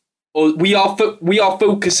is, we are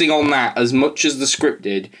focusing on that as much as the script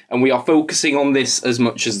did, and we are focusing on this as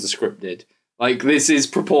much as the script did. Like, this is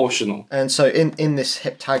proportional. And so in this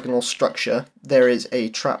heptagonal structure, there is a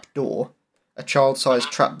trap door. A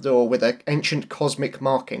child-sized trapdoor with an ancient cosmic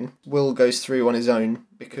marking. Will goes through on his own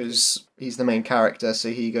because he's the main character, so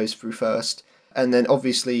he goes through first. And then,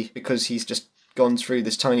 obviously, because he's just gone through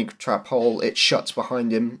this tiny trap hole, it shuts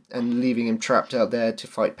behind him and leaving him trapped out there to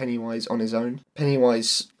fight Pennywise on his own.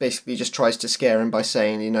 Pennywise basically just tries to scare him by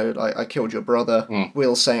saying, I killed your brother.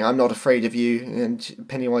 Will saying, I'm not afraid of you. And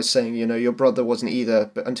Pennywise saying, your brother wasn't either,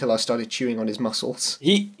 but until I started chewing on his muscles.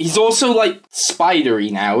 He's also, spidery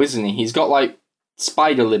now, isn't he? He's got,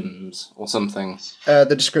 spider limbs or something.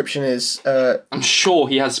 The description is... I'm sure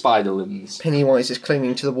he has spider limbs. Pennywise is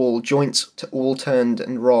clinging to the wall, joints all turned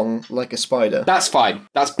and wrong like a spider. That's fine.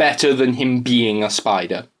 That's better than him being a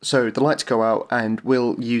spider. So the lights go out and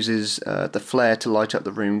Will uses the flare to light up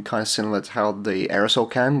the room, kind of similar to how the aerosol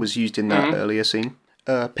can was used in that earlier scene.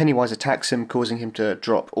 Pennywise attacks him, causing him to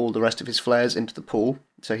drop all the rest of his flares into the pool.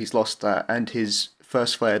 So he's lost that, and his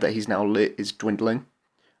first flare that he's now lit is dwindling.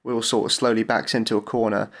 Will sort of slowly backs into a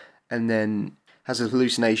corner and then has a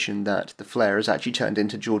hallucination that the flare has actually turned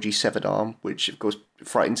into Georgie's severed arm, which of course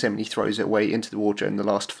frightens him and he throws it away into the water and the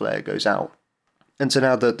last flare goes out. And so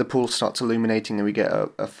now the pool starts illuminating and we get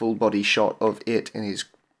a full body shot of it in his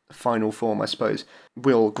final form, I suppose.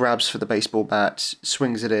 Will grabs for the baseball bat,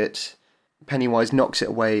 swings at it, Pennywise knocks it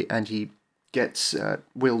away and he gets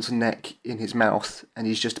Will's neck in his mouth and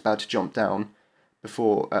he's just about to jump down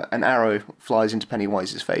before an arrow flies into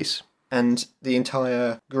Pennywise's face. And the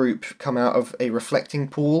entire group come out of a reflecting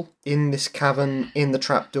pool in this cavern, in the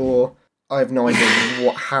trapdoor. I have no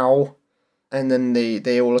idea how. And then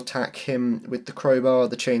they all attack him with the crowbar,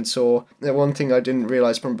 the chainsaw. The one thing I didn't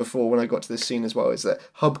realise from before when I got to this scene as well is that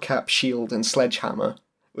hubcap, shield and sledgehammer,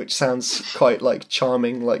 which sounds quite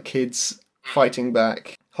charming, like kids fighting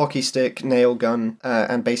back. Hockey stick, nail gun,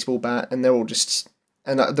 and baseball bat, and they're all just...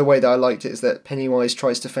 And the way that I liked it is that Pennywise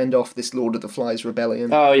tries to fend off this Lord of the Flies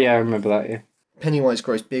rebellion. Oh yeah, I remember that, yeah. Pennywise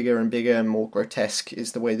grows bigger and bigger and more grotesque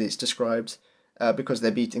is the way that it's described, because they're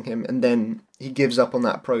beating him. And then he gives up on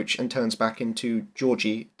that approach and turns back into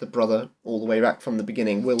Georgie, the brother, all the way back from the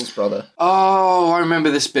beginning, Will's brother. Oh, I remember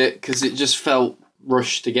this bit, because it just felt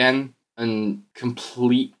rushed again and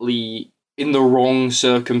completely in the wrong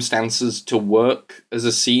circumstances to work as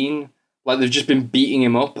a scene. They've just been beating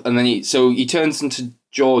him up, and then he turns into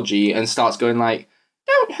Georgie and starts going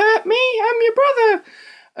 "Don't hurt me, I'm your brother,"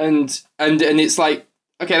 and it's okay,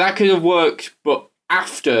 that could have worked, but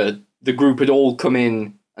after the group had all come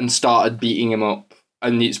in and started beating him up,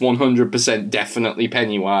 and it's 100% definitely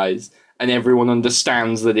Pennywise, and everyone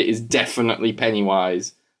understands that it is definitely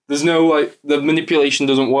Pennywise. There's no the manipulation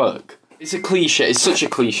doesn't work. It's a cliche. It's such a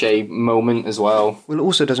cliche moment as well. Well, it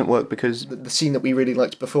also doesn't work because the scene that we really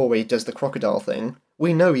liked before where he does the crocodile thing,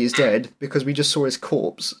 we know he's dead because we just saw his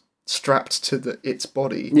corpse strapped to its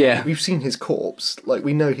body. Yeah. We've seen his corpse.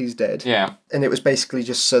 We know he's dead. Yeah. And it was basically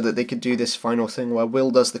just so that they could do this final thing where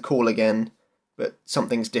Will does the call again, but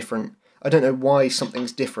something's different. I don't know why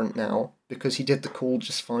something's different now, because he did the call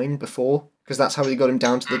just fine before, because that's how he got him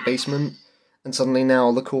down to the basement, and suddenly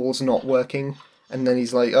now the call's not working. And then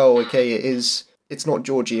he's like, oh, okay, it's not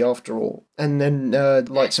Georgie after all. And then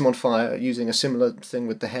lights him on fire using a similar thing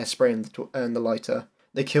with the hairspray and the lighter.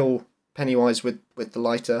 They kill Pennywise with the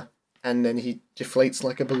lighter, and then he deflates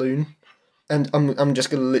like a balloon. And I'm just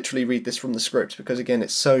going to literally read this from the script, because again,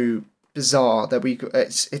 it's so bizarre that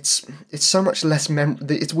it's so much less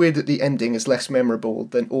it's weird that the ending is less memorable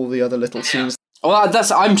than all the other little scenes. Well,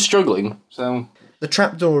 I'm struggling, so... The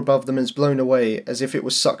trapdoor above them is blown away as if it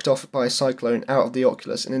was sucked off by a cyclone out of the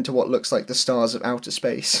oculus and into what looks like the stars of outer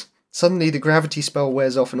space. Suddenly, the gravity spell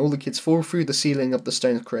wears off and all the kids fall through the ceiling of the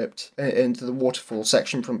stone crypt into the waterfall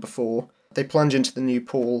section from before. They plunge into the new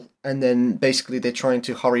pool, and then basically they're trying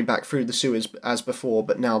to hurry back through the sewers as before,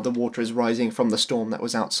 but now the water is rising from the storm that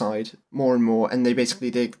was outside more and more, and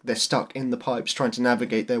they're stuck in the pipes trying to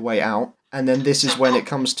navigate their way out. And then this is when it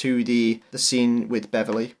comes to the scene with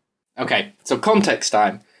Beverly. Okay, so context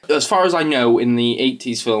time. As far as I know, in the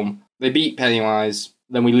 80s film, they beat Pennywise,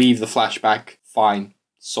 then we leave the flashback, fine,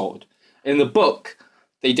 sorted. In the book,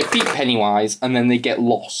 they defeat Pennywise, and then they get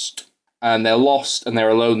lost. And they're lost, and they're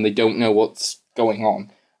alone, they don't know what's going on.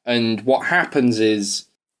 And what happens is,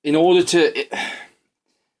 they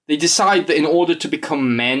decide that in order to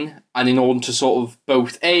become men, and in order to sort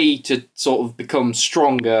of to sort of become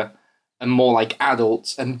stronger and more like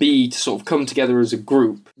adults, and B, to sort of come together as a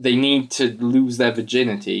group, they need to lose their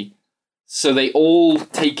virginity. So they all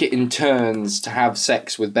take it in turns to have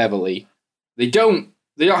sex with Beverly. They don't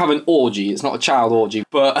have an orgy, it's not a child orgy,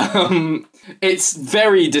 but it's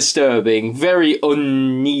very disturbing, very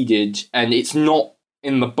unneeded, and it's not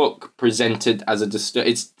in the book presented as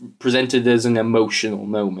it's presented as an emotional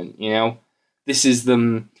moment, you know? This is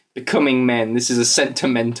them becoming men, this is a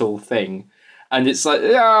sentimental thing. And it's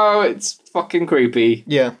it's fucking creepy.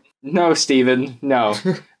 Yeah. No, Stephen, no.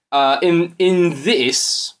 In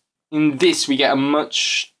this we get a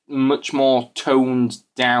much more toned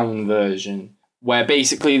down version where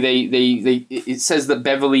basically it says that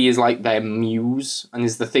Beverly is like their muse and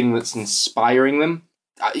is the thing that's inspiring them.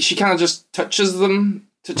 She kind of just touches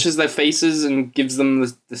their faces and gives them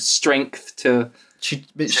the strength to.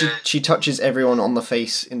 She touches everyone on the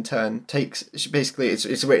face in turn. Basically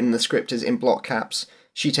it's written in the script as in block caps.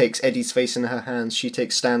 She takes Eddie's face in her hands, she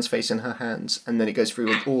takes Stan's face in her hands, and then it goes through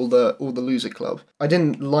with all the loser club. I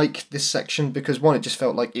didn't like this section because, one, it just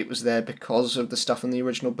felt like it was there because of the stuff in the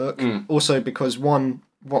original book. Also because, one,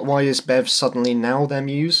 why is Bev suddenly now their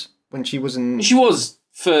muse when she was in... She was,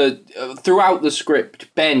 throughout the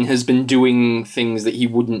script, Ben has been doing things that he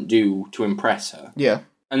wouldn't do to impress her. Yeah.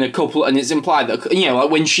 And it's implied that,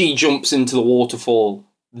 like when she jumps into the waterfall,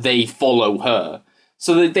 they follow her.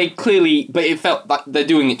 So they clearly, but it felt like they're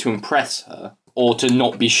doing it to impress her, or to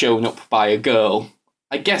not be shown up by a girl.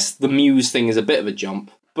 I guess the muse thing is a bit of a jump.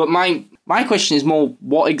 But my question is more,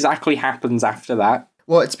 what exactly happens after that?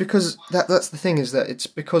 Well, it's because, that's the thing, is that it's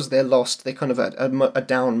because they're lost, they kind of had a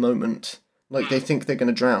down moment. Like, they think they're going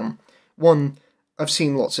to drown. One, I've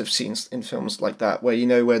seen lots of scenes in films like that,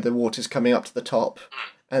 where, where the water's coming up to the top,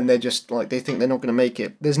 and they're just, like, they think they're not going to make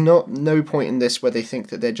it. There's no point in this where they think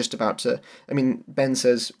that they're just about to... I mean, Ben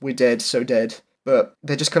says, we're dead, so dead. But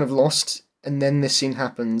they're just kind of lost, and then this scene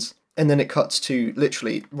happens, and then it cuts to,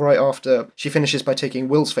 literally, right after she finishes by taking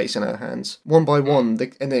Will's face in her hands. One by one,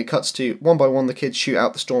 and then it cuts to, one by one, the kids shoot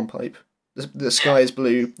out the storm pipe. The sky is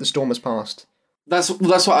blue, the storm has passed. That's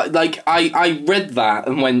what, I read that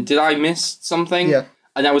and went, did I miss something? Yeah.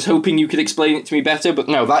 And I was hoping you could explain it to me better, but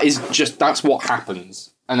no, that's what happens.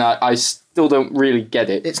 And I still don't really get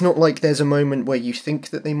it. It's not like there's a moment where you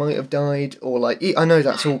think that they might have died, or like... I know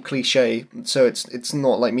that's all cliche, so it's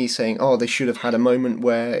not like me saying, oh, they should have had a moment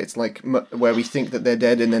where it's like... where we think that they're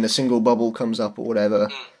dead and then a single bubble comes up or whatever.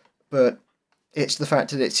 But it's the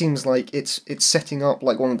fact that it seems like it's setting up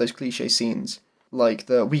like one of those cliche scenes. Like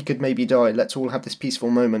we could maybe die, let's all have this peaceful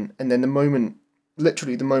moment. And then the moment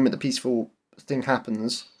the peaceful thing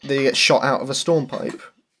happens, they get shot out of a storm pipe.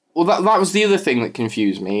 Well, that was the other thing that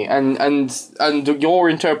confused me, and your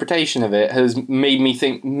interpretation of it has made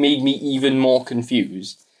me even more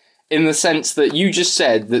confused, in the sense that you just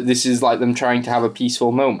said that this is like them trying to have a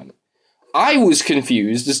peaceful moment. I was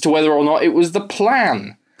confused as to whether or not it was the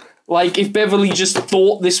plan. Like, if Beverly just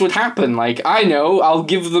thought this would happen, like, I know, I'll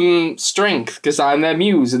give them strength because I'm their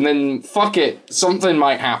muse, and then, fuck it, something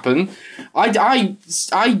might happen. I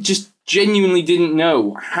just genuinely didn't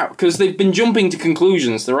know how, because they've been jumping to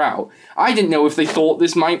conclusions throughout. I didn't know if they thought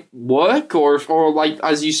this might work, or like,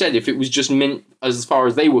 as you said, if it was just meant, as far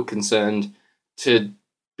as they were concerned, to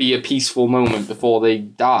be a peaceful moment before they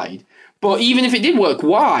died. But even if it did work,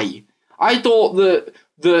 why? I thought that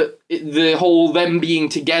the whole them being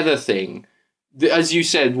together thing, as you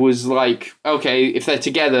said, was like, okay, if they're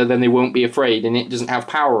together, then they won't be afraid, and it doesn't have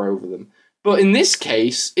power over them. But in this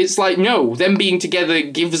case, it's like, no, them being together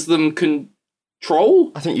gives them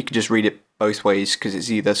control? I think you could just read it both ways, because it's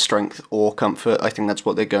either strength or comfort. I think that's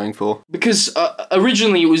what they're going for. Because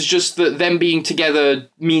originally it was just that them being together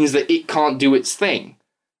means that it can't do its thing.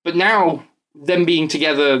 But now, them being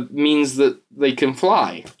together means that they can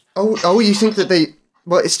fly. Oh, you think that they...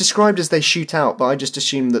 Well, it's described as they shoot out, but I just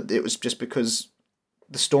assumed that it was just because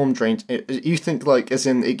the storm drained... You think, like, as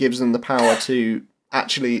in it gives them the power to...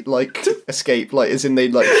 actually, like, escape, like, as in they,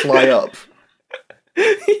 like, fly up.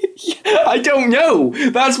 I don't know.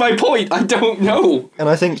 That's my point. I don't know. And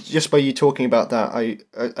I think just by you talking about that,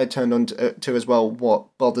 I turned on to as well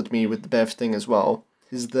what bothered me with the Bev thing as well,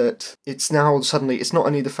 is that it's now suddenly, it's not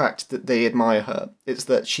only the fact that they admire her, it's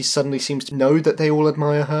that she suddenly seems to know that they all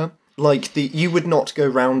admire her. Like, you would not go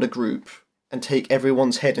round a group and take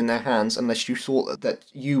everyone's head in their hands unless you thought that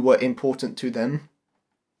you were important to them.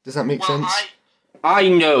 Does that make sense? I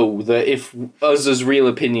know that if us as Real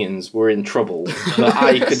Opinions were in trouble, that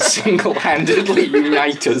I could single-handedly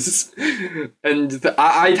unite us, and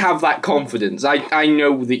I'd have that confidence. I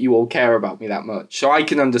know that you all care about me that much, so I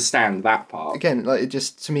can understand that part. Again, like, it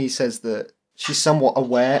just, to me, says that she's somewhat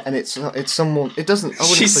aware, and it's someone... It doesn't...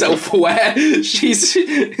 She's self-aware. It's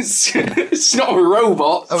not a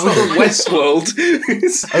robot. It's not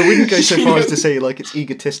Westworld. I wouldn't go so far as to say, like, it's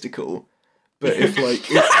egotistical. But if, like...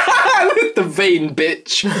 The vain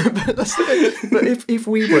bitch. But if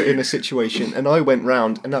we were in a situation and I went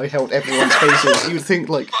round and I held everyone's faces, you would think,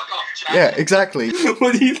 like... Fuck off, Jack. Yeah, exactly.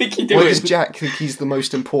 What do you think you're doing? Why does Jack think he's the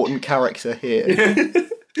most important character here?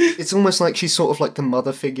 It's almost like she's sort of like the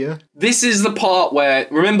mother figure. This is the part where...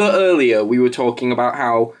 Remember earlier we were talking about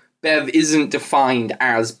how Bev isn't defined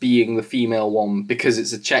as being the female one because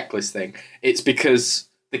it's a checklist thing. It's because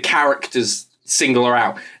the characters single her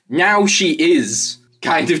out. Now she is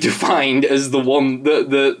kind of defined as the one,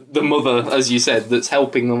 the mother, as you said, that's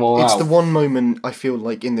helping them all out. It's the one moment, I feel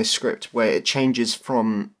like, in this script where it changes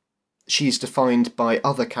from she's defined by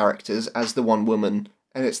other characters as the one woman,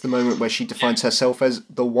 and it's the moment where she defines herself as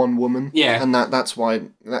the one woman. Yeah. And that's why...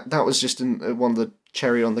 That was just one of the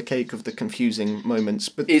cherry on the cake of the confusing moments.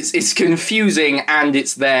 But it's confusing, and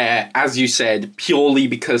it's there, as you said, purely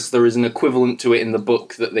because there is an equivalent to it in the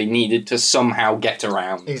book that they needed to somehow get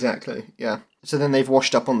around. Exactly, yeah. So then they've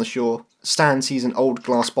washed up on the shore. Stan sees an old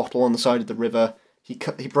glass bottle on the side of the river. He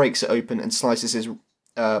breaks it open and slices his...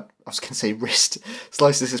 I was going to say wrist.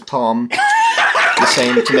 Slices his palm. The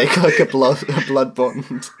same to make like a blood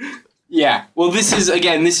bond. Yeah. Well, this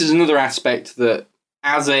is another aspect that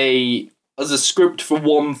as a script for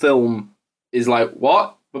one film is like,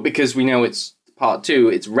 what? But because we know it's part 2,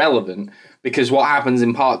 it's relevant. Because what happens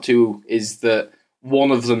in part 2 is that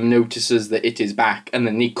one of them notices that it is back, and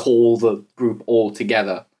then they call the group all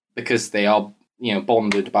together because they are,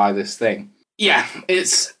 bonded by this thing. Yeah,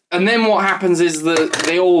 and then what happens is that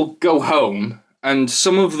they all go home, and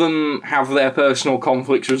some of them have their personal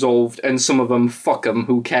conflicts resolved, and some of them, fuck them,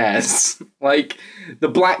 who cares? Like, the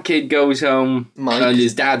black kid goes home, Mike. And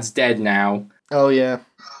his dad's dead now. Oh, yeah.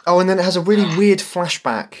 Oh, and then it has a really weird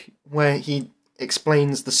flashback where he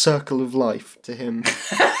explains the circle of life to him.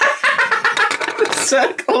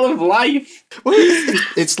 Circle of life. Well,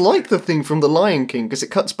 it's like the thing from The Lion King, because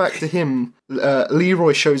it cuts back to him.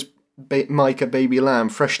 Leroy shows Mike a baby lamb,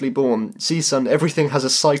 freshly born. See, son, everything has a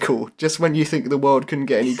cycle. Just when you think the world couldn't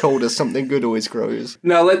get any colder, something good always grows.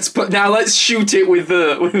 Now let's shoot it with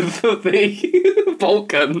the bolt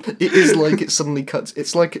gun. It is like it suddenly cuts.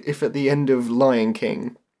 It's like if at the end of Lion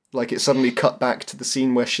King, like it suddenly cut back to the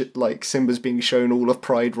scene where Simba's being shown all of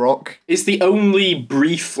Pride Rock. It's the only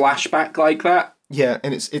brief flashback like that. Yeah,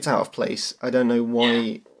 and it's out of place. I don't know why.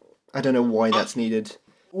 Yeah. I don't know why that's needed.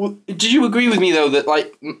 Well, did you agree with me though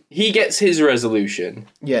that he gets his resolution?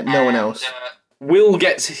 Yeah, no one else. Will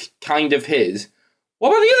gets kind of his. What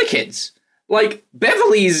about the other kids? Like,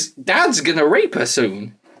 Beverly's dad's gonna rape her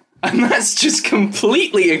soon, and that's just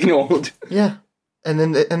completely ignored. Yeah, and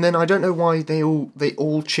then I don't know why they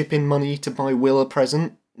all chip in money to buy Will a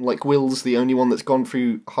present. Like, Will's the only one that's gone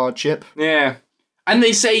through hardship. Yeah. And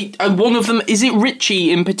they say, one of them, is it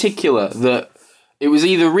Richie in particular, that it was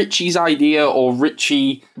either Richie's idea or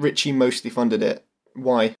Richie... Richie mostly funded it.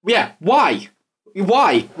 Why? Yeah, why?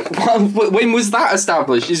 Why? When was that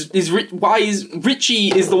established? Why is Richie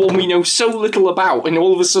is the one we know so little about, and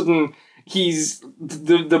all of a sudden he's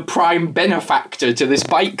the prime benefactor to this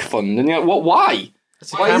bike fund, and you're like, what? Why?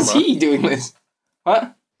 Why is he doing this?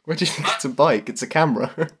 What? Where do you think it's a bike? It's a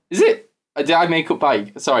camera. Is it? Did I make up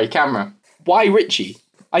bike? Sorry, camera. Why Richie?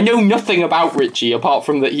 I know nothing about Richie apart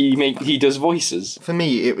from that he does voices. For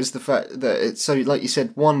me, it was the fact that it's so, like you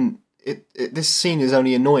said, this scene is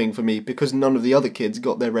only annoying for me because none of the other kids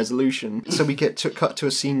got their resolution. So we get cut to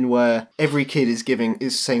a scene where every kid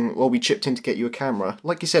is saying, well, we chipped in to get you a camera.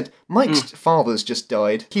 Like you said, Mike's father's just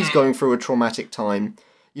died. He's going through a traumatic time.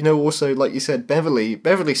 Also, like you said,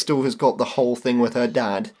 Beverly still has got the whole thing with her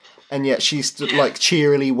dad. And yet she's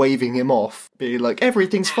cheerily waving him off, being like,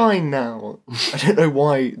 everything's fine now. I don't know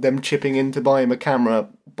why them chipping in to buy him a camera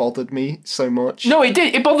bothered me so much. No, it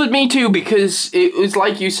did. It bothered me too because it was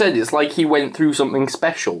like you said, it's like he went through something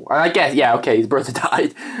special. And I guess, yeah, okay, his brother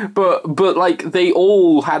died. But they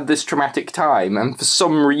all had this traumatic time, and for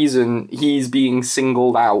some reason he's being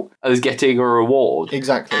singled out as getting a reward.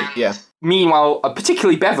 Exactly, yeah. Meanwhile,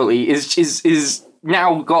 particularly Beverly is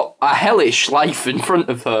now got a hellish life in front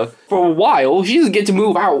of her. For a while, she doesn't get to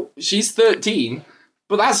move out. She's 13,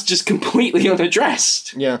 but that's just completely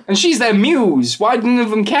unaddressed. Yeah. And she's their muse. Why do none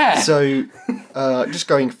of them care? So, just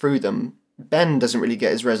going through them, Ben doesn't really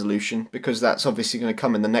get his resolution, because that's obviously going to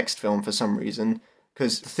come in the next film for some reason,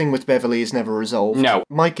 because the thing with Beverly is never resolved. No.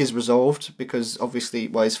 Mike is resolved, because obviously,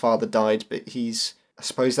 his father died, but I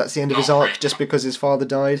suppose that's the end of his arc, just because his father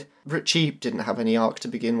died. Richie didn't have any arc to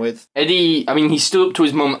begin with. Eddie, he stood up to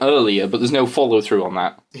his mum earlier, but there's no follow-through on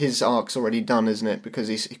that. His arc's already done, isn't it? Because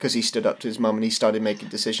he stood up to his mum and he started making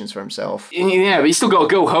decisions for himself. Yeah, but he's still got to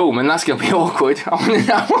go home, and that's going to be awkward.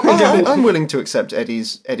 I'm willing to accept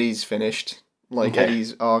Eddie's finished. Like, okay.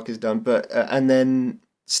 Eddie's arc is done. But and then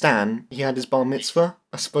Stan, he had his bar mitzvah,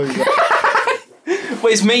 I suppose.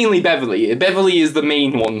 Well, it's mainly Beverly. Beverly is the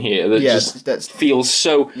main one here that feels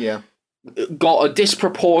so... Yeah. got a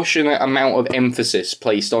disproportionate amount of emphasis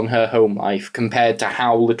placed on her home life compared to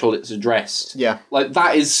how little it's addressed. Yeah. Like,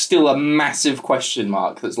 that is still a massive question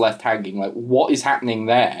mark that's left hanging. Like, what is happening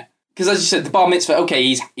there? Because as you said, the bar mitzvah,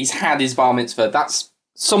 okay, he's had his bar mitzvah. That's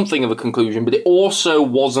something of a conclusion, but it also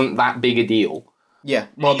wasn't that big a deal. Yeah,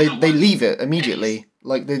 well, they leave it immediately.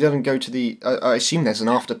 Like, they don't go to the... I assume there's an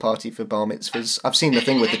after party for bar mitzvahs. I've seen the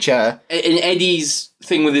thing with the chair. And Eddie's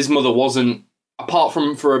thing with his mother wasn't, apart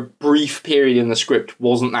from for a brief period in the script,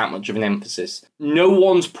 wasn't that much of an emphasis. No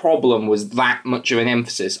one's problem was that much of an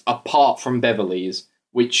emphasis, apart from Beverly's,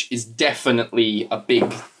 which is definitely a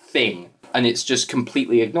big thing, and it's just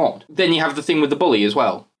completely ignored. Then you have the thing with the bully as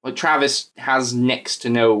well. Like, Travis has next to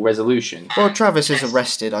no resolution. Well, Travis is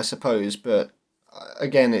arrested, I suppose, but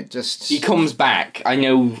again, it just... He comes back. I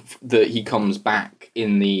know that he comes back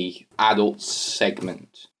in the adults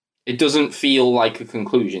segment. It doesn't feel like a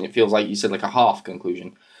conclusion. It feels like you said, like a half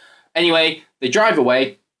conclusion. Anyway, they drive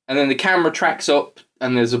away, and then the camera tracks up,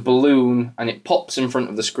 and there's a balloon, and it pops in front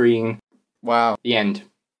of the screen. Wow. The end.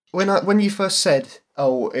 When you first said,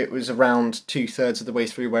 oh, it was around 2/3 of the way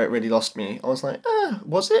through where it really lost me, I was like,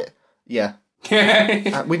 was it? Yeah.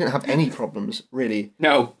 We didn't have any problems, really.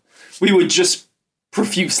 No. We were just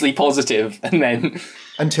profusely positive, and then...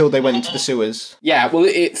 Until they went into the sewers. Yeah, well,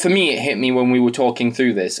 for me, it hit me when we were talking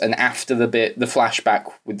through this, and after the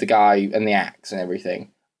flashback with the guy and the axe and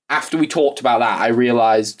everything. After we talked about that, I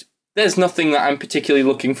realised there's nothing that I'm particularly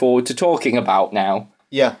looking forward to talking about now.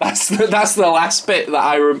 Yeah. That's the last bit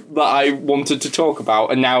that I wanted to talk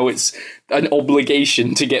about, and now it's an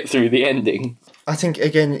obligation to get through the ending. I think,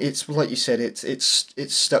 again, it's like you said, it's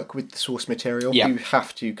stuck with the source material. Yeah. You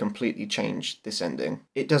have to completely change this ending.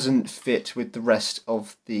 It doesn't fit with the rest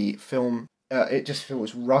of the film. It just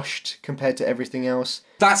feels rushed compared to everything else.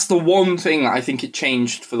 That's the one thing that I think it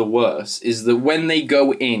changed for the worse, is that when they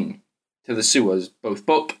go in to the sewers, both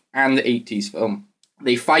book and the 80s film,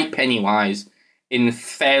 they fight Pennywise in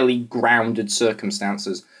fairly grounded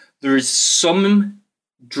circumstances. There is some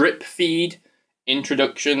drip feed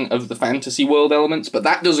introduction of the fantasy world elements, but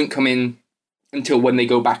that doesn't come in until when they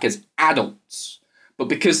go back as adults. But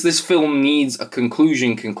because this film needs a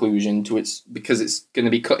conclusion to its, because it's going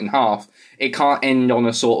to be cut in half, it can't end on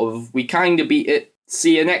a sort of, we kind of beat it,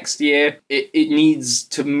 see you next year. It needs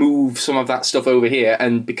to move some of that stuff over here,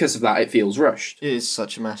 and because of that, it feels rushed. It is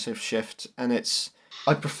such a massive shift, and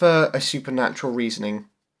I prefer a supernatural reasoning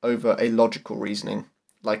over a logical reasoning.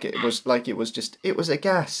 It was a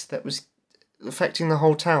gas that was affecting the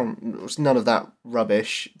whole town. It was none of that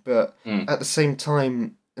rubbish, but at the same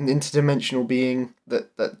time, an interdimensional being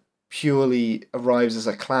that purely arrives as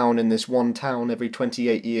a clown in this one town every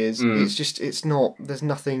 28 years. There's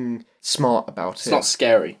nothing smart about it. It's not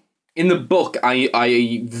scary. In the book,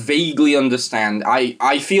 I vaguely understand.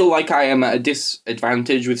 I feel like I am at a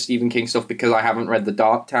disadvantage with Stephen King stuff because I haven't read The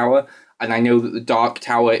Dark Tower, and I know that The Dark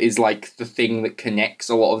Tower is like the thing that connects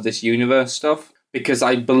a lot of this universe stuff, because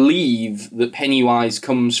I believe that Pennywise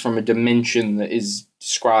comes from a dimension that is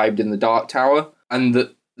described in The Dark Tower, and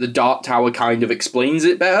that The Dark Tower kind of explains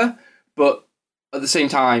it better, but at the same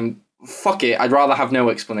time, fuck it, I'd rather have no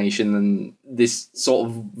explanation than this sort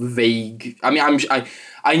of vague... I mean,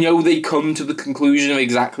 I know they come to the conclusion of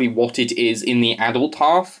exactly what it is in the adult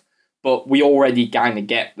half, but we already kind of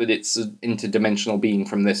get that it's an interdimensional being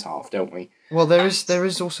from this half, don't we? Well, there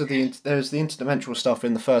is also the interdimensional stuff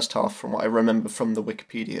in the first half, from what I remember from the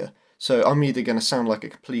Wikipedia. So I'm either going to sound like a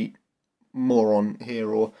complete moron here,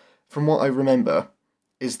 or from what I remember,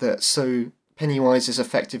 is that so Pennywise is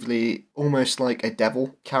effectively almost like a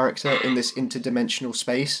devil character in this interdimensional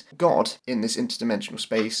space. God in this interdimensional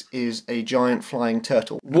space is a giant flying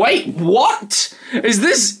turtle. Wait, what? Is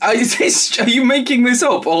this? Are you making this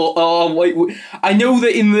up? Or wait, I know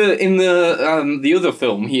that in the other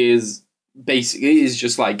film he is basically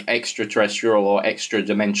just like extraterrestrial or extra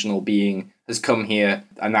dimensional being has come here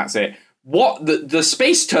and that's it. What? The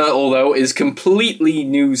space turtle, though, is completely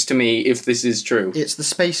news to me if this is true. It's the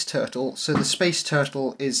space turtle. So the space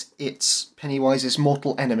turtle is Pennywise's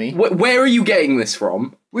mortal enemy. Where are you getting this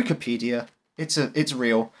from? Wikipedia. It's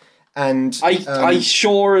real. And I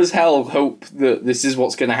sure as hell hope that this is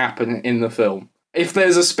what's going to happen in the film. If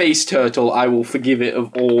there's a space turtle, I will forgive it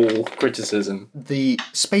of all criticism. The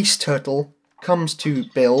space turtle comes to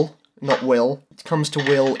Bill, not Will. It comes to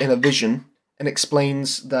Will in a vision, and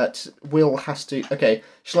explains that Will has to... Okay,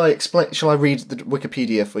 shall I read the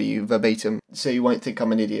Wikipedia for you verbatim, so you won't think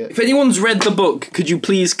I'm an idiot? If anyone's read the book, could you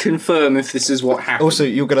please confirm if this is what happened? Also,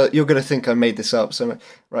 you're gonna think I made this up, so...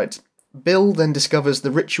 Right. Bill then discovers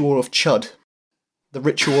the ritual of Chud. The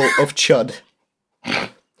ritual of Chud.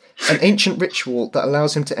 An ancient ritual that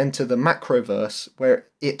allows him to enter the Macroverse, where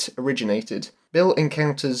it originated. Bill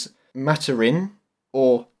encounters Maturin,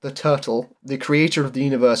 or the Turtle, the creator of the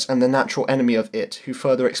universe and the natural enemy of it, who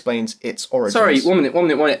further explains its origins. Sorry, one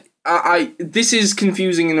minute. This is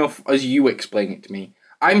confusing enough as you explain it to me.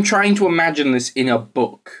 I'm trying to imagine this in a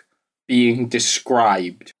book being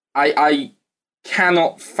described. I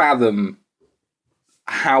cannot fathom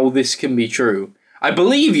how this can be true. I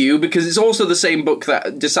believe you because it's also the same book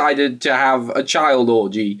that decided to have a child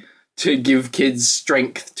orgy to give kids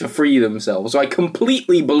strength to free themselves. So I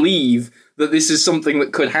completely believe that this is something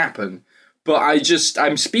that could happen. But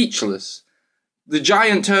I'm speechless. The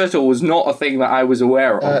giant turtle was not a thing that I was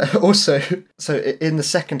aware of. Also, so in the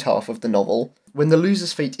second half of the novel, when the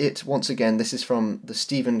losers face it once again, this is from the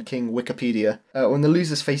Stephen King Wikipedia, when the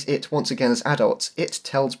losers face it once again as adults, it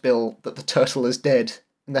tells Bill that the turtle is dead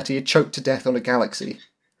and that he had choked to death on a galaxy.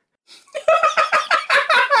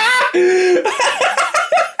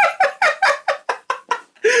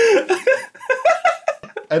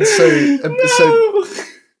 And so,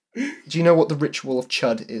 do you know what the Ritual of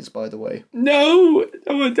Chud is, by the way? No,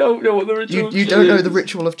 I don't know what the Ritual of Chud is. You don't know the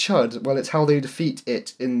Ritual of Chud? Well, it's how they defeat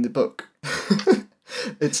it in the book.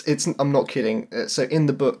 It's. I'm not kidding. So in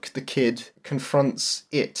the book, the kid confronts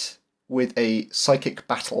it with a psychic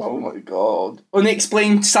battle. Oh my god.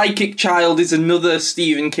 Unexplained psychic child is another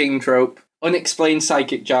Stephen King trope. Unexplained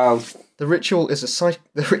psychic child. The ritual is the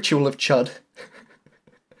Ritual of Chud.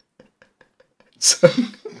 So...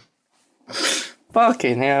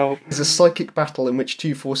 Fucking hell. It's a psychic battle in which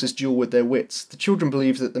two forces duel with their wits. The children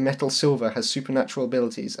believe that the metal silver has supernatural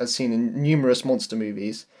abilities, as seen in numerous monster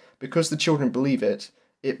movies. Because the children believe it,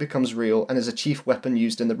 it becomes real and is a chief weapon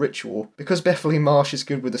used in the ritual. Because Beverly Marsh is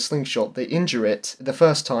good with a slingshot, they injure it the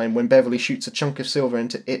first time when Beverly shoots a chunk of silver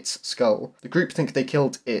into its skull. The group think they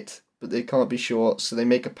killed it, but they can't be sure, so they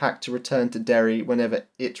make a pact to return to Derry whenever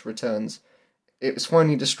it returns. It was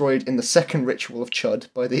finally destroyed in the second Ritual of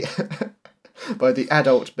Chud by the by the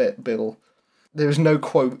adult Bill. There is no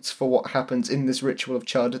quotes for what happens in this Ritual of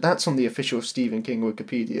Chud. That's on the official Stephen King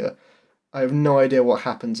Wikipedia. I have no idea what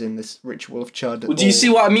happens in this Ritual of Chud. Well, do you see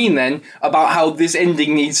what I mean then about how this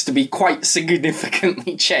ending needs to be quite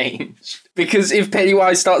significantly changed? Because if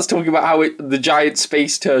Pennywise starts talking about how the giant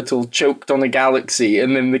space turtle choked on a galaxy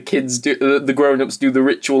and then the grown-ups do the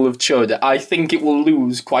Ritual of Chud, I think it will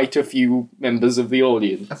lose quite a few members of the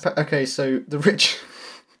audience. Okay, so the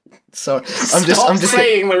Sorry, I'm just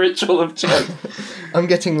saying the Ritual of Chud. I'm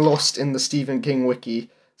getting lost in the Stephen King wiki.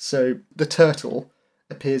 So the turtle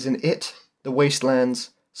appears in It, The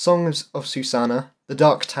Wastelands, Songs of Susanna, The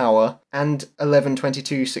Dark Tower, and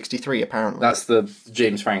 11/22/63. Apparently, that's the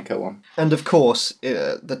James Franco one. And of course,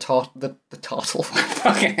 the turtle.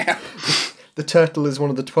 Okay. The turtle is one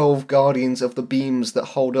of the 12 guardians of the beams that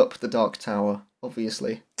hold up the Dark Tower.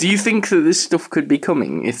 Obviously. Do you think that this stuff could be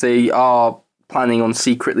coming if they are planning on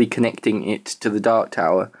secretly connecting it to the Dark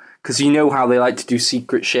Tower? Because you know how they like to do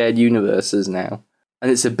secret shared universes now. And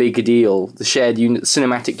it's a big deal. The shared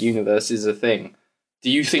cinematic universe is a thing. Do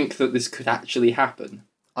you think that this could actually happen?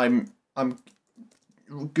 I'm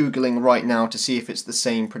Googling right now to see if it's the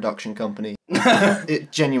same production company.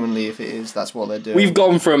 It genuinely, if it is, that's what they're doing. We've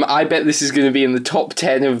gone from, I bet this is going to be in the top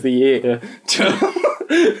 10 of the year, to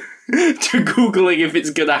Googling if it's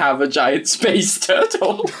going to have a giant space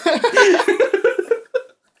turtle.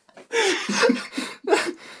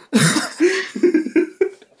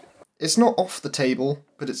 It's not off the table,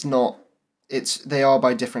 but it's not. They are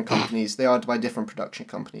by different companies. They are by different production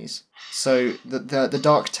companies. So the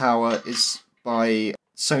Dark Tower is by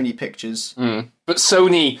Sony Pictures. But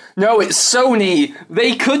Sony, no, it's Sony.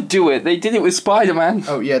 They could do it. They did it with Spider-Man.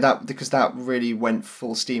 Oh yeah, because that really went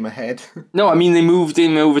full steam ahead. No, I mean they moved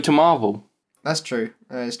him over to Marvel. That's true.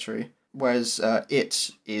 That is true. Whereas It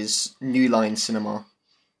is New Line Cinema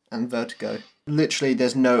and Vertigo. Literally,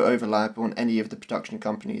 there's no overlap on any of the production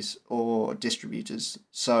companies or distributors.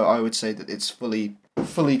 So I would say that it's fully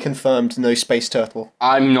confirmed. No space turtle.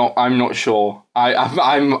 I'm not sure.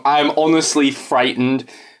 I'm honestly frightened.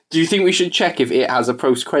 Do you think we should check if It has a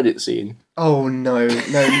post-credit scene? Oh no,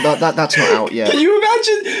 that's not out yet. Can you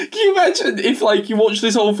imagine if like you watch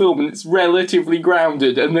this whole film and it's relatively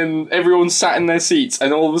grounded, and then everyone's sat in their seats,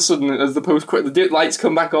 and all of a sudden, as the lights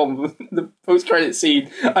come back on, the post-credit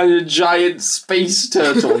scene, and a giant space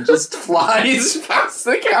turtle just flies past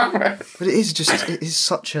the camera. But it is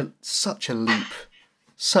such a leap,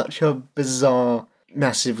 such a bizarre,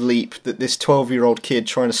 massive leap that this 12-year-old kid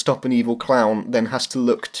trying to stop an evil clown then has to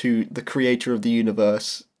look to the creator of the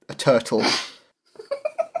universe, a turtle.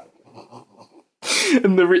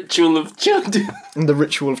 And the Ritual of Chud. And the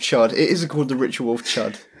Ritual of Chud. It is called the Ritual of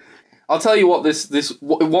Chud. I'll tell you what this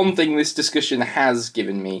one thing this discussion has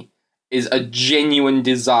given me is a genuine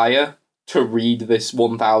desire to read this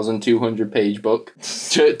 1,200 page book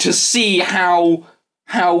to see how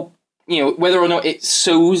whether or not it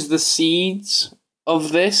sows the seeds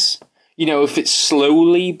of this. If it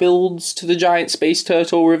slowly builds to the giant space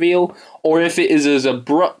turtle reveal, or if it is as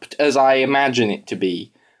abrupt as I imagine it to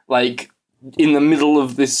be. Like, in the middle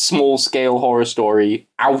of this small-scale horror story,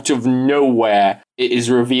 out of nowhere, it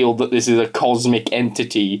is revealed that this is a cosmic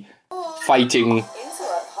entity fighting...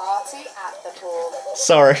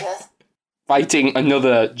 Sorry. Fighting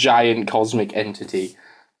another giant cosmic entity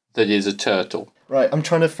that is a turtle. Right, I'm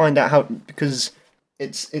trying to find out how... Because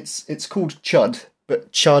it's called Chud.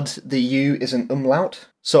 But Chud, the U is an umlaut,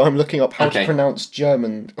 so I'm looking up how to pronounce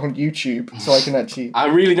German on YouTube, so I can actually... I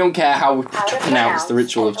really don't care how to pronounce the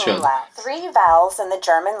ritual of Chud. Umlaut. 3 vowels in the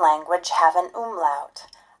German language have an umlaut.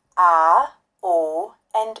 A, O,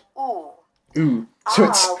 and U. Ooh. So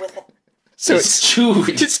it's Chud.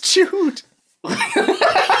 It's Chud.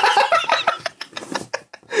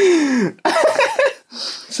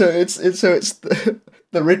 So it's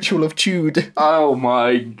the ritual of Chud. Oh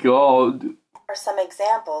my god. Are some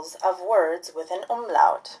examples of words with an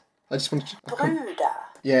umlaut. I just want to... Brüder.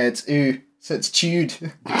 Yeah, it's U. So it's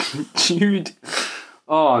Chud. Chud.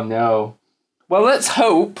 Oh no. Well, let's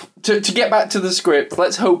hope, to get back to the script,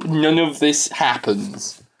 let's hope none of this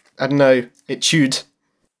happens. I don't know. It Chud.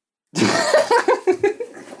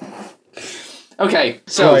 Okay,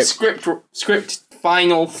 so right. Script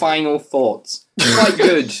final thoughts. Quite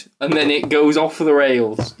good, and then it goes off the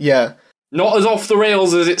rails. Yeah. Not as off the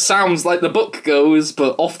rails as it sounds like the book goes,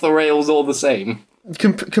 but off the rails all the same.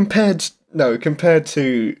 Compared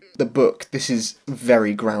to the book, this is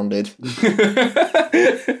very grounded.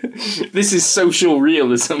 This is social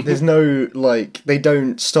realism. There's no, they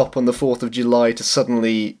don't stop on the 4th of July to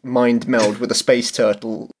suddenly mind meld with a space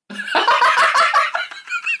turtle.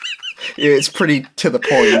 Yeah, it's pretty to the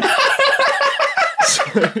point.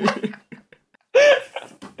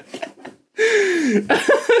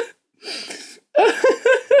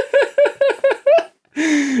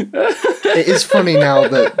 It is funny now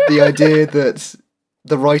that the idea that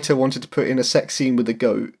the writer wanted to put in a sex scene with a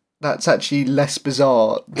goat, that's actually less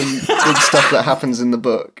bizarre than the stuff that happens in the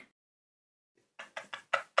book.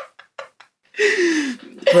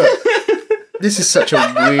 But this is such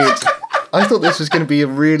a weird... I thought this was going to be a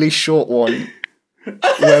really short one,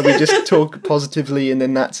 where we just talk positively and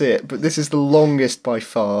then that's it, but this is the longest by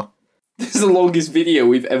far. This is the longest video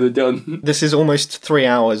we've ever done. This is almost 3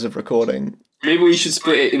 hours of recording. Maybe we should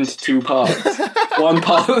split it into 2 parts. one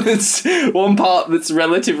part that's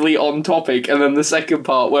relatively on topic, and then the second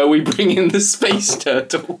part where we bring in the space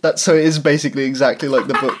turtle. So it is basically exactly like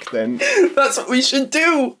the book then. That's what we should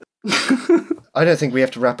do! I don't think we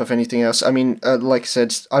have to wrap up anything else. I mean, like I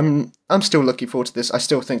said, I'm still looking forward to this. I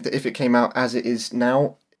still think that if it came out as it is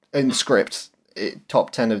now, in script,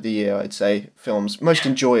 top 10 of the year, I'd say, films. Most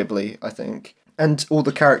enjoyably, I think. And all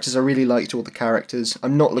the characters, I really liked all the characters.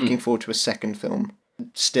 I'm not looking forward to a second film,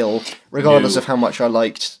 still. Regardless of how much I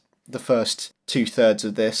liked the first 2/3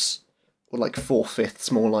 of this, or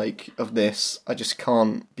 4/5 more of this, I just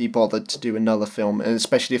can't be bothered to do another film, and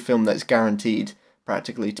especially a film that's guaranteed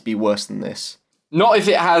practically to be worse than this. Not if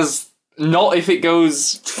it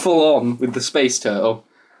goes full on with the space turtle.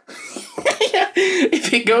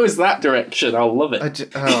 If it goes that direction, I'll love it. Can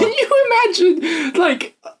you imagine,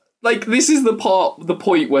 this is the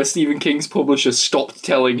point where Stephen King's publisher stopped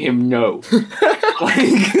telling him no.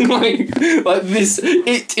 This,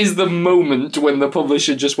 it is the moment when the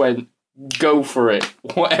publisher just went, go for it,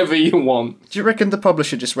 whatever you want. Do you reckon the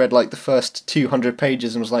publisher just read the first 200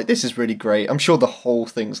 pages and was like, this is really great? I'm sure the whole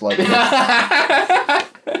thing's like that.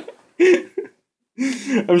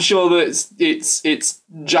 I'm sure that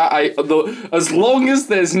as long as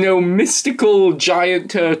there's no mystical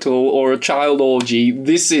giant turtle or a child orgy,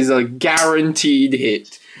 this is a guaranteed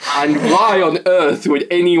hit. And why on earth would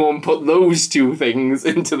anyone put those two things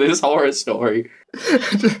into this horror story?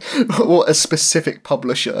 What a specific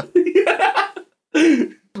publisher.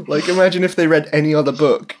 Imagine if they read any other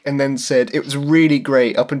book and then said it was really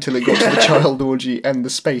great up until it got to the child orgy and the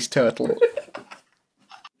space turtle.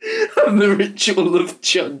 And the ritual of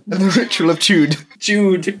Chud. And the ritual of Chud.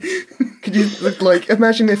 Chud. Could you,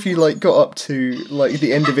 imagine if you, got up to,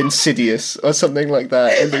 the end of Insidious or something like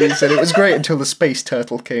that, and then he said it was great until the space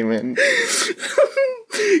turtle came in.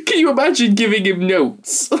 Can you imagine giving him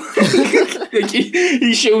notes?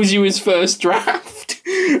 He shows you his first draft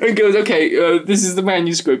and goes, okay, this is the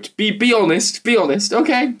manuscript. Be honest,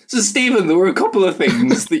 okay? So, Stephen, there were a couple of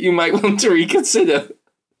things that you might want to reconsider.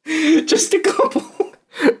 Just a couple.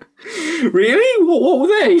 Really? What were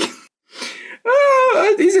they?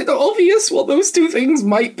 Is it not obvious what those two things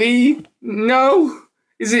might be? No.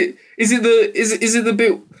 Is it the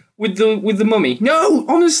bit with the mummy? No,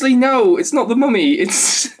 honestly, no. It's not the mummy.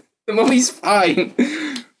 It's the mummy's fine.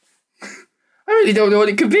 I really don't know what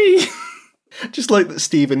it could be. Just like that,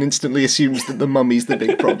 Stephen instantly assumes that the mummy's the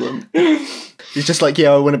big problem. He's just like,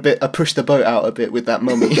 yeah, I pushed the boat out a bit with that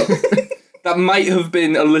mummy. That might have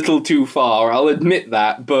been a little too far, I'll admit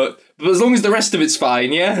that, but as long as the rest of it's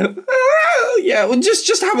fine, yeah? Yeah, well,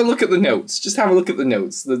 just have a look at the notes. Just have a look at the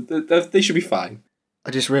notes. They should be fine.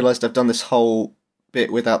 I just realised I've done this whole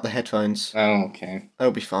bit without the headphones. Oh, okay.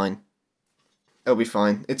 It'll be fine. It'll be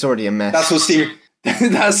fine. It's already a mess. That's what Stephen...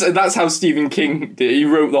 that's how Stephen King did. He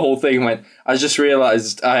wrote the whole thing and went, I just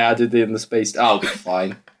realised I added in the space. I'll be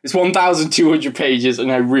fine. It's 1,200 pages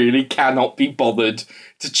and I really cannot be bothered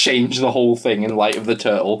to change the whole thing in light of the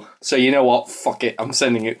turtle. So you know what? Fuck it. I'm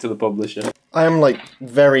sending it to the publisher. I am like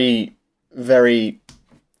very, very,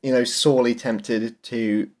 sorely tempted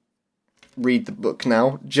to read the book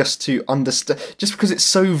now just to understand, just because it's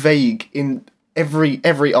so vague in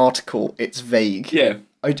every article. It's vague. Yeah.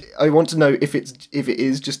 I want to know if it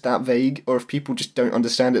is just that vague or if people just don't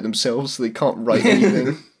understand it themselves so they can't write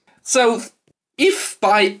anything. So if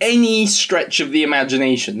by any stretch of the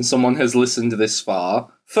imagination someone has listened this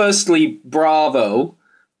far, firstly, bravo.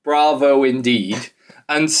 Bravo indeed.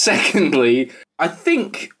 And secondly, I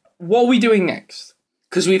think, what are we doing next?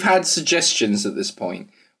 Because we've had suggestions at this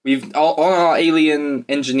point. On our Alien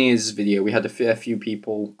Engineers video, we had a few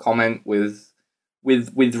people comment with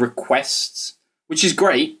requests, which is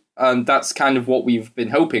great. That's kind of what we've been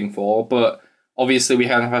hoping for, but obviously we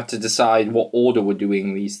have had to decide what order we're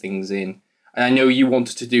doing these things in. And I know you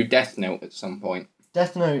wanted to do Death Note at some point.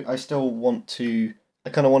 Death Note, I kind of want to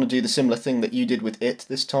do the similar thing that you did with It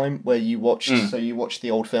this time, where you watched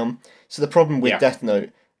the old film. So the problem with Death Note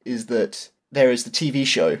is that there is the TV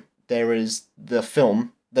show, there is the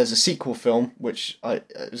film, there's a sequel film, which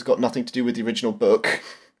has got nothing to do with the original book.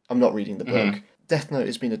 I'm not reading the book. Death Note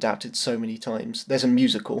has been adapted so many times. There's a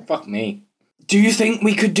musical. Fuck me. Do you think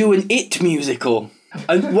we could do an It musical?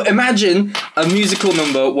 Imagine a musical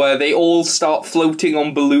number where they all start floating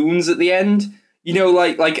on balloons at the end. You know,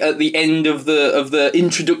 like at the end of the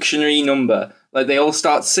introductory number, like they all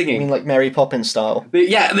start singing. You mean like Mary Poppins style?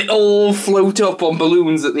 They all float up on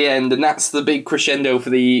balloons at the end, and that's the big crescendo for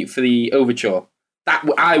the overture. That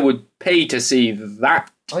I would pay to see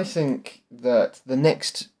that. I think that the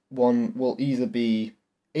next one will either be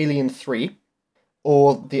Alien 3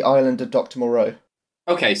 or The Island of Dr. Moreau.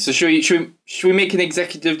 Okay, so should we make an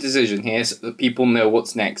executive decision here so that people know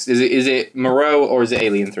what's next? Is it Moreau or is it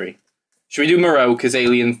Alien 3? Should we do Moreau because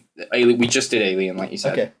Alien we just did Alien like you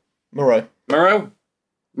said. Okay, Moreau. There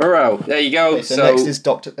you go. Okay, so next is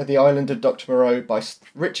The Island of Dr. Moreau by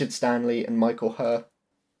Richard Stanley and Michael Herr.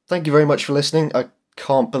 Thank you very much for listening. I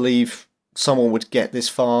can't believe someone would get this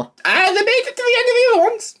far. And they made it to the end of the other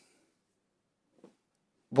ones.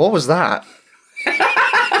 What was that?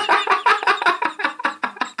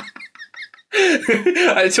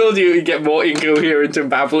 I told you it would get more incoherent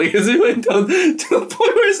and babbly as it went on to the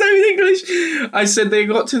point where it's not in English. I said they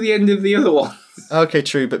got to the end of the other one. Okay,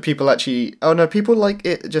 true, but people actually... Oh no, people like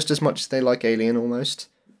it just as much as they like Alien, almost.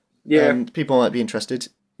 Yeah. And people might be interested.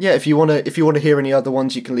 Yeah, if you want to hear any other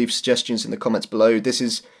ones, you can leave suggestions in the comments below. This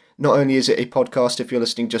is... Not only is it a podcast if you're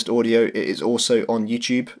listening just audio, it is also on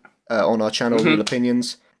YouTube, on our channel, Real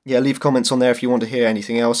Opinions. Yeah, leave comments on there if you want to hear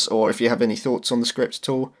anything else, or if you have any thoughts on the script at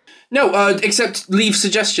all. No, except leave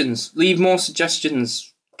suggestions. Leave more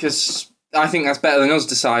suggestions, because I think that's better than us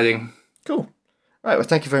deciding. Cool. Right, well,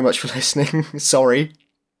 thank you very much for listening. Sorry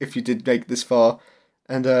if you did make this far.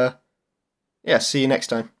 And, see you next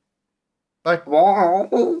time. Bye.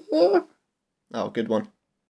 Oh, good one.